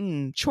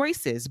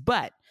choices.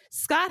 But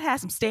Scott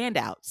has some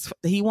standouts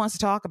that he wants to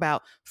talk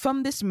about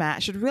from this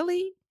match. Should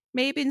really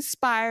maybe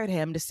inspired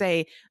him to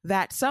say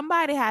that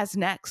somebody has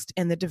next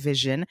in the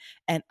division,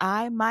 and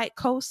I might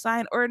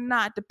co-sign or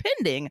not,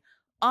 depending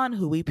on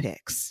who he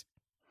picks.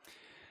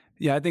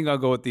 Yeah, I think I'll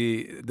go with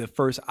the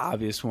first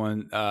obvious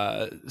one,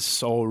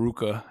 Sol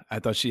Ruka. I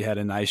thought she had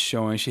a nice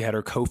showing. She had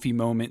her Kofi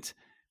moment,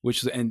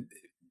 and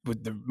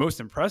the most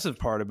impressive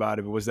part about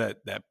it was that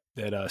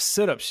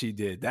sit-up she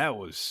did. That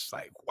was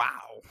like,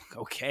 wow,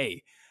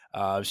 okay.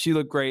 She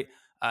looked great.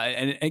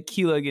 And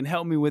Keela, again,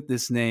 help me with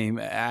this name.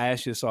 I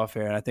asked you this off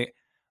air, and I think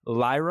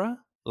Lyra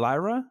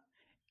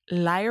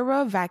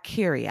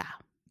Valkyria.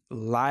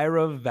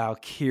 Lyra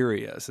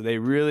Valkyria. So they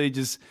really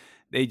just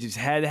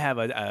had to have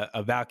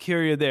a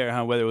Valkyria there,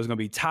 huh? Whether it was going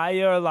to be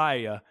Taya or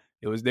Lyra,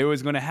 they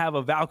was going to have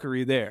a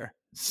Valkyrie there.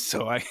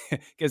 So I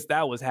guess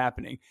that was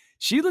happening.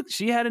 She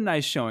had a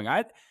nice showing.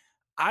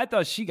 I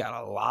thought she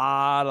got a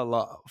lot of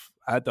love.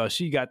 I thought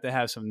she got to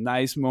have some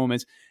nice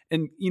moments.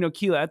 And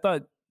Keela,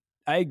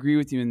 I agree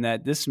with you in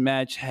that this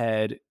match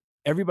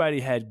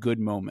everybody had good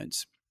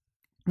moments.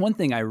 One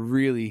thing I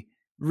really,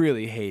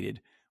 really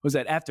hated was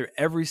that after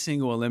every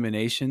single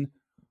elimination,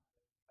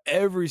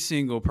 every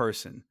single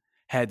person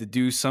had to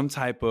do some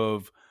type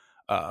of,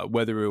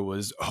 whether it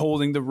was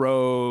holding the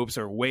ropes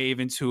or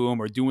waving to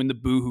them or doing the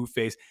boohoo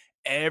face.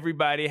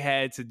 Everybody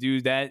had to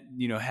do that,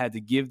 had to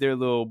give their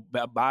little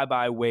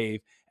bye-bye wave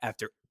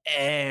after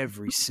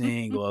every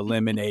single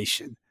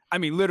elimination. I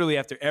mean, literally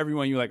after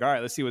everyone, you're like, all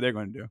right, let's see what they're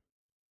going to do.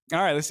 All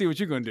right, let's see what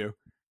you're going to do.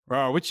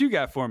 What you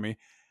got for me?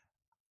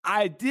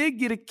 I did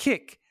get a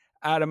kick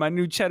out of my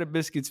new Cheddar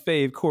Biscuits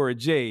fave, Cora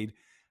Jade,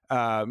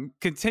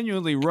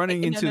 continually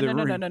running into the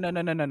ring.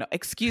 No.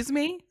 Excuse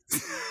me?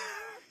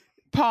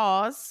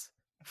 Pause.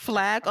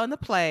 Flag on the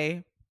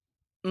play.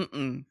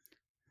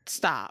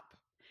 Stop.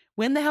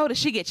 When the hell did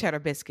she get Cheddar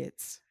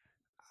Biscuits?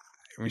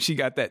 When she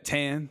got that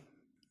tan.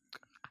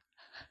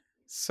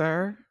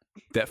 Sir?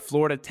 That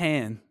Florida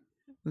tan.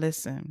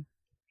 Listen,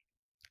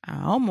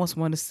 I almost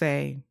want to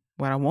say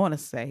what I want to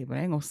say, but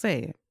I ain't going to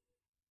say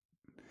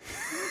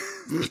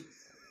it.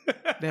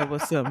 There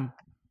was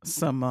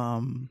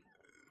some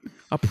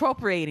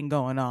appropriating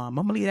going on. I'm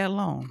going to leave that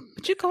alone.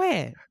 But you go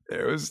ahead.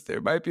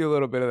 There might be a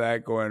little bit of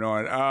that going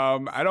on.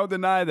 I don't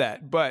deny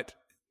that, but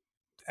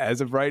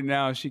as of right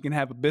now, she can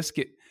have a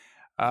biscuit.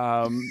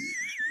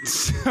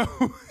 So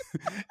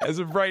as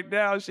of right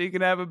now, she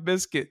can have a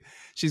biscuit.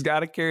 She's got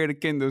to carry the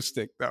kendo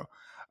stick though.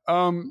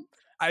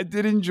 I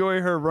did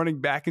enjoy her running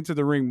back into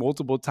the ring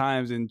multiple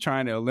times and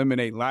trying to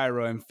eliminate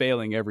Lyra and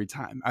failing every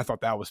time. I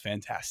thought that was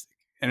fantastic.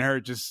 And her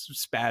just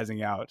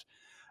spazzing out.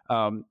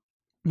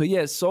 But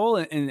yeah, Sol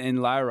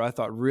and Lyra, I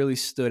thought really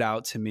stood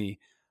out to me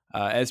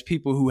as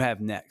people who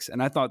have next.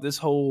 And I thought this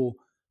whole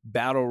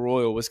battle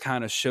royal was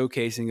kind of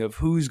showcasing of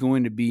who's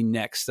going to be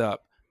next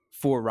up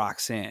for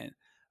Roxanne.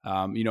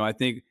 I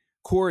think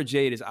Cora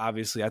Jade is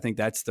obviously, I think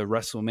that's the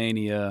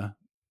WrestleMania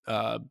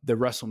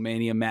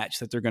match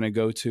that they're going to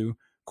go to.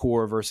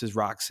 Cora versus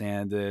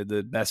Roxanne,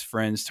 the best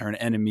friends turn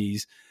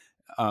enemies.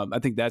 I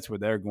think that's where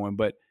they're going.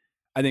 But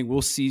I think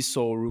we'll see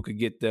Sol Ruca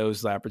get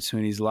those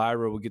opportunities.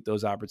 Lyra will get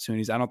those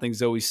opportunities. I don't think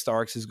Zoe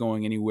Starks is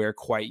going anywhere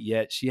quite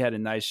yet. She had a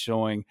nice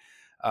showing.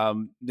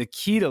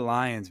 Nikita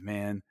Lyons,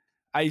 man,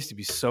 I used to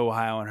be so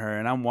high on her,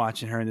 and I'm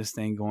watching her in this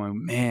thing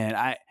going, man,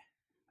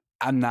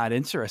 I'm not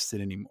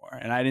interested anymore.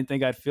 And I didn't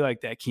think I'd feel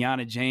like that.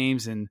 Kiana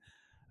James and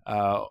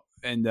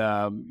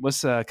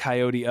what's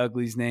Coyote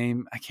Ugly's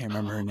name? I can't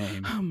remember her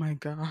name. Oh my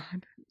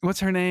God. What's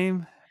her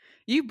name?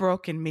 You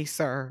broken me,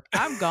 sir.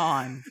 I'm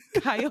gone.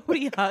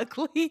 Coyote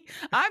Ugly.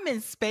 I'm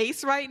in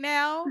space right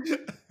now.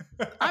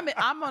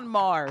 I'm on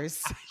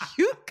Mars.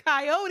 You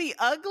Coyote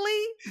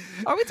Ugly?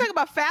 Are we talking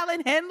about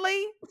Fallon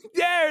Henley?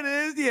 There it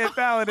is. Yeah,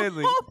 Fallon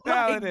Henley. Oh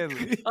Fallon my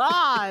Henley.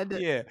 God.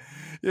 Yeah.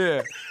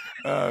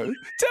 Tell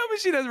me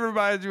she doesn't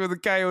remind you of the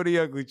Coyote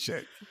Ugly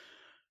chick.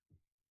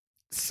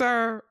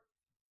 Sir,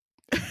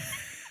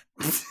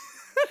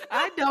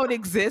 I don't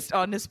exist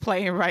on this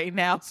plane right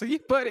now, so you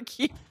better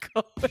keep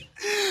going.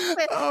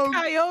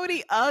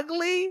 Coyote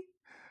Ugly?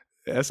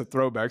 Yeah, that's a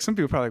throwback. Some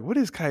people are probably like, what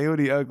is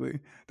Coyote Ugly?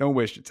 Don't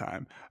waste your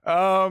time.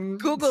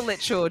 Google it,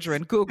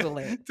 children. Google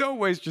it. Don't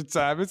waste your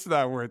time. It's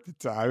not worth the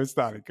time. It's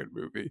not a good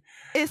movie.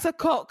 It's a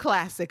cult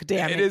classic,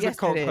 damn it. It is yes, a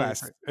cult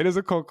classic. It is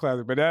a cult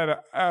classic, but I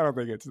don't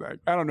think it's like,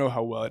 I don't know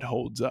how well it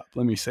holds up.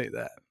 Let me say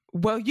that.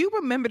 Well, you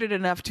remembered it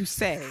enough to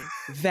say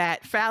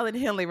that Fallon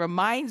Henley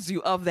reminds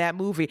you of that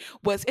movie.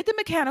 Was it the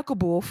Mechanical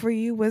Bull for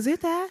you? Was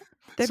it that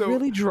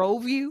really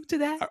drove you to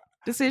that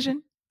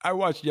decision? I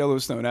watched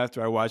Yellowstone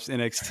after I watched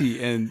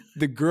NXT, and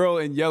the girl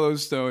in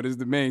Yellowstone is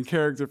the main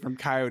character from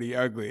Coyote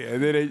Ugly.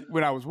 And then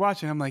when I was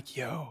watching, I'm like,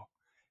 yo,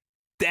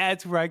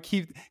 that's where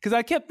because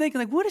I kept thinking,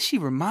 like, what does she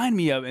remind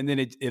me of? And then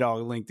it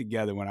all linked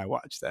together when I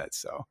watched that.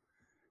 So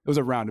it was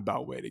a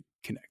roundabout way to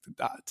connect the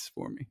dots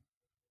for me.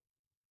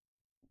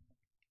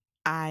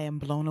 I am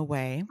blown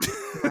away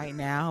right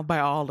now by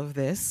all of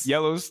this.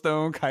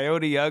 Yellowstone,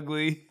 Coyote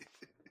Ugly.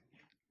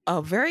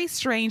 A very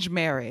strange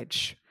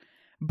marriage.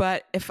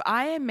 But if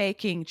I am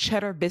making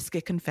cheddar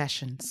biscuit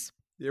confessions.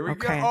 Here we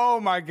go. Oh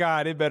my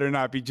God. It better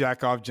not be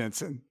Jack Off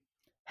Jensen.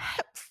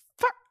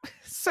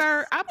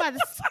 Sir, I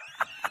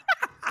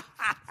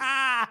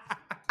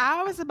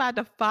was about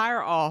to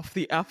fire off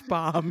the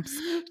F-bombs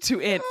to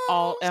end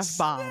all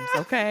F-bombs,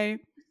 okay?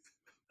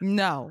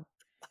 No.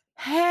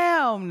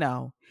 Hell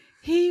no.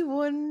 He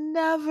will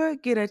never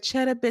get a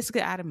cheddar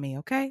biscuit out of me,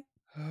 okay?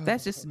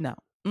 That's just no.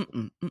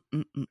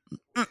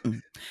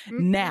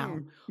 Now,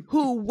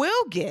 who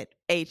will get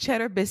a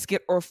cheddar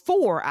biscuit or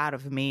 4 out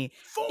of me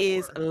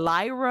is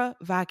Lyra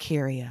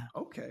Valkyria.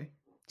 Okay.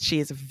 She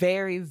is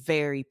very,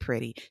 very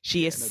pretty.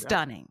 She is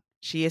stunning.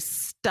 She is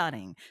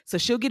stunning. So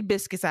she'll get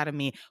biscuits out of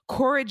me.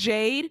 Cora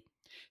Jade,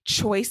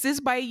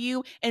 choices by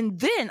you. And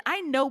then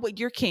I know what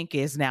your kink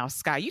is now,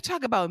 Sky. You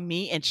talk about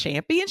me and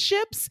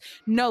championships.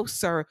 No,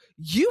 sir.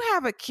 You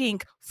have a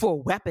kink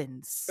for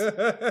weapons.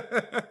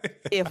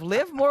 If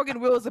Liv Morgan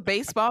wields a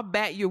baseball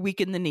bat, you're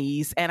weak in the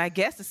knees. And I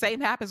guess the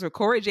same happens with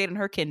Cora Jade and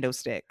her kendo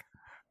stick.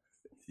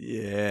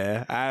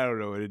 Yeah, I don't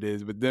know what it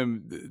is, but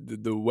them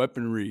the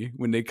weaponry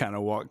when they kind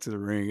of walk to the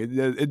ring,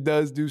 it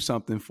does do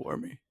something for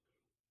me.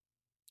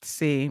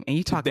 See, and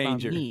you talk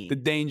about me. The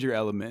danger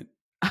element.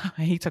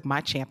 He took my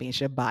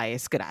championship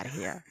bias. Get out of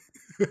here.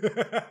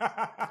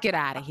 Get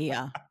out of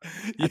here.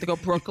 I have to go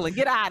Brooklyn.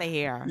 Get out of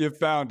here. You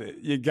found it.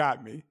 You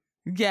got me.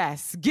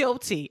 Yes.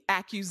 Guilty.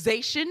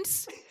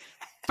 Accusations.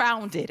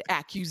 Founded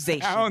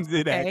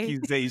accusations.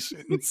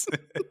 Accusations.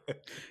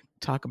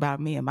 Talk about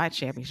me and my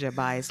championship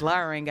bias.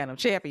 Lyra ain't got no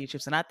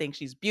championships, and I think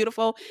she's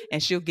beautiful,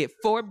 and she'll get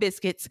 4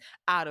 biscuits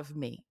out of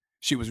me.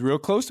 She was real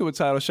close to a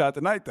title shot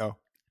tonight, though.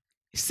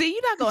 See,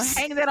 you're not going to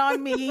hang that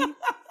on me.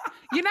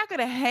 You're not going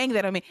to hang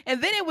that on me.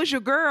 And then it was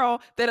your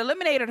girl that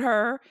eliminated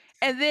her.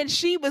 And then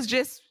she was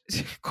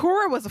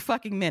Cora was a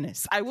fucking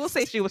menace. I will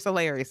say she was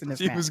hilarious in this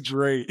match. She was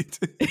great.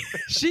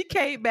 She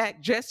came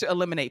back just to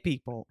eliminate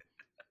people,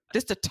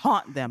 just to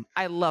taunt them.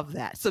 I love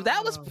that. So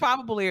that was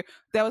probably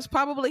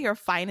her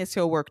finest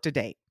heel work to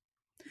date.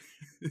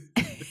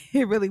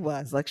 It really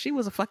was. Like, she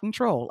was a fucking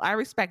troll. I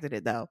respected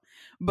it though.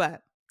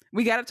 But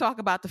we got to talk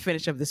about the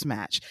finish of this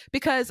match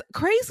because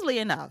crazily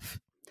enough,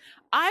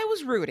 I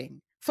was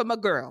rooting for my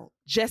girl,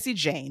 Jessie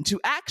Jane, to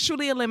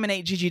actually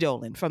eliminate Gigi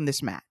Dolan from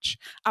this match.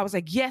 I was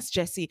like, yes,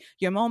 Jessie,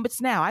 your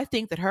moment's now. I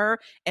think that her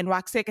and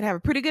Roxanne could have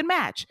a pretty good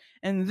match.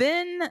 And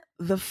then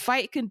the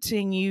fight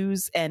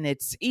continues and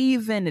it's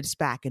even, it's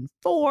back and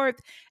forth.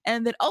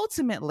 And then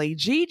ultimately,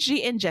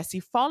 Gigi and Jessie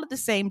fall at the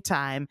same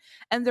time.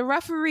 And the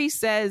referee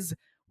says,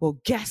 well,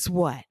 guess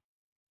what?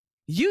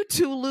 You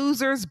two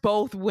losers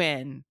both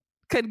win.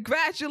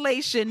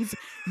 Congratulations.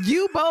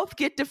 You both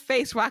get to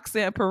face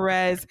Roxanne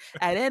Perez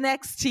at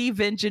NXT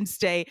Vengeance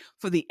Day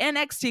for the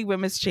NXT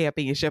Women's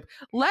Championship.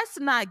 Let's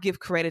not give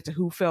credit to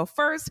who fell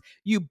first.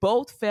 You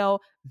both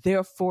fell,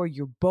 therefore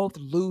you're both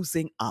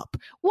losing up.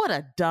 What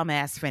a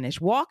dumbass finish.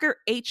 Walker,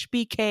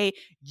 HBK,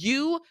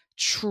 you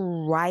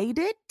tried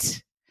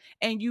it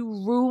and you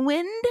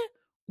ruined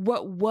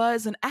what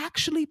was an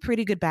actually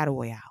pretty good battle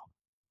royale.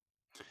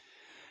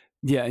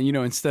 Yeah,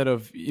 instead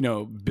of,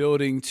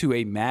 building to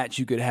a match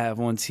you could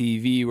have on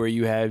TV where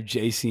you have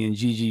JC and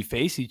Gigi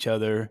face each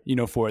other,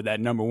 for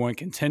that number one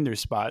contender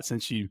spot,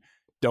 since you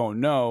don't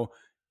know,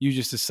 you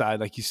just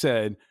decide, like you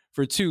said,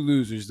 for two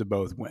losers to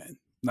both win.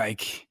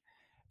 Like,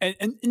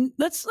 and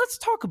let's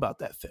talk about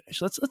that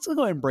finish. Let's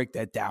go ahead and break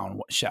that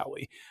down, shall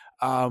we?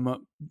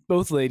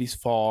 Both ladies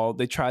fall.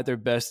 They tried their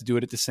best to do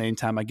it at the same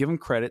time. I give them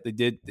credit. They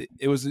did.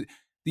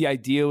 The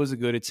idea was a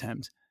good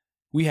attempt.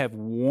 We have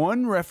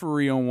one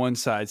referee on one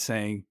side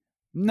saying,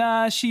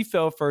 nah, she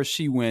fell first,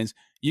 she wins.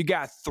 You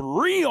got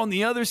three on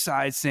the other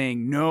side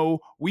saying, no,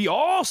 we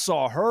all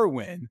saw her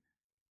win.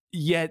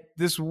 Yet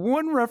this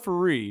one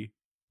referee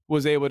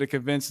was able to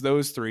convince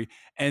those three.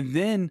 And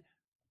then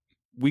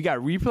we got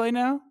replay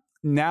now.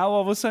 Now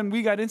all of a sudden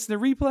we got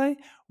instant replay.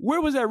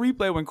 Where was that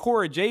replay when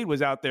Cora Jade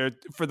was out there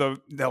for the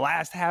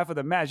last half of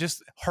the match,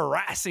 just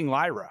harassing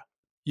Lyra?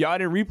 Y'all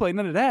didn't replay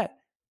none of that.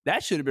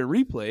 That should have been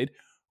replayed.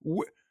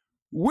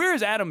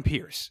 Where's Adam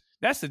Pearce?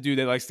 That's the dude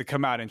that likes to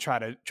come out and try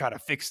to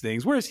fix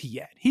things. Where's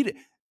he at?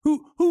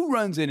 Who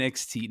runs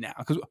NXT now?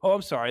 Because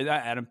I'm sorry,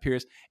 not Adam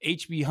Pearce.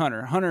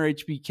 Hunter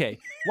HBK.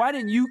 Why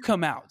didn't you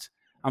come out?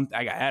 I'm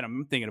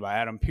thinking about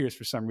Adam Pearce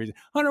for some reason.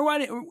 Hunter, why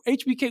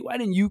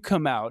didn't you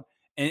come out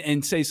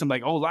and say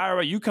something like, "Oh,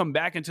 Lyra, you come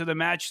back into the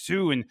match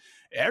too"? And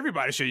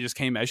everybody should have just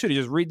came out. Should have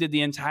just redid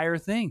the entire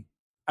thing.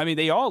 I mean,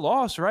 they all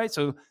lost, right?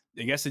 So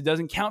I guess it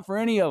doesn't count for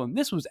any of them.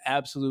 This was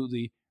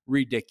absolutely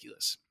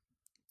ridiculous.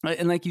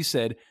 And like you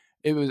said,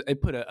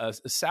 it put a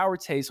sour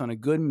taste on a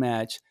good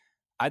match.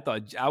 I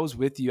thought, I was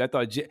with you.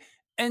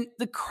 And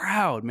the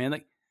crowd, man,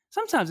 like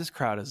sometimes this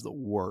crowd is the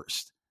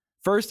worst.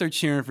 First they're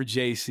cheering for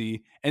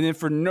JC, and then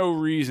for no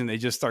reason they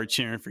just start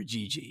cheering for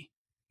Gigi.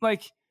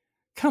 Like,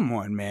 come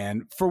on,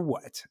 man. For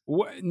what?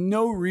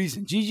 No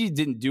reason. Gigi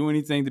didn't do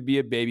anything to be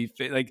a baby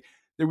face. Like,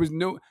 there was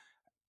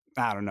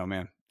I don't know,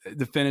 man.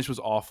 The finish was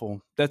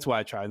awful. That's why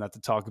I tried not to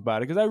talk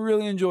about it, because I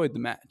really enjoyed the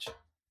match.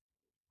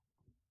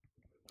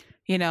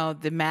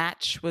 The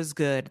match was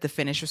good. The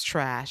finish was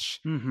trash.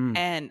 Mm-hmm.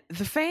 And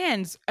the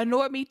fans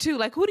annoyed me too.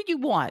 Like, who do you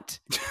want?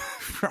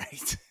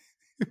 Right.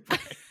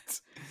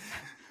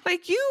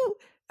 Like,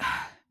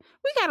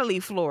 we got to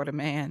leave Florida,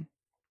 man.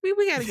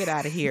 We got to get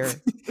out of here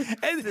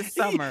this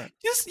summer.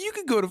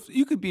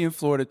 You could be in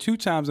Florida 2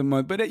 times a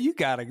month, but you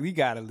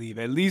gotta leave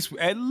at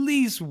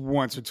least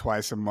once or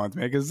twice a month,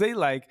 man. Because they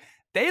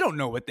don't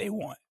know what they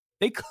want.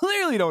 They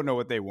clearly don't know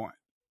what they want.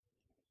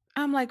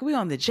 I'm like, we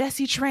on the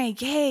Jesse train,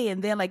 yay,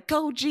 and then like,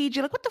 go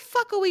Gigi. Like, what the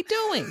fuck are we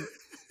doing?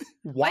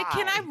 Why? Like,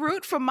 can I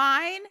root for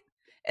mine?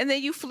 And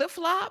then you flip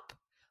flop.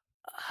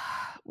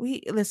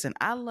 Listen.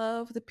 I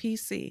love the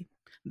PC.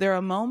 There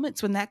are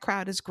moments when that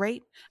crowd is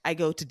great. I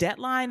go to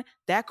Deadline,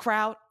 that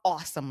crowd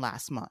awesome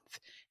last month,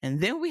 and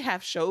then we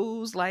have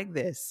shows like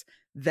this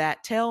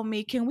that tell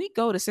me, can we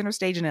go to Center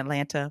Stage in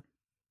Atlanta?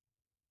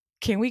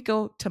 Can we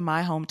go to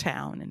my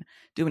hometown and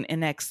do an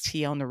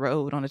NXT on the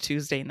road on a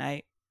Tuesday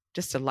night?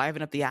 Just to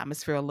liven up the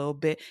atmosphere a little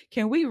bit.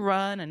 Can we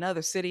run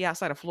another city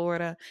outside of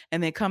Florida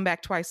and then come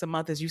back twice a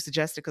month as you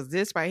suggested? Because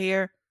this right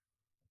here,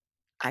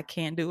 I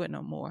can't do it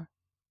no more.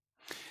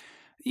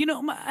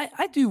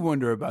 I do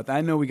wonder about that.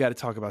 I know we got to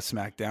talk about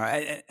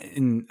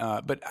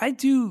SmackDown, but I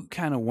do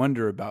kind of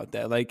wonder about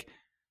that. Like,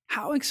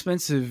 how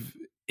expensive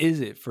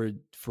is it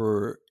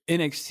for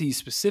NXT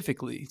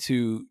specifically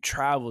to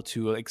travel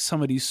to like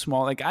some of these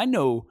small? Like, I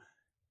know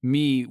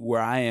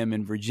where I am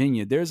in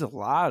Virginia, there's a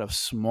lot of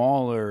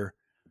smaller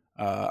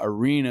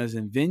arenas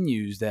and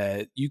venues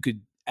that you could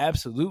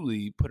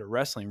absolutely put a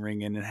wrestling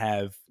ring in and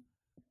have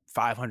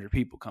 500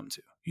 people come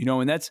to,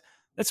 and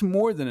that's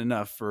more than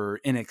enough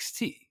for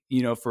NXT,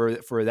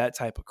 for that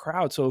type of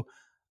crowd. So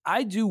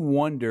I do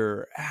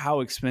wonder how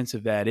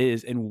expensive that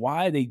is and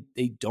why they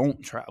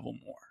don't travel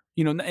more,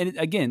 and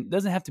again, it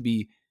doesn't have to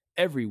be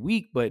every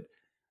week, but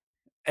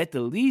at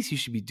the least you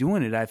should be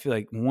doing it. I feel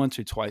like once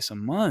or twice a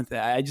month.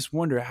 I just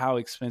wonder how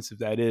expensive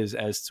that is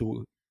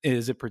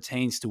as it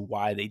pertains to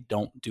why they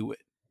don't do it.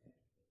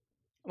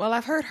 Well, I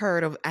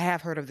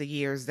have heard of the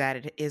years that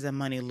it is a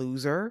money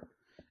loser,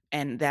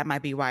 and that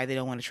might be why they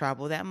don't want to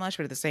travel that much.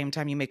 But at the same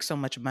time, you make so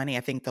much money,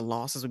 I think the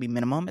losses would be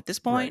minimum at this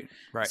point.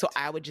 Right. So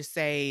I would just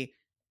say,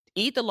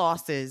 eat the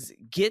losses,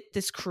 get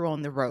this crew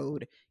on the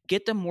road,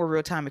 get them more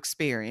real-time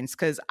experience.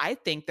 Because I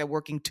think that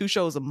working 2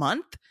 shows a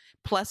month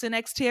plus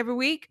NXT every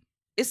week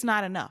it's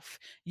not enough.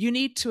 You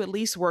need to at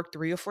least work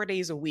 3 or 4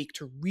 days a week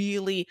to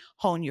really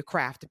hone your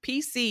craft. The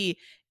PC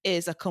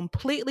is a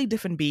completely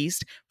different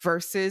beast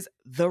versus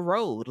the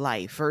road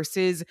life,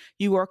 versus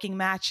you working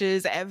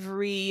matches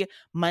every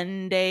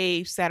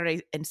Monday,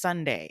 Saturday, and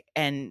Sunday.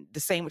 And the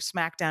same with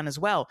SmackDown as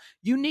well.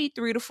 You need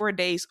 3 to 4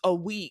 days a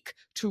week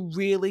to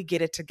really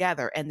get it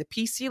together. And the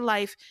PC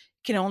life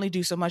can only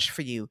do so much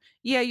for you.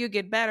 Yeah, you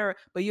get better,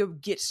 but you'll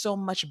get so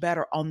much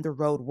better on the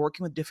road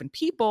working with different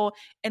people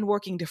and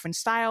working different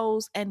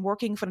styles and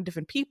working for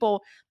different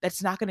people.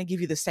 That's not going to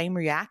give you the same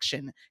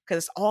reaction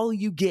because it's all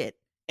you get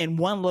in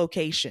one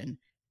location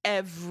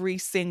every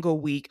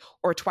single week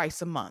or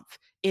twice a month.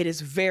 It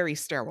is very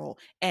sterile,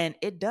 and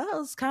it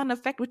does kind of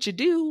affect what you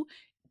do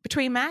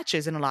between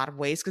matches in a lot of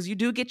ways, because you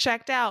do get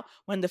checked out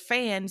when the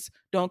fans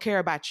don't care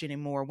about you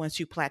anymore once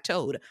you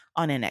plateaued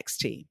on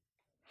NXT.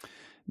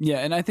 Yeah,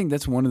 and I think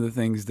that's one of the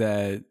things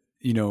that,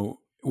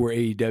 where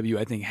AEW,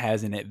 I think,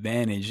 has an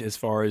advantage as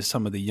far as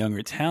some of the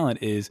younger talent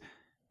is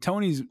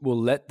Tony's will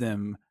let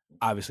them,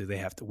 obviously they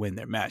have to win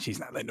their match. He's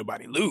not letting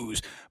nobody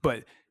lose,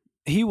 but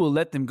he will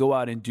let them go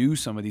out and do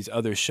some of these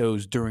other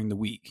shows during the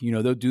week.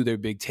 They'll do their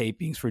big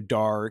tapings for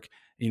Dark,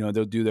 they'll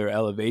do their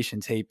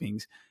Elevation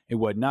tapings and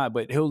whatnot,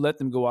 but he'll let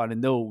them go out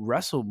and they'll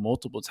wrestle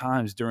multiple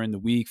times during the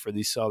week for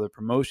these other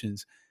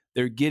promotions.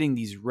 They're getting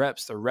these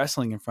reps, they're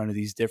wrestling in front of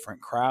these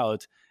different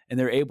crowds, and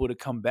they're able to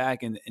come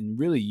back and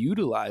really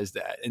utilize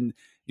that. And,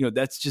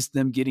 that's just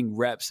them getting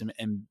reps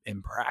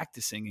and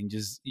practicing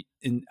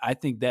and I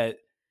think that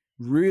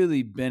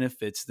really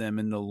benefits them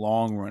in the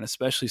long run,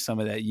 especially some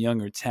of that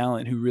younger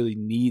talent who really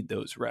need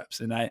those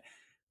reps. And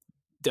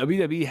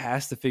WWE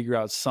has to figure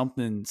out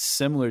something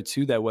similar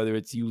to that, whether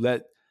it's you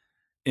let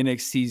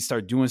NXT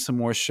start doing some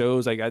more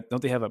shows. Like,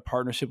 don't they have a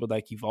partnership with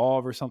like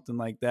Evolve or something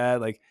like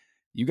that? Like,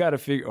 you got to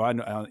figure. I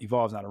know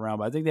Evolve's not around,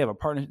 but I think they have a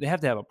partner. They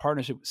have to have a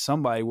partnership with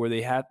somebody where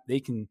they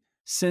can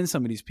send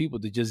some of these people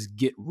to just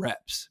get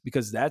reps,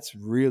 because that's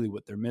really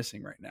what they're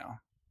missing right now.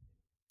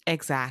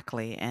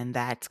 Exactly. And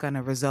that's going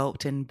to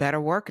result in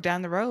better work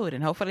down the road.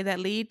 And hopefully that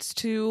leads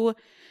to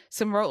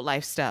some road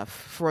life stuff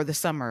for the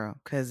summer,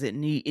 because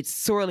it's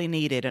sorely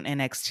needed on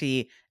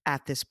NXT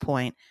at this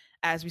point.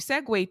 As we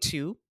segue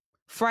to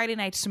Friday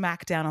Night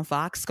SmackDown on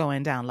Fox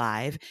going down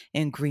live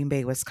in Green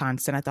Bay,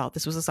 Wisconsin, I thought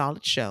this was a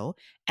solid show.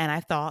 And I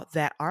thought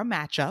that our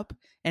matchup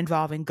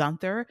involving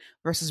Gunther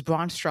versus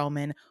Braun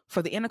Strowman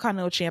for the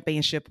Intercontinental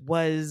Championship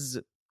was,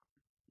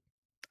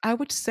 I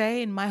would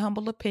say, in my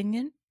humble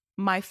opinion,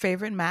 my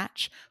favorite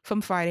match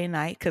from Friday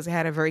night, because it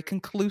had a very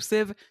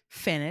conclusive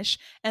finish.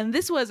 And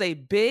this was a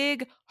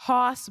big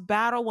hoss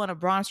battle, one of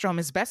Braun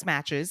Strowman's best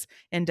matches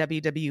in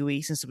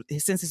WWE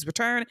since his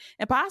return,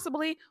 and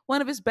possibly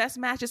one of his best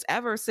matches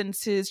ever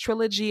since his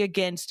trilogy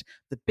against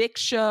The Big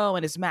Show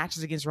and his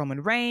matches against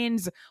Roman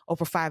Reigns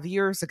over 5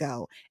 years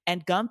ago.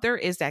 And Gunther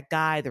is that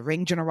guy, the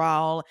ring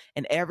general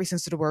in every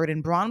sense of the word,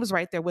 and Braun was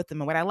right there with him.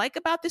 And what I like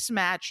about this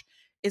match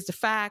is the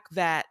fact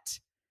that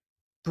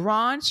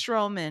Braun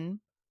Strowman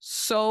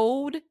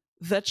sold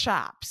the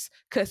chops,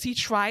 because he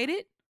tried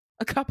it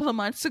a couple of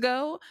months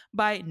ago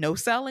by no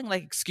selling.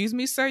 Like, excuse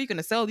me, sir, you're going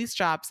to sell these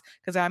chops?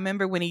 Because I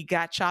remember when he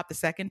got chopped the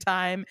second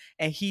time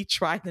and he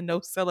tried the no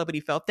seller, but he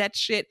felt that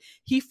shit.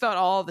 He felt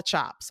all the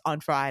chops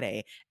on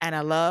Friday. And I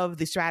love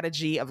the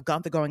strategy of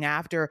Gunther going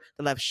after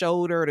the left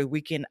shoulder to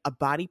weaken a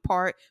body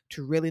part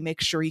to really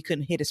make sure he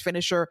couldn't hit his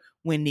finisher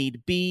when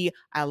need be.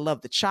 I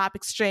love the chop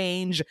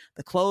exchange,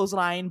 the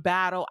clothesline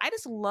battle. I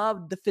just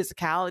loved the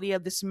physicality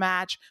of this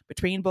match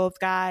between both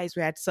guys.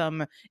 We had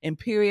some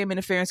Imperium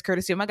interference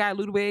courtesy of my guy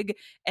Ludwig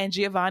and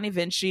Giovanni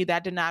Vinci.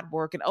 That did not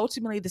work. And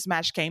ultimately, this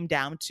match came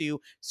down to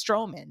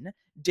Strowman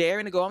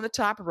daring to go on the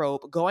top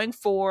rope, going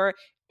for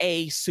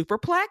a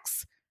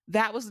superplex.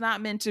 That was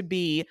not meant to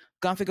be.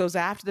 Gunther goes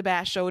after the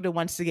back shoulder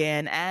once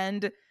again.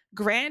 And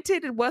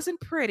granted, it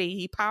wasn't pretty.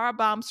 He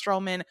powerbombed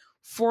Strowman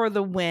for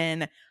the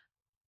win.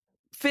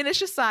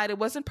 Finish aside, it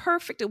wasn't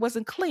perfect, it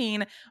wasn't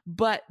clean,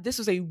 but this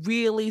was a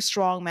really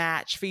strong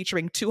match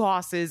featuring two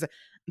horses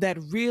that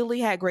really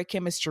had great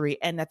chemistry.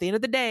 And at the end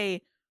of the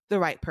day, the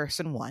right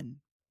person won.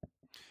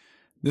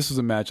 This was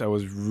a match I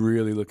was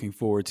really looking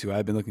forward to.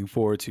 I've been looking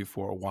forward to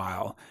for a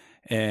while,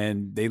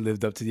 and they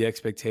lived up to the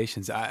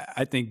expectations.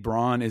 I think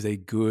Braun is a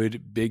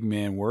good big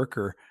man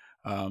worker.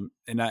 And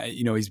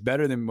he's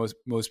better than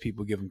most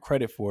people give him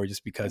credit for,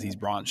 just because he's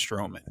Braun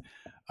Strowman.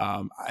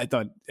 I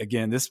thought,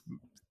 again,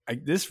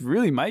 this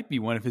really might be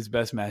one of his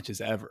best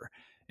matches ever,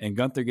 and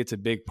Gunther gets a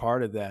big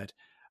part of that.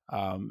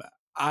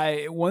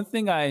 One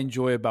thing I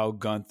enjoy about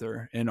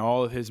Gunther in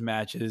all of his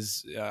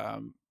matches,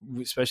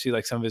 especially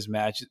like some of his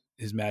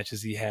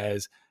matches he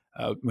has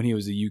when he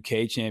was a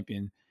UK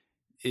champion,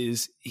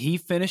 is he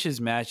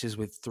finishes matches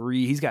with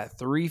three. He's got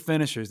three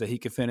finishers that he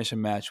could finish a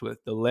match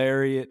with: the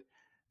lariat,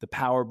 the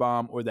power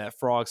bomb, or that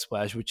frog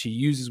splash, which he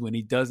uses when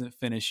he doesn't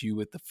finish you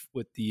with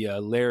the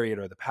lariat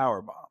or the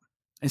power bomb.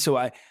 And so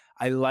I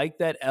like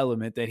that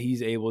element that he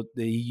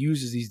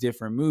uses these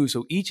different moves.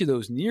 So each of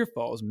those near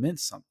falls meant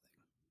something.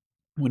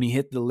 When he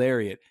hit the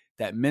lariat,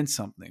 that meant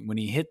something. When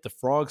he hit the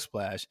frog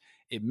splash,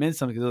 it meant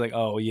something, because they're like,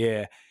 oh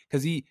yeah,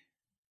 because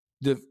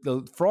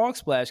The frog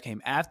splash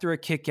came after a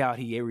kick out.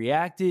 He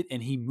reacted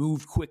and he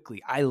moved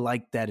quickly. I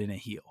like that in a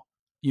heel.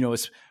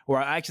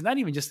 Or actually not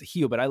even just a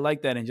heel, but I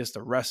like that in just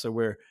a wrestler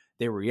where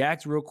they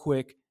react real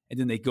quick and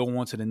then they go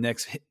on to the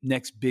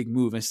next big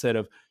move instead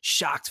of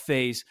shocked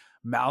face,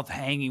 mouth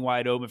hanging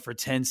wide open for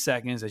 10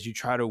 seconds as you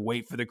try to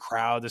wait for the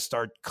crowd to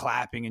start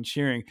clapping and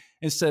cheering,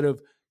 instead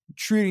of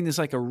treating this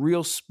like a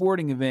real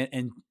sporting event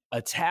and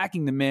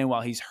attacking the man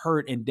while he's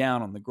hurt and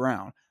down on the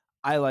ground.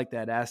 I like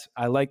that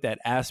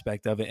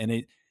aspect of it, and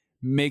it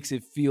makes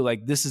it feel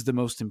like this is the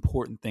most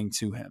important thing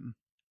to him.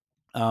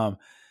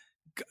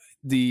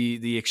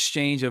 The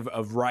exchange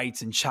of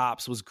rights and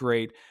chops was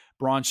great.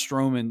 Braun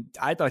Strowman,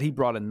 I thought he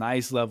brought a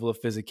nice level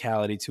of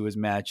physicality to his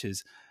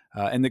matches.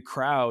 And the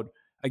crowd,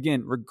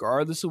 again,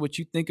 regardless of what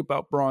you think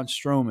about Braun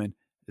Strowman,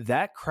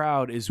 that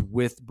crowd is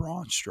with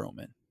Braun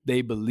Strowman.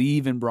 They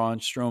believe in Braun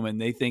Strowman.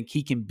 They think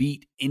he can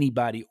beat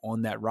anybody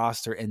on that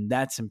roster, and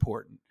that's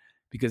important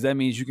because that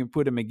means you can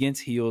put him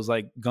against heels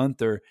like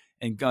Gunther,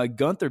 and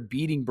Gunther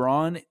beating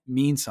Braun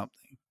means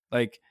something.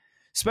 Like,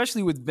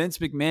 especially with Vince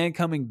McMahon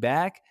coming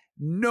back,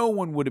 no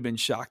one would have been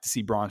shocked to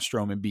see Braun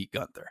Strowman beat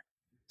Gunther.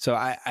 So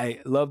I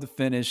love the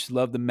finish,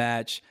 love the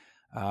match,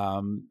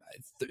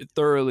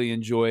 thoroughly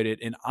enjoyed it.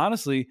 And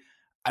honestly,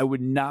 I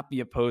would not be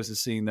opposed to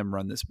seeing them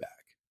run this back.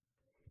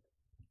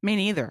 Me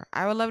neither.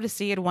 I would love to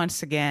see it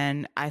once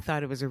again. I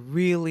thought it was a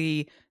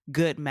really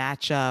good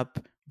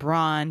matchup.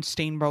 Braun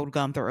steamrolled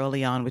Gunther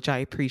early on, which I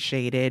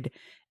appreciated.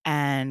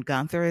 And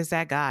Gunther is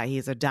that guy.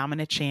 He's a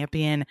dominant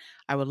champion.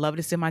 I would love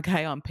to see my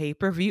guy on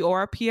pay-per-view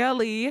or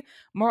PLE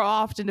more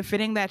often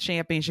defending that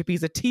championship.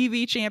 He's a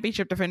TV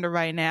championship defender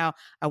right now.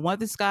 I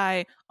want this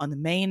guy on the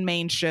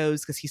main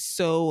shows because he's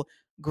so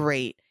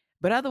great.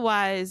 But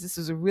otherwise, this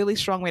was a really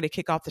strong way to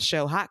kick off the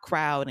show. Hot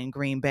crowd in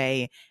Green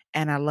Bay.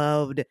 And I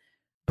loved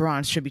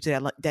Braun's tribute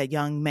to that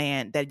young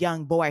man, that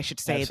young boy, I should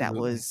say, Absolutely.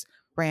 that was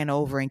ran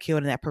over and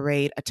killed in that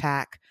parade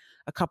attack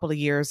a couple of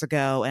years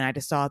ago. And I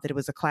just thought that it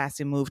was a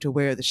classy move to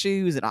wear the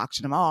shoes and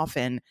auction them off.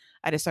 And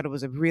I just thought it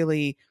was a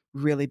really,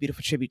 really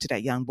beautiful tribute to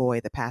that young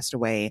boy that passed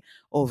away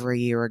over a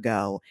year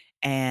ago.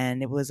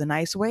 And it was a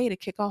nice way to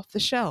kick off the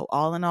show,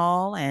 all in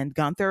all. And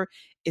Gunther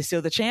is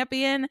still the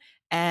champion.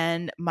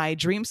 And my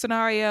dream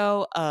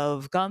scenario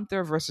of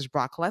Gunther versus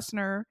Brock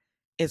Lesnar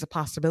is a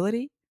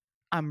possibility.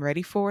 I'm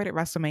ready for it at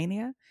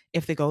WrestleMania.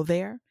 If they go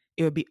there,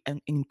 it would be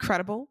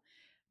incredible.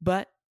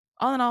 But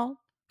all in all,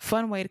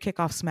 fun way to kick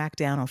off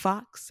SmackDown on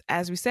Fox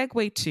as we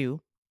segue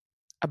to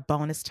a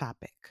bonus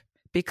topic.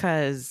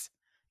 Because,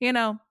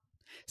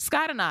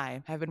 Scott and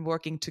I have been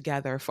working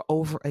together for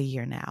over a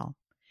year now.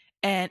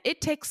 And it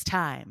takes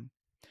time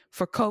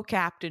for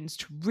co-captains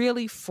to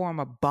really form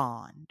a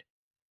bond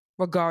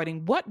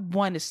regarding what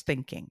one is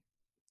thinking.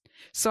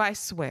 So I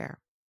swear,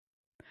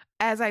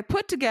 as I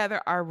put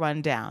together our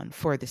rundown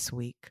for this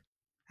week,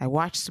 I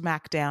watched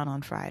SmackDown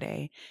on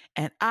Friday,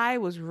 and I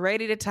was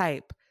ready to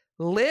type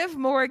Liv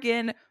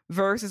Morgan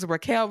versus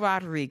Raquel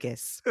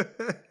Rodriguez.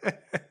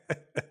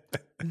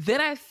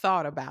 Then I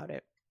thought about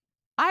it.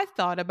 I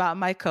thought about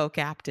my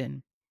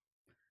co-captain.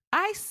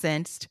 I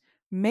sensed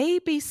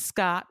maybe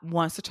Scott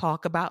wants to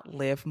talk about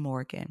Liv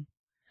Morgan.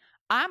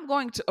 I'm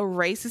going to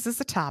erase this as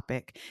a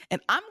topic,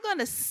 and I'm going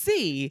to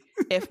see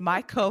if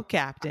my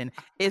co-captain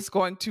is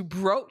going to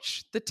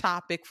broach the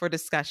topic for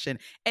discussion.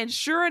 And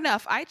sure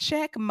enough, I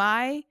check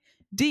my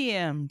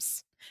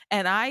DMs,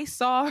 and I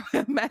saw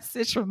a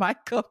message from my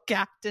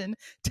co-captain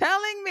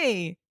telling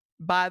me,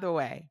 by the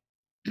way,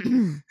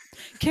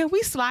 can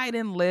we slide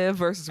in Liv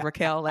versus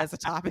Raquel as a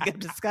topic of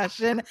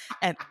discussion?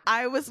 And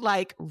I was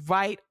like,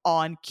 right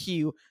on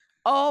cue.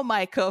 Oh,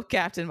 my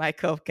co-captain.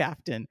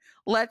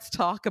 Let's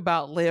talk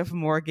about Liv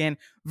Morgan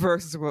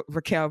versus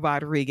Raquel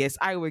Rodriguez.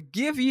 I would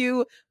give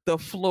you the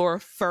floor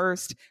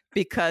first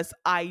because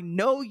I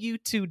know you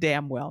too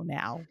damn well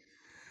now.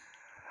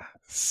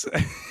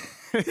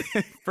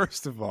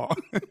 First of all,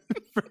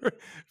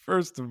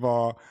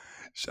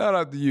 shout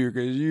out to you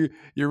because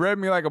you read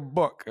me like a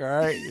book, all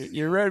right?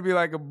 You read me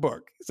like a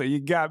book, so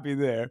you got me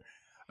there.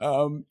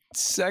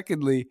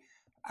 Secondly,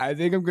 I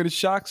think I'm going to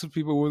shock some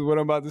people with what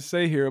I'm about to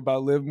say here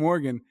about Liv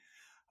Morgan.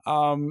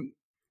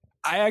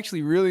 I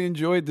actually really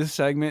enjoyed this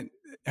segment,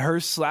 her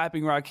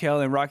slapping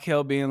Raquel and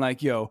Raquel being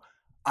like, yo,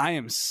 I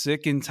am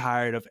sick and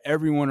tired of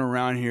everyone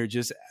around here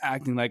just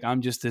acting like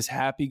I'm just this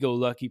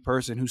happy-go-lucky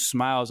person who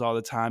smiles all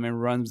the time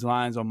and runs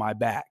lines on my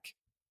back.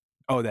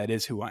 Oh, that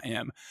is who I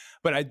am.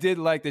 But I did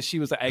like that she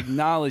was like,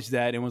 acknowledged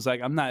that and was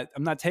like, I'm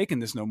not taking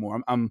this no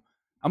more. I'm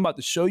about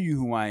to show you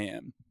who I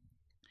am.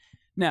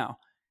 Now,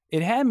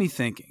 it had me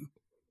thinking,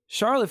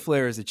 Charlotte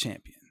Flair is a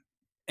champion.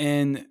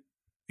 And,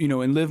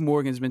 and Liv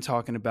Morgan's been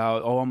talking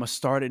about, I'm going to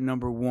start at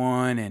number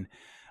one. And,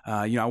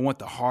 I want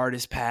the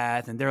hardest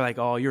path. And they're like,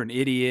 oh, you're an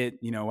idiot.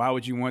 Why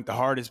would you want the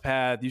hardest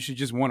path? You should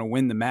just want to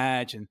win the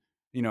match. And,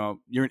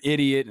 you're an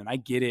idiot. And I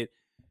get it.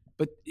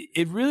 But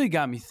it really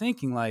got me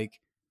thinking, like,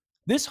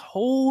 this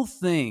whole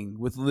thing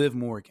with Liv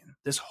Morgan,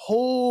 this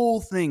whole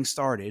thing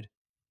started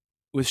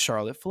with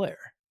Charlotte Flair.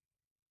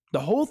 The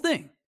whole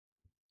thing.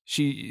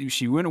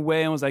 She went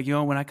away and was like,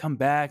 when I come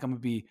back, I'm going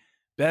to be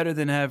better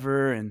than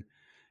ever. And,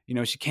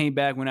 she came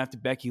back, went after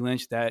Becky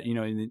Lynch, that,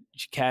 and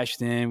she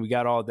cashed in. We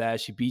got all that.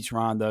 She beats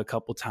Ronda a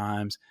couple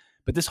times.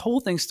 But this whole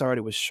thing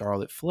started with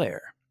Charlotte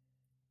Flair.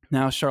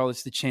 Now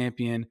Charlotte's the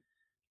champion.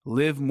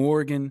 Liv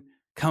Morgan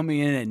coming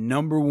in at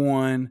number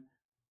 1,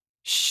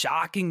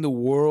 shocking the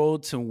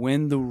world to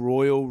win the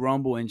Royal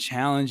Rumble and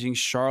challenging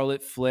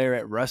Charlotte Flair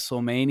at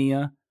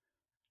WrestleMania.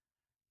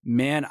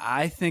 Man,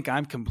 I think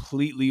I'm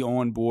completely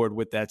on board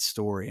with that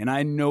story. And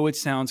I know it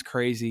sounds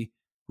crazy.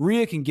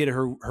 Rhea can get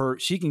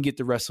she can get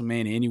to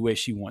WrestleMania any way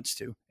she wants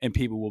to, and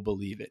people will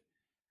believe it.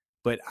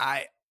 But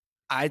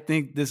I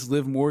think this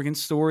Liv Morgan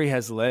story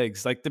has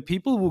legs. Like, the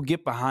people will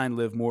get behind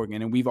Liv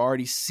Morgan, and we've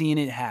already seen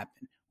it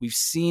happen. We've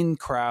seen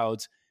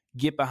crowds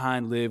get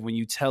behind Liv when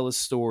you tell a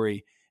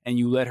story and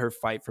you let her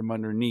fight from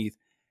underneath.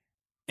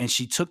 And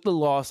she took the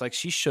loss like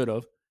she should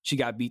have. She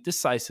got beat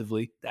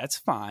decisively. That's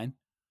fine,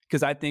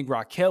 because I think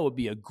Raquel would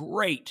be a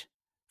great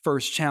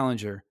first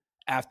challenger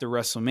after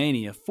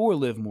WrestleMania for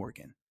Liv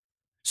Morgan.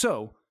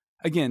 So,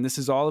 again, this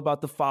is all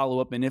about the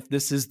follow-up, and if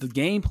this is the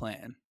game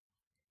plan,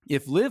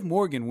 if Liv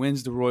Morgan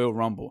wins the Royal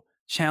Rumble,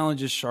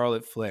 challenges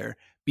Charlotte Flair,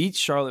 beats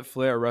Charlotte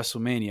Flair at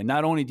WrestleMania,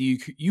 not only do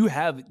you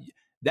have,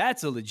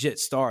 that's a legit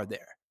star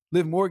there.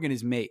 Liv Morgan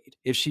is made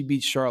if she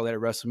beats Charlotte at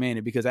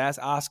WrestleMania, because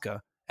ask Asuka,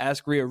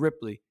 ask Rhea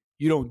Ripley,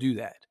 you don't do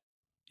that.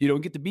 You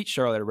don't get to beat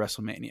Charlotte at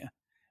WrestleMania.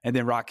 And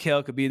then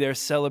Raquel could be there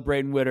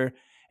celebrating with her,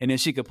 and then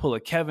she could pull a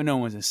Kevin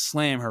Owens and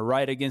slam her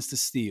right against the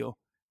steel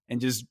and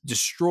just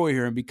destroy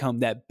her and become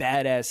that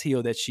badass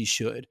heel that she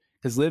should,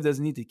 because Liv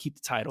doesn't need to keep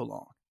the title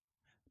long.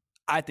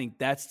 I think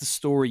that's the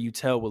story you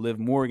tell with Liv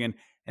Morgan,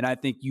 and I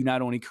think you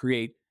not only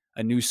create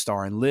a new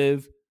star in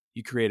Liv,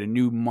 you create a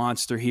new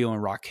monster heel in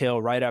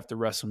Raquel right after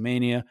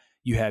WrestleMania.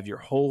 You have your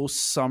whole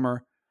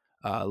summer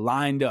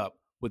lined up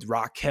with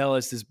Raquel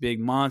as this big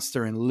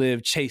monster and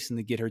Liv chasing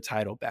to get her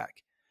title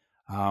back.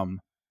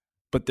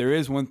 But there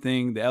is one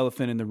thing, the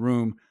elephant in the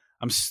room.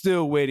 I'm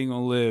still waiting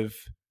on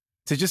Liv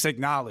to just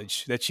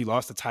acknowledge that she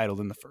lost the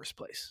title in the first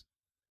place.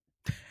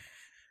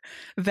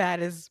 That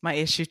is my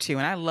issue too.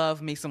 And I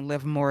love me some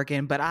Liv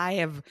Morgan, but I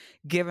have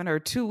given her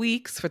 2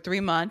 weeks for 3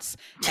 months,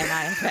 and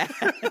I have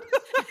had,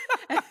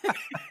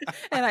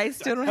 and I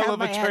still don't have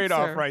my answer. Hell of a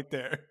trade-off right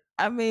there.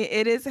 I mean,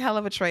 it is a hell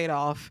of a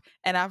trade-off.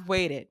 And I've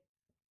waited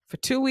for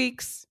 2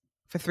 weeks,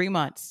 for 3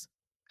 months,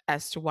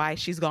 as to why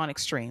she's gone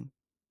extreme,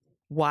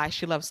 why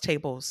she loves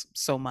tables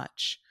so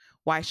much,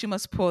 why she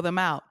must pull them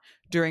out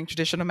during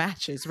traditional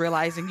matches,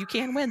 realizing you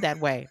can't win that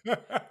way.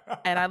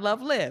 And I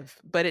love Liv,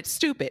 but it's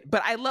stupid.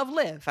 But I love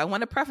Liv. I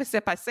want to preface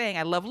it by saying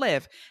I love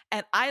Liv.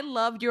 And I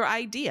love your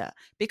idea,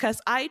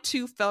 because I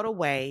too felt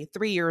away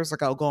 3 years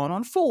ago, going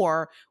on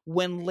 4,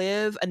 when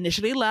Liv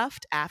initially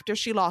left after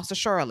she lost to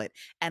Charlotte.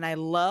 And I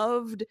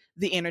loved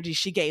the energy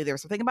she gave. There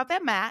was something about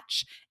that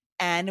match,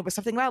 and it was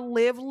something about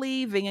Liv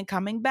leaving and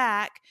coming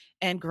back.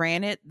 And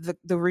granted,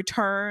 the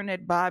return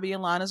at Bobby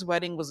and Lana's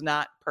wedding was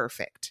not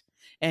perfect,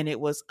 and it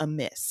was a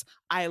miss.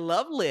 I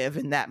love Liv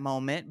in that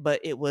moment, but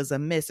it was a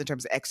miss in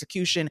terms of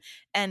execution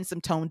and some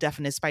tone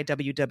deafness by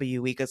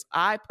WWE, because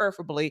I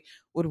preferably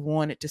would have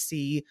wanted to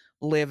see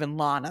Liv and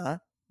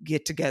Lana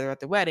get together at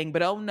the wedding.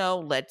 But oh no,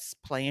 let's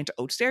play into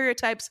old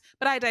stereotypes.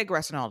 But I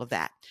digress on all of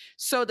that.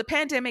 So the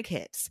pandemic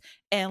hits,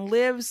 and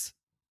Liv's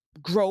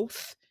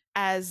growth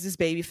as this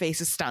baby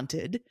face is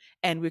stunted,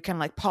 and we kind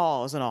of like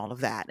pause and all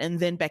of that. And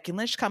then Becky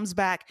Lynch comes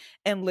back,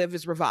 and Liv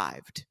is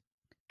revived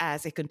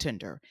as a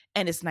contender.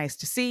 And it's nice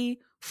to see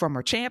from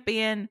her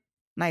champion.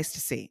 Nice to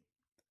see.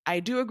 I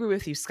do agree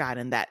with you, Scott,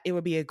 in that it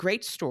would be a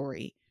great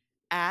story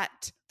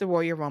at the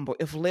Royal Rumble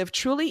if Liv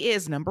truly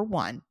is number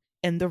 1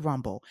 in the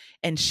Rumble,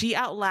 and she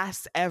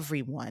outlasts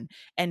everyone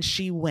and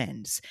she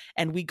wins.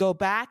 And we go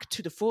back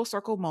to the full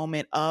circle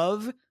moment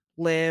of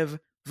Liv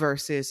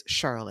versus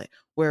Charlotte,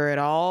 where it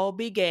all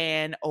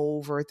began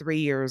over 3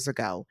 years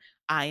ago.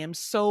 I am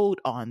sold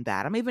on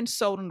that. I'm even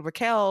sold on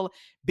Raquel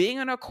being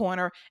in her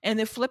corner and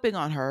then flipping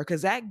on her,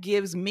 because that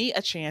gives me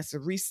a chance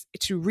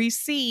to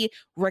re-see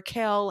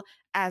Raquel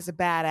as a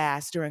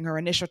badass during her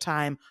initial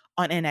time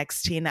on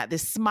NXT, and not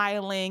this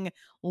smiling,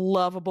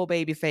 lovable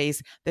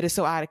babyface that is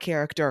so out of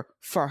character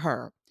for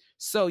her.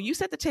 So you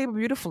set the table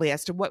beautifully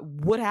as to what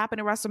would happen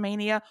at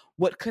WrestleMania,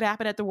 what could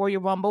happen at the Royal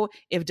Rumble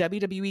if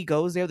WWE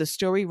goes there. The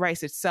story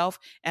writes itself,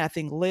 and I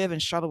think Liv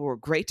and Charlotte were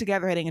great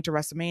together heading into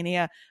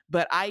WrestleMania.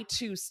 But I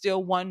too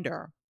still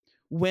wonder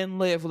when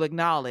Liv will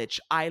acknowledge,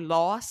 I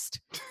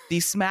lost the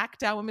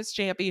SmackDown Women's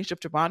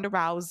Championship to Ronda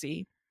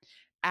Rousey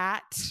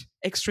at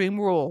Extreme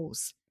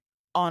Rules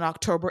on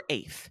October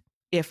 8th,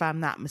 if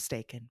I'm not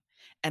mistaken.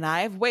 And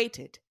I have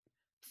waited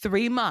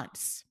 3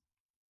 months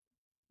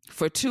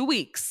for 2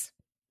 weeks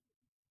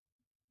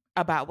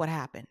about what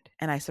happened,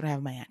 and I still don't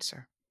have my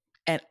answer.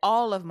 And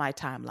all of my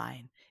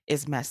timeline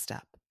is messed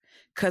up,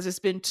 because it's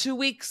been 2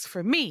 weeks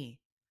for me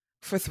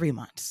for 3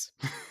 months.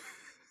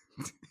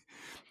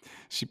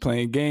 She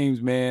playing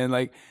games, man.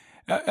 Like,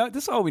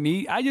 that's all we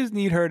need. I just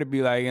need her to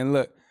be like, and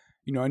look,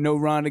 I know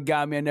Ronda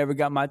got me. I never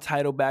got my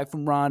title back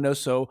from Ronda,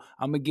 so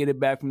I'm going to get it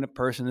back from the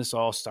person this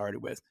all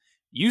started with.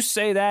 You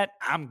say that,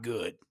 I'm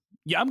good.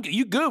 yeah,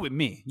 you good with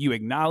me. You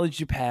acknowledge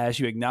your past.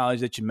 You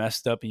acknowledge that you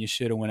messed up and you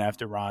should have went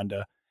after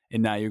Ronda,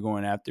 and now you're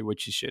going after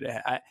what you should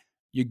have.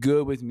 You're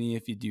good with me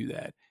if you do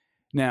that.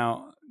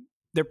 Now,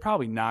 they're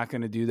probably not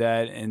going to do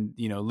that, and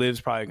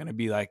Liv's probably going to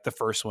be like the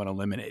first one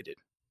eliminated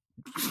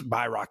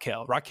by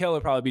Raquel. Raquel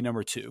would probably be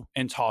number 2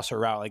 and toss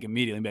her out like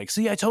immediately and be like,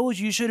 see, I told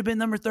you should have been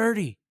number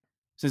 30,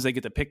 since they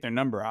get to pick their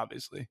number,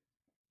 obviously.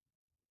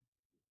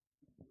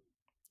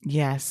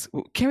 Yes.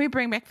 Can we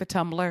bring back the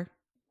tumbler?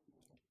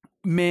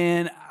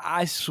 Man,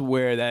 I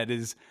swear that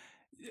is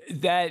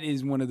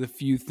one of the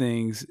few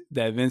things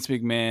that Vince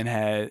McMahon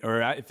had,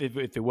 or if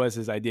it was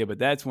his idea, but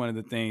that's one of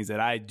the things that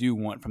I do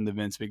want from the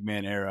Vince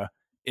McMahon era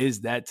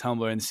is that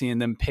tumbler and seeing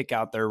them pick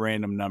out their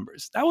random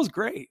numbers. That was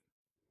great.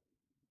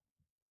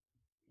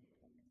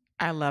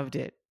 I loved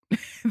it.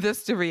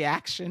 Just the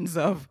reactions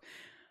of,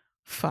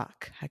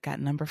 fuck, I got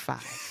number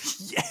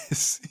 5.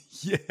 Yes.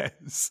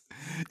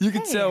 You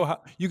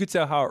could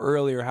tell how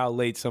early or how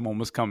late someone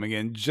was coming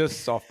in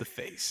just off the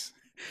face.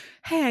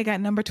 Hey, I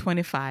got number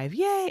 25.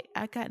 Yay,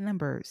 I got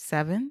number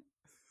 7.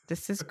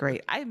 This is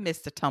great. I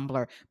missed the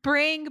tumbler.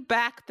 Bring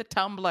back the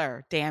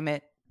tumbler. Damn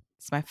it.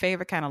 It's my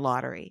favorite kind of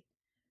lottery.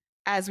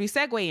 As we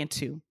segue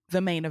into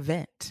the main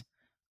event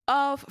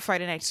of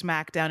Friday Night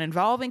SmackDown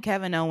involving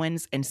Kevin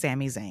Owens and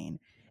Sami Zayn.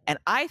 And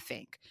I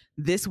think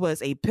this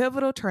was a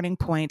pivotal turning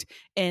point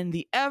in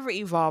the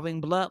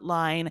ever-evolving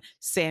Bloodline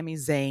Sami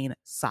Zayn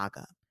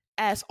saga.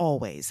 As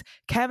always,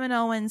 Kevin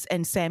Owens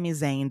and Sami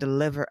Zayn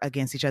deliver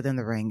against each other in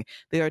the ring.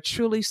 They are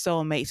truly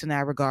soulmates in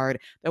that regard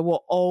that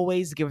will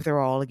always give their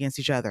all against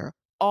each other.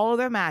 All of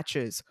their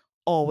matches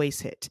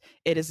always hit.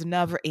 It is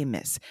never a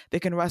miss. They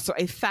can wrestle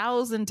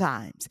 1,000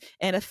 times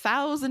in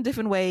 1,000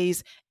 different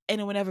ways, and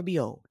it will never be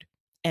old.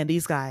 And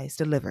these guys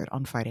delivered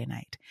on Friday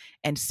night.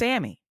 And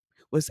Sami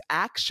was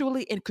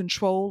actually in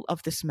control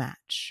of this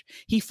match.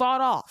 He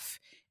fought off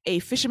a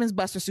Fisherman's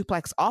Buster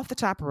suplex off the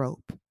top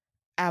rope,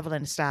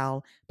 Avalanche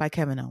style, by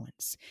Kevin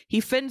Owens. He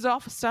fends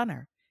off a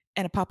stunner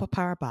and a pop-up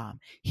powerbomb.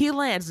 He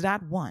lands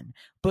not 1,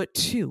 but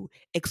 2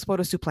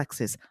 exploder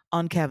suplexes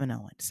on Kevin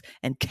Owens.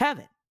 And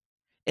Kevin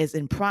is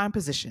in prime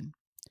position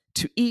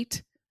to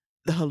eat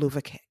the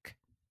haluva kick.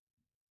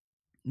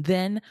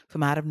 Then,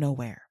 from out of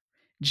nowhere,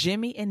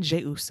 Jimmy and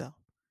Jey Uso,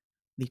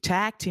 the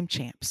tag team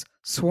champs,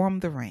 swarm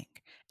the ring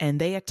and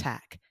they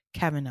attack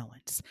Kevin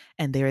Owens.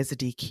 And there is a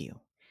DQ.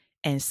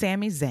 And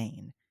Sami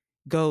Zayn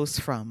goes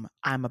from,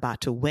 I'm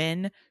about to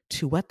win,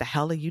 to what the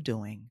hell are you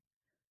doing?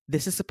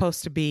 This is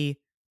supposed to be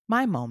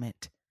my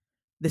moment.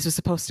 This is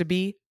supposed to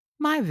be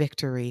my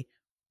victory.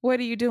 What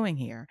are you doing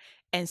here?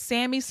 And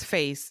Sami's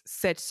face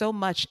said so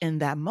much in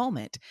that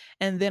moment.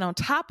 And then on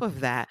top of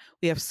that,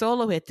 we have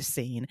Solo hit the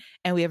scene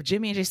and we have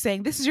Jimmy and Jay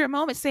saying, this is your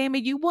moment, Sami.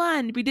 You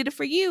won. We did it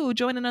for you.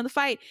 Join in on the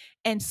fight.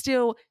 And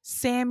still,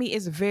 Sami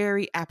is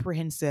very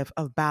apprehensive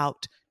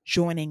about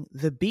joining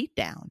the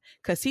beatdown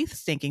because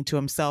he's thinking to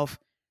himself,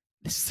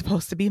 this is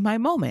supposed to be my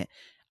moment.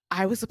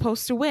 I was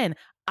supposed to win.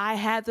 I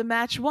had the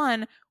match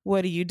won.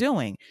 What are you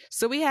doing?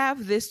 So we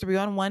have this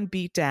 3-on-1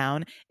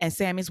 beatdown, and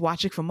Sami's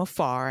watching from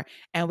afar.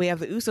 And we have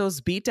the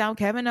Usos beat down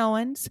Kevin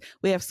Owens.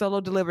 We have Solo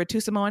deliver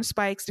 2 Samoan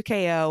spikes to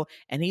KO,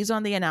 and he's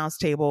on the announce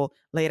table,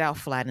 laid out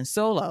flat. And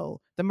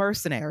Solo, the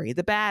mercenary,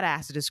 the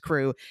badass of this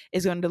crew,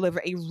 is going to deliver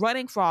a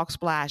running frog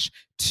splash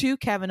to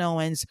Kevin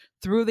Owens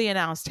through the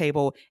announce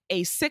table,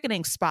 a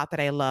sickening spot that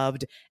I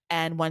loved.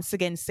 And once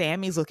again,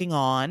 Sami's looking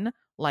on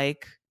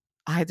like,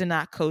 I did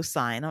not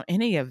co-sign on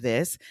any of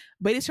this,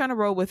 but he's trying to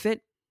roll with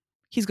it.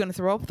 He's going to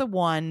throw up the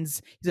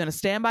ones. He's going to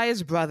stand by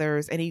his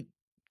brothers, and he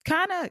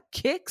kind of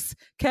kicks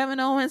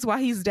Kevin Owens while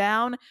he's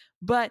down,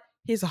 but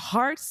his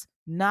heart's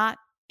not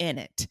in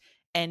it.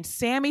 And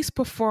Sami's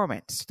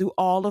performance through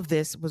all of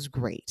this was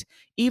great.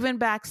 Even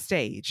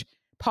backstage,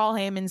 Paul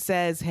Heyman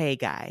says, hey,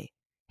 guy.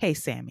 Hey,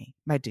 Sami,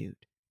 my dude.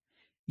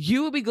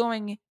 You will be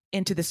going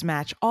into this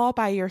match all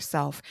by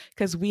yourself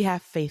because we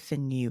have faith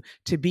in you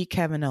to beat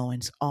Kevin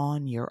Owens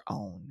on your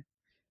own.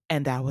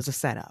 And that was a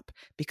setup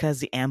because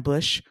the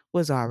ambush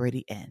was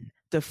already in.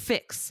 The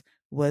fix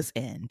was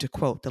in, to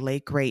quote the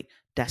late, great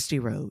Dusty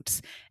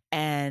Rhodes.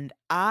 And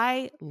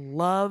I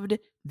loved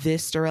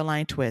this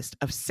storyline twist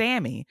of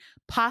Sami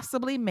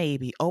possibly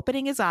maybe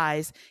opening his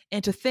eyes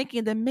into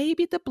thinking that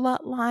maybe the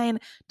bloodline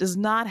does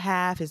not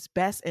have his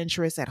best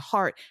interests at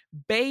heart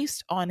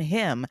based on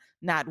him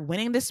not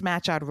winning this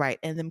match outright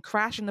and them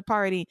crashing the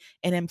party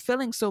and him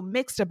feeling so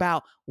mixed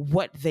about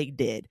what they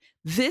did.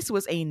 This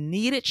was a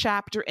needed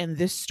chapter in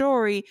this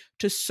story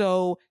to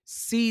sow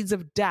seeds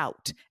of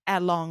doubt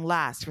at long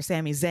last for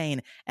Sami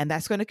Zayn. And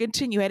that's going to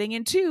continue heading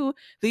into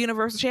the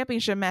Universal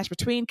Championship match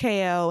between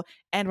KO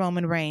and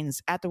Roman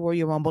Reigns at the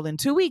Royal Rumble in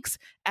 2 weeks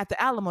at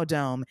the Alamo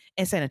Dome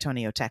in San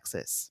Antonio,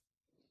 Texas.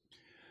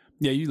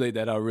 Yeah, you laid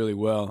that out really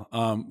well.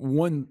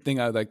 One thing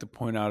I'd like to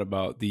point out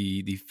about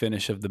the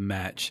finish of the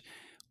match,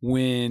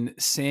 when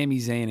Sami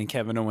Zayn and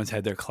Kevin Owens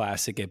had their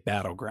classic at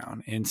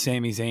Battleground, and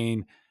Sami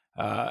Zayn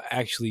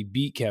actually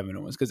beat Kevin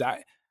Owens, because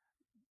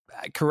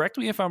correct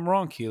me if I'm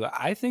wrong, Keila,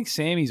 I think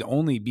Sami's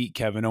only beat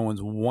Kevin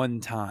Owens one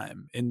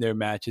time in their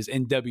matches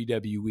in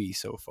WWE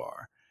so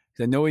far.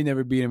 I know he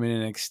never beat him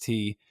in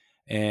NXT.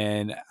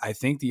 And I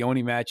think the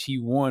only match he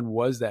won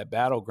was that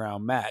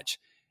Battleground match.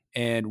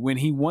 And when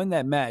he won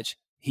that match,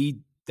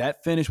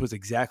 that finish was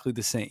exactly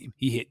the same.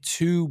 He hit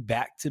 2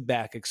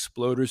 back-to-back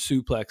exploder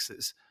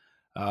suplexes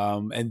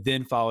and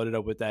then followed it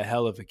up with that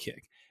hell of a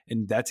kick.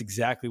 And that's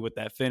exactly what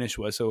that finish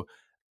was. So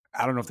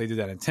I don't know if they did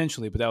that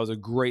intentionally, but that was a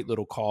great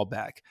little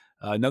callback.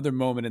 Another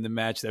moment in the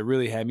match that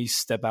really had me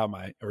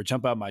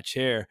jump out my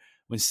chair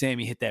when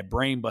Sami hit that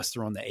brain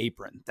buster on the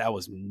apron. That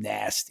was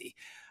nasty.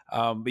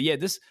 But yeah,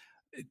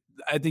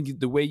 I think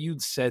the way you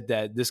said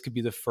that this could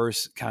be the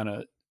first kind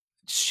of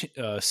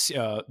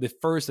the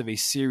first of a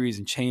series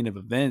and chain of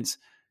events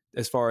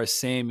as far as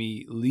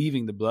Sami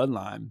leaving the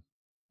bloodline.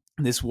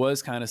 This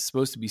was kind of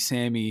supposed to be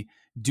Sami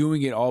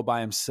doing it all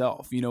by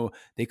himself. You know,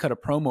 they cut a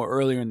promo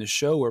earlier in the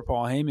show where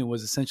Paul Heyman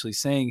was essentially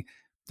saying,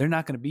 they're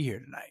not going to be here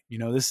tonight. You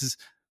know, this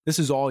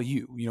is all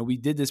you. You know, we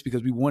did this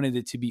because we wanted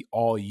it to be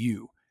all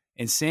you.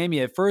 And Sami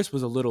at first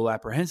was a little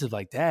apprehensive,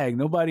 like, dang,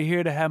 nobody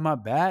here to have my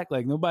back?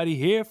 Like, nobody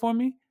here for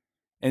me?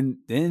 And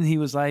then he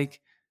was like,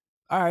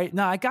 all right,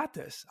 no, I got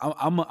this.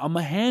 I'm going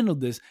to handle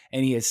this.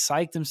 And he had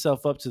psyched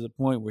himself up to the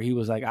point where he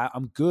was like,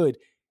 I'm good.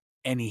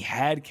 And he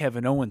had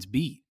Kevin Owens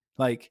beat.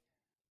 Like,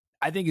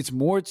 I think it's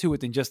more to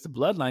it than just the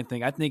bloodline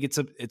thing. I think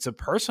it's a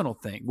personal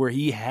thing where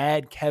he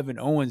had Kevin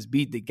Owens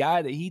beat the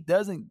guy that he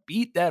doesn't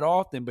beat that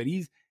often, but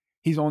he's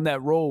on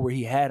that roll where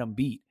he had him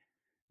beat.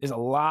 There's a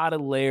lot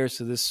of layers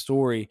to this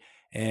story.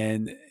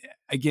 And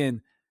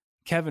again,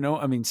 Sami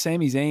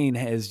Zayn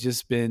has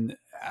just been,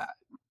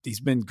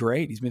 he's been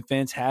great. He's been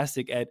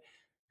fantastic at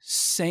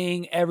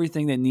saying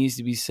everything that needs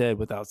to be said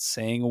without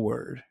saying a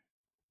word.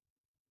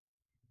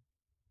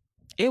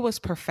 It was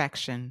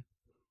perfection.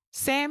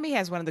 Sami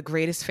has one of the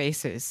greatest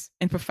faces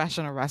in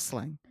professional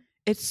wrestling.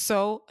 It's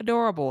so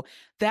adorable.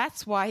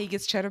 That's why he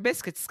gets cheddar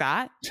biscuits,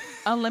 Scott.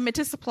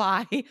 Unlimited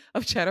supply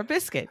of cheddar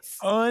biscuits.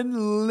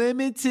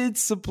 Unlimited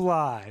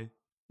supply.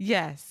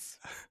 Yes.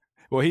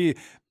 Well,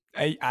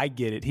 I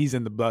get it. He's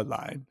in the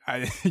bloodline.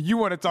 You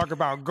want to talk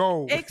about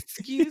gold.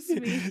 Excuse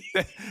me.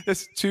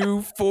 That's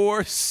 2,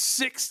 4,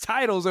 6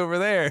 titles over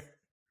there.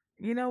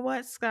 You know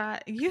what,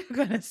 Scott? You're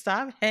going to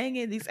stop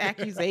hanging these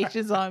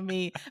accusations on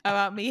me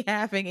about me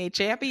having a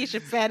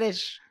championship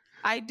fetish.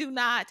 I do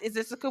not. Is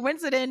this a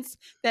coincidence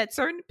that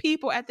certain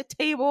people at the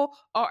table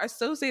are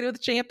associated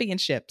with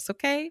championships?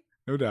 Okay.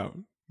 No doubt.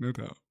 No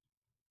doubt.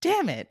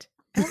 Damn it.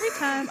 Every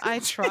time I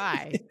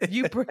try,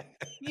 you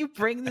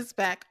bring this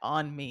back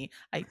on me.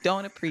 I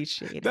don't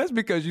appreciate it. That's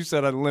because you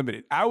said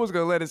unlimited. I was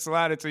going to let it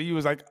slide until you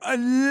was like,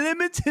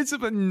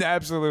 unlimited?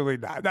 Absolutely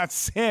not. Not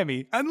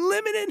Sami.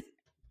 Unlimited?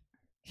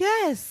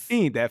 Yes.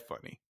 He ain't that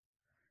funny.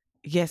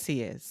 Yes,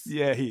 he is.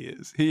 Yeah, he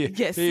is. He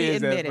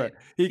is admitted.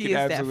 He can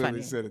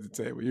absolutely sit at the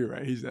table. You're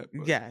right. He's that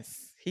funny.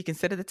 Yes. He can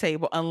sit at the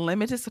table,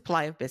 unlimited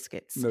supply of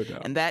biscuits. No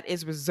doubt. And that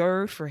is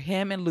reserved for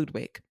him and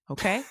Ludwig.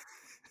 Okay?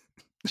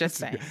 Just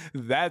saying.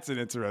 That's an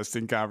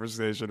interesting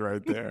conversation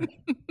right there.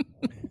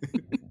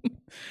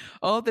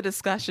 All the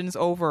discussions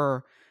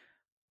over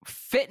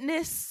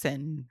fitness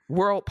and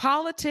world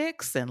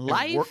politics and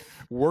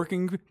life.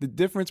 Working, the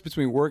difference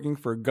between working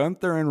for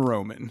Gunther and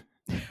Roman.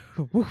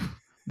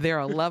 There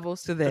are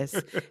levels to this.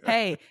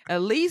 Hey,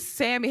 at least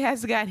Sami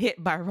hasn't got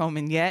hit by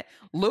Roman yet.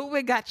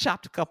 Ludwig got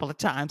chopped a couple of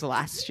times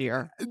last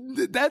year.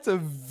 That's a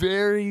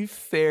very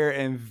fair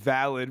and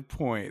valid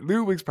point.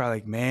 Ludwig's probably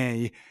like,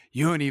 man,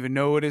 you don't even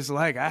know what it's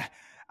like.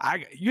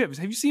 Have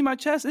you seen my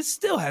chest? It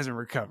still hasn't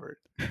recovered.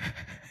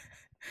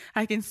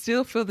 I can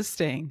still feel the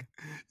sting.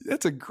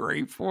 That's a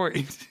great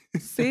point.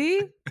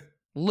 See?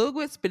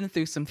 Ludwig's been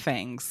through some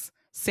things.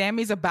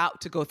 Sami's about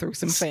to go through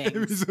some things.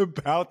 Sami's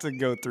about to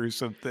go through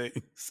some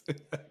things.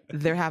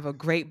 They have a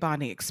great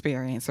bonding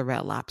experience at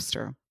Red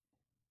Lobster.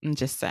 I'm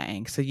just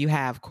saying. So you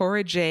have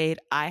Cora Jade,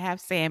 I have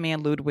Sami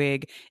and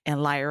Ludwig,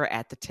 and Lyra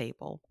at the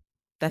table.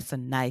 That's a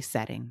nice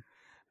setting.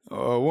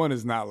 One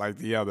is not like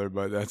the other,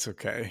 but that's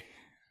okay.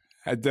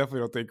 I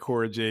definitely don't think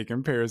Cora Jade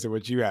compares to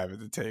what you have at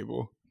the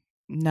table.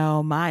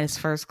 No, mine is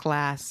first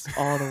class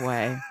all the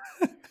way.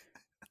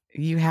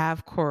 You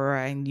have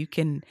Cora, and you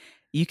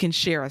can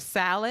share a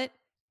salad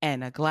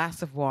and a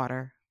glass of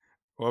water.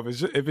 Well,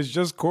 if it's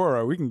just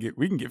Cora, we can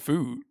get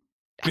food.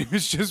 If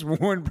it's just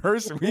one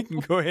person, we can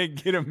go ahead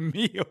and get a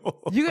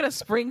meal. You got to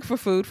spring for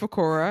food for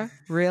Cora?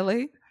 Really?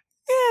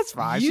 Yeah, it's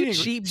fine. You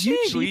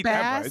cheap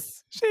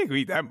ass. She ain't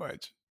gonna eat that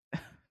much.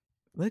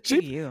 Look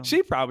at you.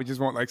 She probably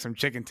just want like some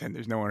chicken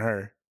tenders, knowing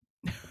her.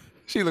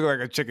 She look like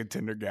a chicken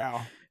tender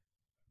gal.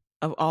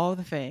 Of all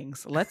the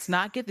things, let's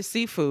not get the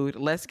seafood.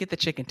 Let's get the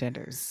chicken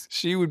tenders.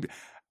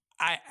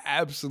 I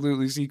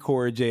absolutely see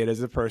Cora Jade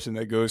as a person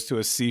that goes to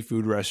a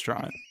seafood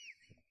restaurant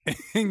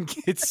and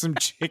gets some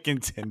chicken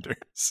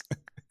tenders.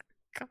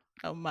 God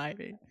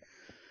almighty.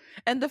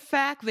 And the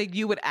fact that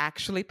you would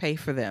actually pay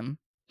for them,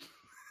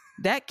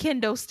 that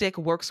kendo stick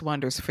works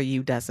wonders for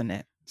you, doesn't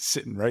it?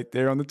 Sitting right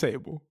there on the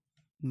table.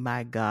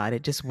 My God,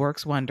 it just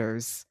works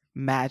wonders.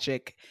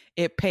 Magic.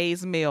 It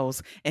pays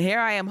meals. And here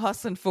I am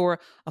hustling for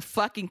a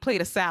fucking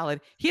plate of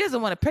salad. He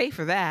doesn't want to pay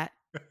for that.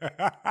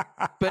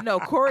 But no,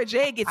 Cora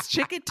Jade gets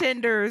chicken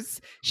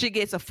tenders. She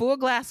gets a full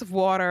glass of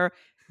water,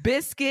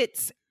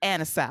 biscuits,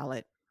 and a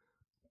salad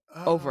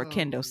over a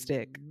kendo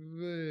stick.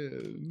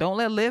 Man. Don't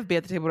let Liv be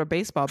at the table with a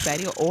baseball bat.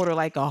 He'll order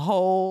like a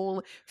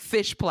whole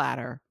fish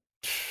platter.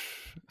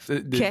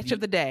 Catch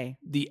of the day.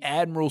 The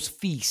Admiral's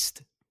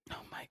Feast.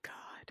 Oh my God.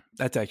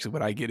 That's actually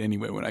what I get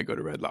anyway when I go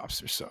to Red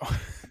Lobster. So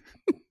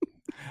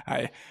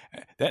that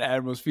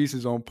Admiral's Feast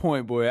is on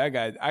point, boy. I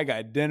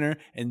got dinner,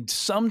 and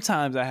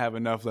sometimes I have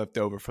enough left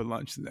over for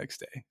lunch the next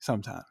day.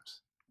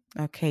 Sometimes.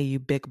 Okay, you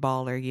big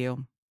baller,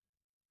 you.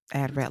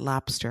 At Red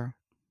Lobster.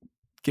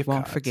 Gift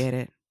Won't cards. forget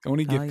it.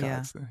 Only gift yeah.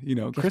 cards. You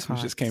know, Gift Christmas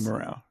cards. just came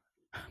around.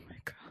 Oh my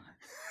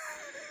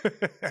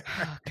God.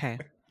 Okay.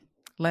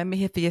 Let me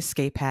hit the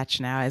escape hatch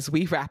now as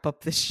we wrap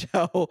up the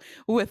show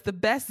with the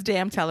best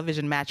damn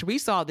television match we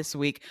saw this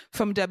week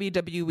from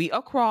WWE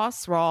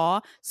across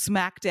Raw,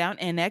 SmackDown,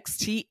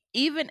 NXT,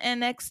 even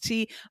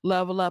NXT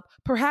Level Up,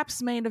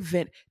 perhaps main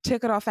event,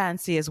 ticket or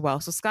fancy as well.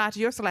 So Scott,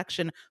 your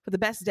selection for the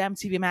best damn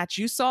TV match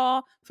you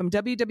saw from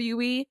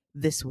WWE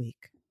this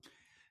week.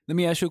 Let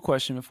me ask you a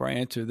question before I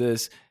answer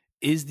this.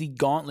 Is the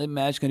gauntlet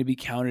match going to be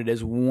counted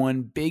as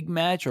one big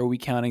match, or are we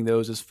counting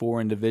those as 4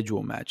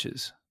 individual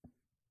matches?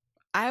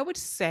 I would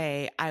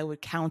say I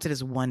would count it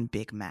as one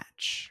big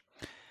match.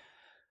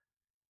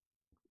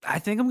 I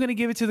think I'm going to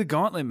give it to the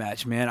gauntlet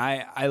match, man.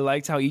 I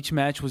liked how each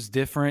match was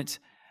different,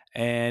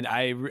 and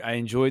I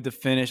enjoyed the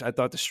finish. I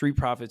thought the Street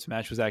Profits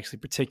match was actually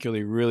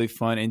particularly really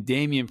fun, and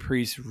Damian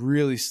Priest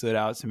really stood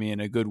out to me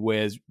in a good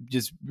way as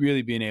just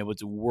really being able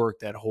to work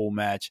that whole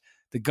match.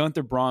 The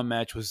Gunther Braun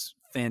match was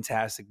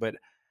fantastic, but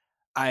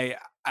I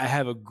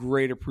have a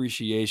great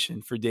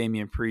appreciation for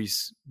Damian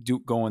Priest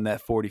going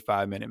that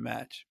 45-minute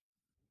match.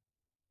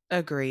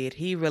 Agreed.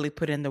 He really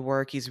put in the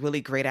work. He's really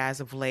great as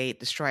of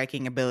late. The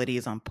striking ability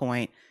is on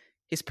point.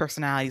 His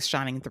personality is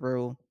shining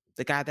through.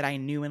 The guy that I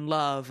knew and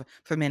love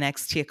from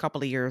NXT a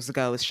couple of years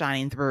ago is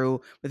shining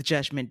through with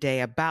Judgment Day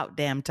about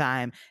damn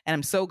time. And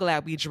I'm so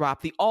glad we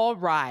dropped the All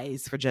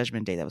Rise for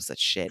Judgment Day. That was such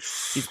shit.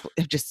 He's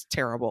just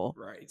terrible.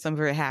 Right. So I'm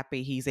very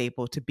happy he's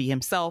able to be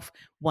himself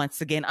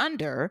once again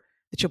under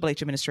the Triple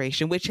H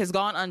administration, which has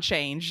gone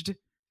unchanged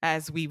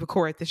as we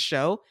record this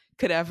show,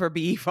 could ever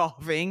be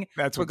evolving.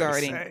 That's what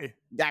regarding, they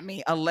say. I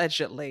mean,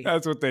 allegedly.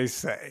 That's what they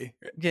say.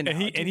 You know,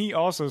 and he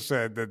also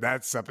said that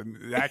that's something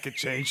that could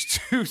change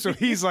too. So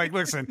he's like,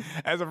 listen,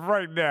 as of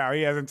right now,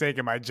 he hasn't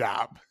taken my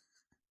job.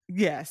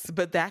 Yes,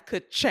 but that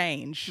could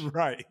change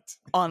Right.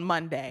 on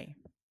Monday.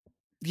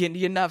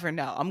 You never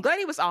know. I'm glad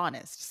he was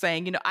honest,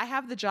 saying, I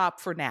have the job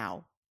for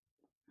now.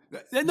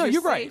 No,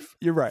 you're right. Safe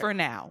You're right. For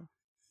now.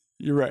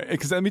 You're right.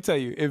 Because let me tell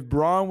you, if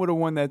Braun would have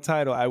won that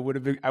title, I would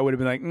have been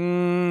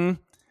like,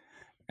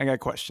 I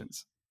got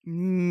questions.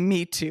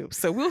 Me too.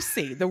 So we'll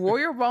see. The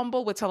Royal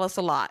Rumble will tell us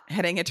a lot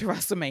heading into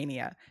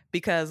WrestleMania,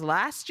 because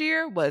last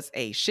year was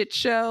a shit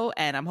show,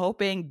 and I'm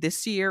hoping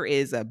this year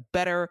is a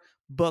better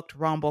booked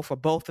Rumble for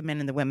both the men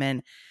and the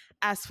women.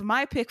 As for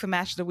my pick for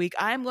match of the week,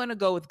 I'm going to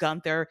go with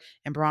Gunther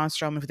and Braun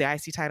Strowman for the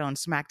IC title on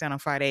SmackDown on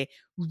Friday.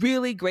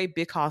 Really great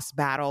big house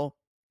battle.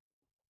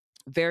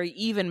 Very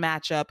even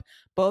matchup.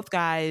 Both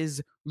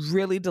guys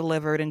really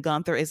delivered, and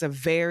Gunther is a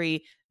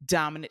very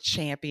dominant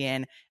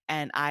champion,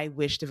 and I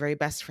wish the very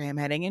best for him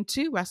heading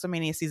into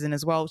WrestleMania season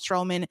as well.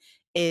 Strowman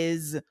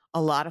is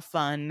a lot of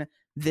fun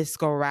this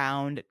go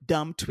round,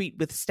 dumb tweet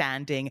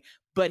withstanding,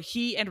 but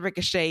he and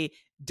Ricochet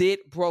did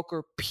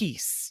broker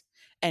peace,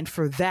 and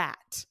for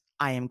that,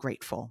 I am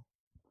grateful.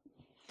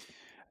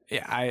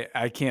 Yeah,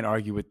 I can't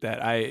argue with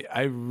that.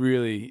 I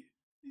really,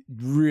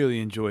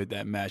 really enjoyed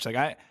that match.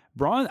 I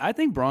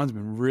think Braun's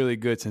been really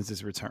good since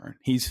his return.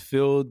 He's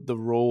filled the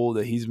role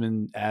that he's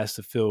been asked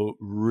to fill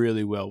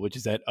really well, which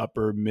is that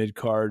upper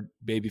mid-card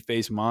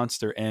babyface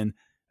monster. And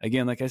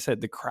again, like I said,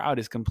 the crowd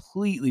is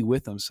completely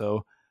with him.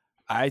 So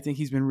I think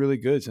he's been really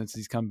good since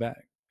he's come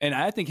back. And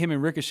I think him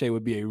and Ricochet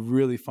would be a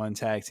really fun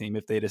tag team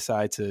if they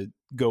decide to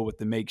go with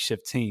the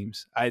makeshift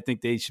teams. I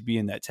think they should be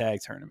in that tag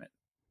tournament.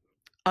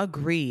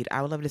 Agreed.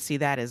 I would love to see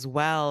that as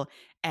well.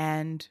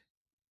 And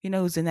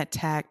who's in that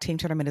tag team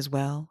tournament as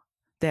well?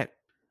 That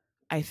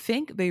I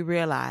think they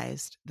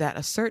realized that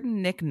a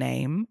certain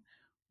nickname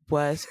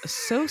was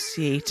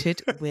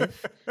associated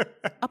with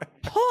a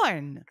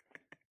porn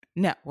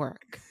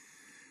network.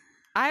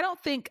 I don't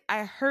think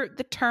I heard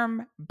the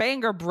term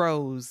Banger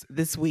Bros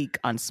this week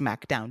on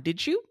SmackDown.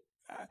 Did you?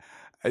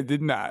 I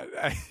did not.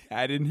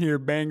 I didn't hear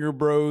Banger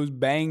Bros,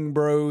 Bang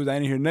Bros. I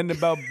didn't hear nothing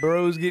about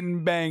bros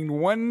getting banged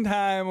one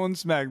time on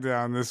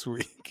SmackDown this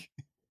week.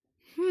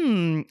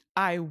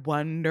 I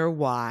wonder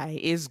why.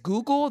 Is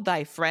Google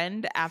thy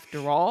friend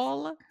after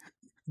all?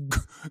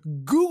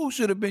 Google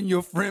should have been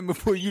your friend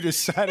before you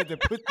decided to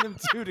put them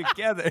two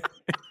together.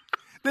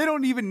 They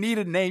don't even need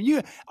a name.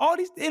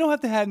 They don't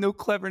have to have no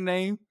clever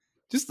name.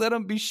 Just let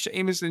them be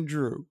Sheamus and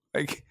Drew.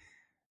 Like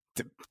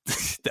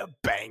the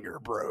Banger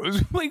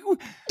Bros. Like, how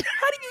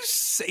do you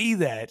say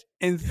that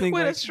and think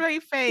with like, a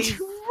straight face?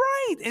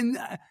 Right. And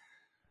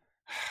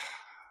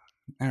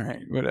all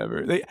right,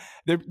 whatever.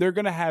 They're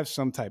gonna have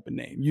some type of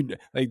name.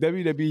 Like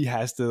WWE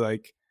has to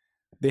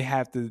they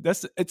have to.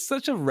 It's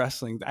such a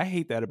wrestling. I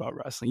hate that about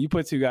wrestling. You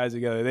put two guys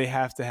together, they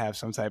have to have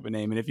some type of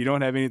name. And if you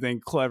don't have anything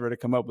clever to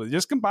come up with,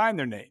 just combine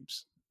their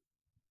names.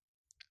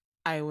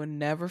 I will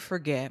never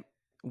forget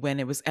when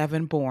it was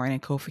Evan Bourne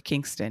and Kofi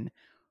Kingston.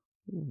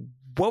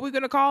 What are we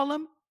going to call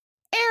him?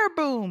 Air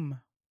Boom.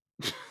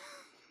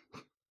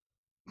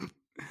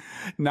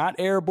 Not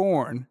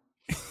airborne.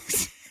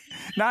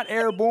 Not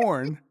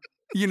airborne,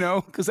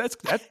 because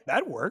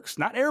that works.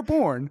 Not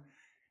airborne.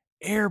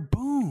 Air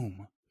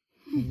Boom.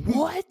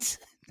 What?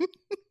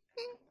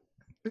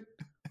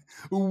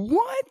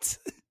 What?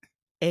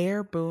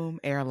 Air Boom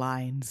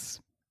Airlines.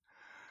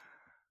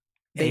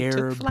 They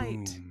took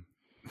flight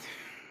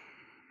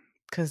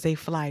because they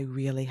fly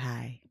really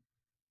high.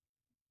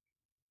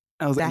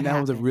 That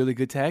was a really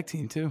good tag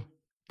team too.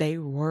 They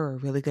were a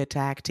really good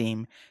tag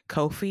team.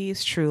 Kofi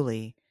is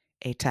truly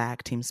a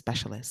tag team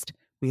specialist.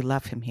 We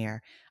love him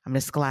here. I'm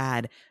just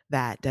glad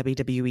that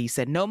WWE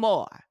said no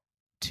more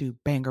to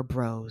Banger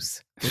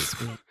Bros this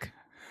week.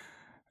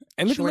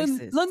 And look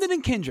at London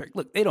and Kendrick.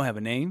 Look, they don't have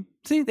a name.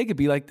 See, they could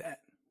be like that.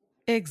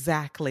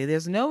 Exactly.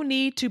 There's no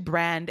need to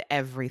brand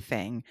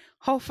everything.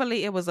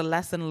 Hopefully it was a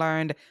lesson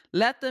learned.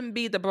 Let them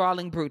be the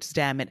Brawling Brutes,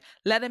 damn it.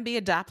 Let them be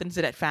adopted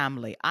into that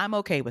family. I'm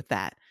okay with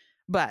that.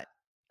 But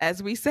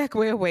as we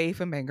segue away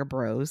from Banger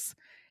Bros,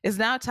 it's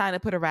now time to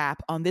put a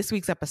wrap on this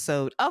week's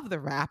episode of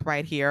The Wrap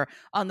right here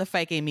on the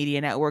Fake A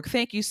Media Network.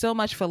 Thank you so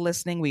much for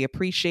listening. We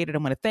appreciate it. I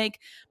want to thank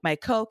my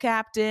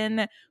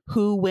co-captain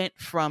who went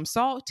from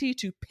salty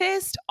to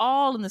pissed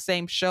all in the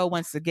same show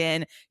once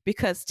again,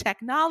 because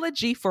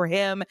technology for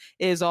him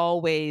is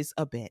always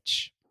a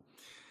bitch.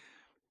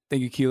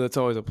 Thank you, Keela. It's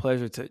always a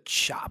pleasure to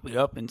chop it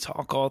up and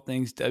talk all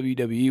things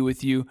WWE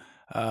with you.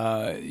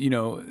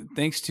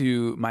 Thanks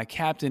to my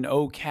captain,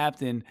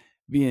 Captain,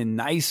 being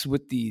nice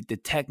with the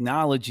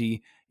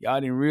technology. Y'all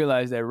didn't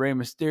realize that Rey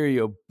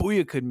Mysterio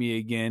booyaka'd me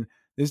again.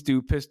 This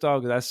dude pissed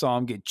off because I saw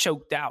him get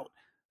choked out.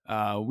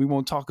 We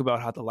won't talk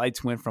about how the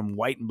lights went from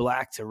white and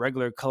black to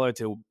regular color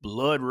to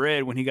blood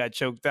red when he got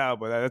choked out,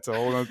 but that's a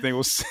whole other thing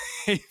we'll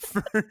save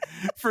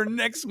for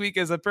next week,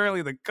 as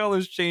apparently the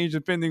colors change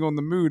depending on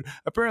the mood.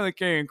 Apparently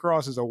Karrion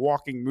Kross is a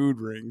walking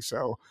mood ring,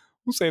 so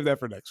we'll save that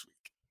for next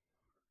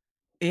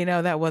week.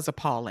 That was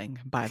appalling,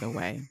 by the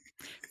way.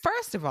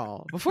 First of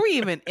all, before we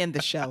even end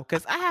the show,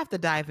 because I have to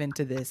dive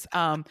into this.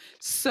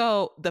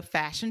 So the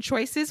fashion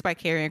choices by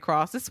Karrion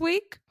Kross this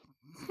week.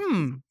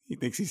 He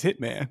thinks he's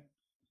Hitman.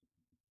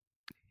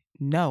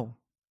 No.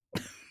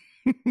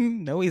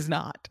 No, he's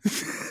not.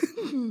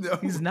 No.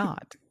 He's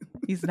not.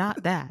 He's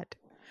not that.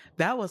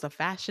 That was a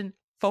fashion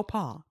faux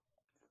pas.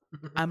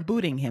 I'm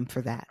booting him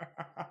for that.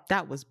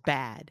 That was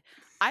bad.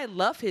 I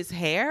love his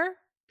hair.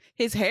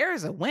 His hair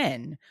is a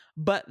win,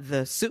 but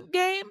the suit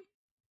game?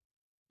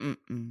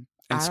 And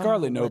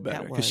Scarlett know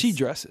better because she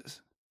dresses.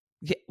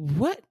 Yeah,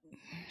 what?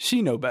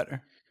 She know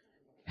better.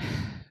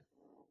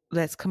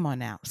 Let's come on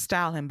now.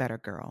 Style him better,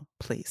 girl,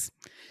 please.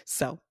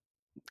 So,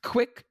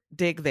 quick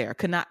dig there.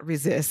 Could not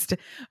resist.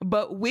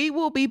 But we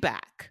will be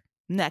back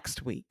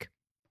next week.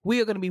 We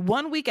are going to be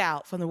 1 week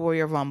out from the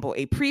Royal Rumble,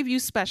 a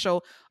preview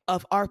special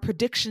of our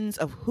predictions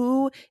of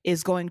who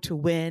is going to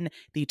win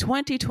the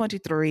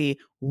 2023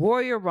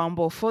 Royal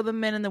Rumble for the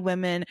men and the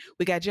women.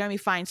 We got Jeremy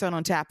Feinstein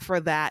on tap for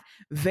that.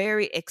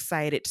 Very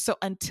excited. So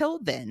until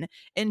then,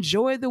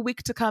 enjoy the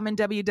week to come in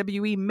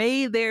WWE.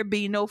 May there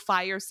be no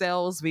fire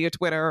sales via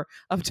Twitter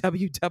of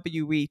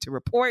WWE to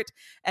report.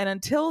 And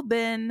until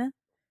then,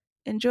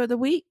 enjoy the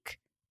week.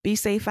 Be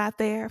safe out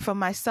there. From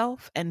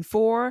myself and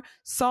for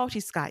Salty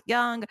Scott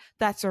Young,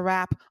 that's a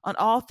wrap on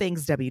all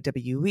things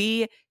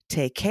WWE.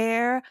 Take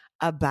care.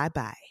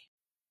 Bye-bye.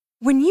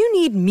 When you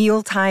need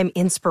mealtime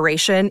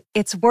inspiration,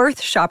 it's worth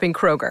shopping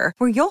Kroger,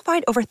 where you'll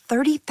find over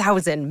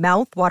 30,000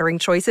 mouth-watering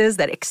choices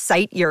that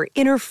excite your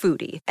inner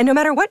foodie. And no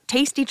matter what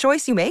tasty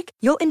choice you make,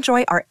 you'll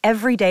enjoy our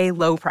everyday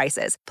low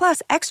prices,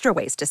 plus extra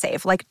ways to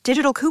save, like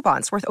digital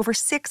coupons worth over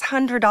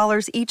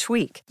 $600 each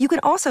week. You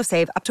can also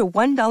save up to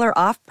 $1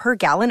 off per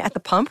gallon at the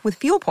pump with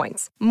fuel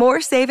points.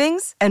 More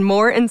savings and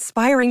more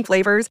inspiring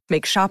flavors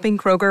make shopping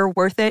Kroger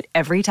worth it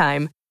every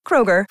time.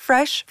 Kroger,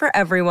 fresh for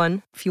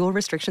everyone. Fuel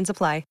restrictions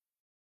apply.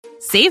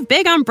 Save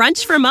big on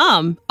brunch for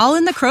mom, all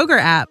in the Kroger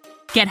app.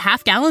 Get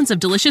half gallons of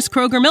delicious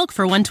Kroger milk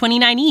for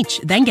 $1.29 each.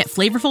 Then get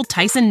flavorful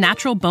Tyson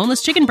natural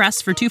boneless chicken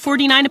breasts for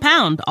 $2.49 a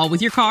pound, all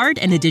with your card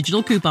and a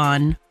digital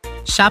coupon.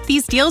 Shop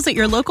these deals at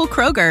your local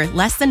Kroger,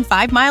 less than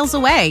 5 miles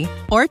away.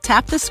 Or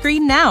tap the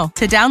screen now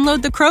to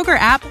download the Kroger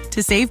app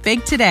to save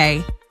big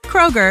today.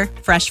 Kroger,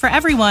 fresh for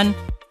everyone.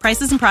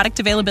 Prices and product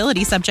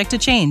availability subject to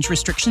change.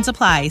 Restrictions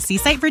apply. See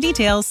site for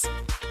details.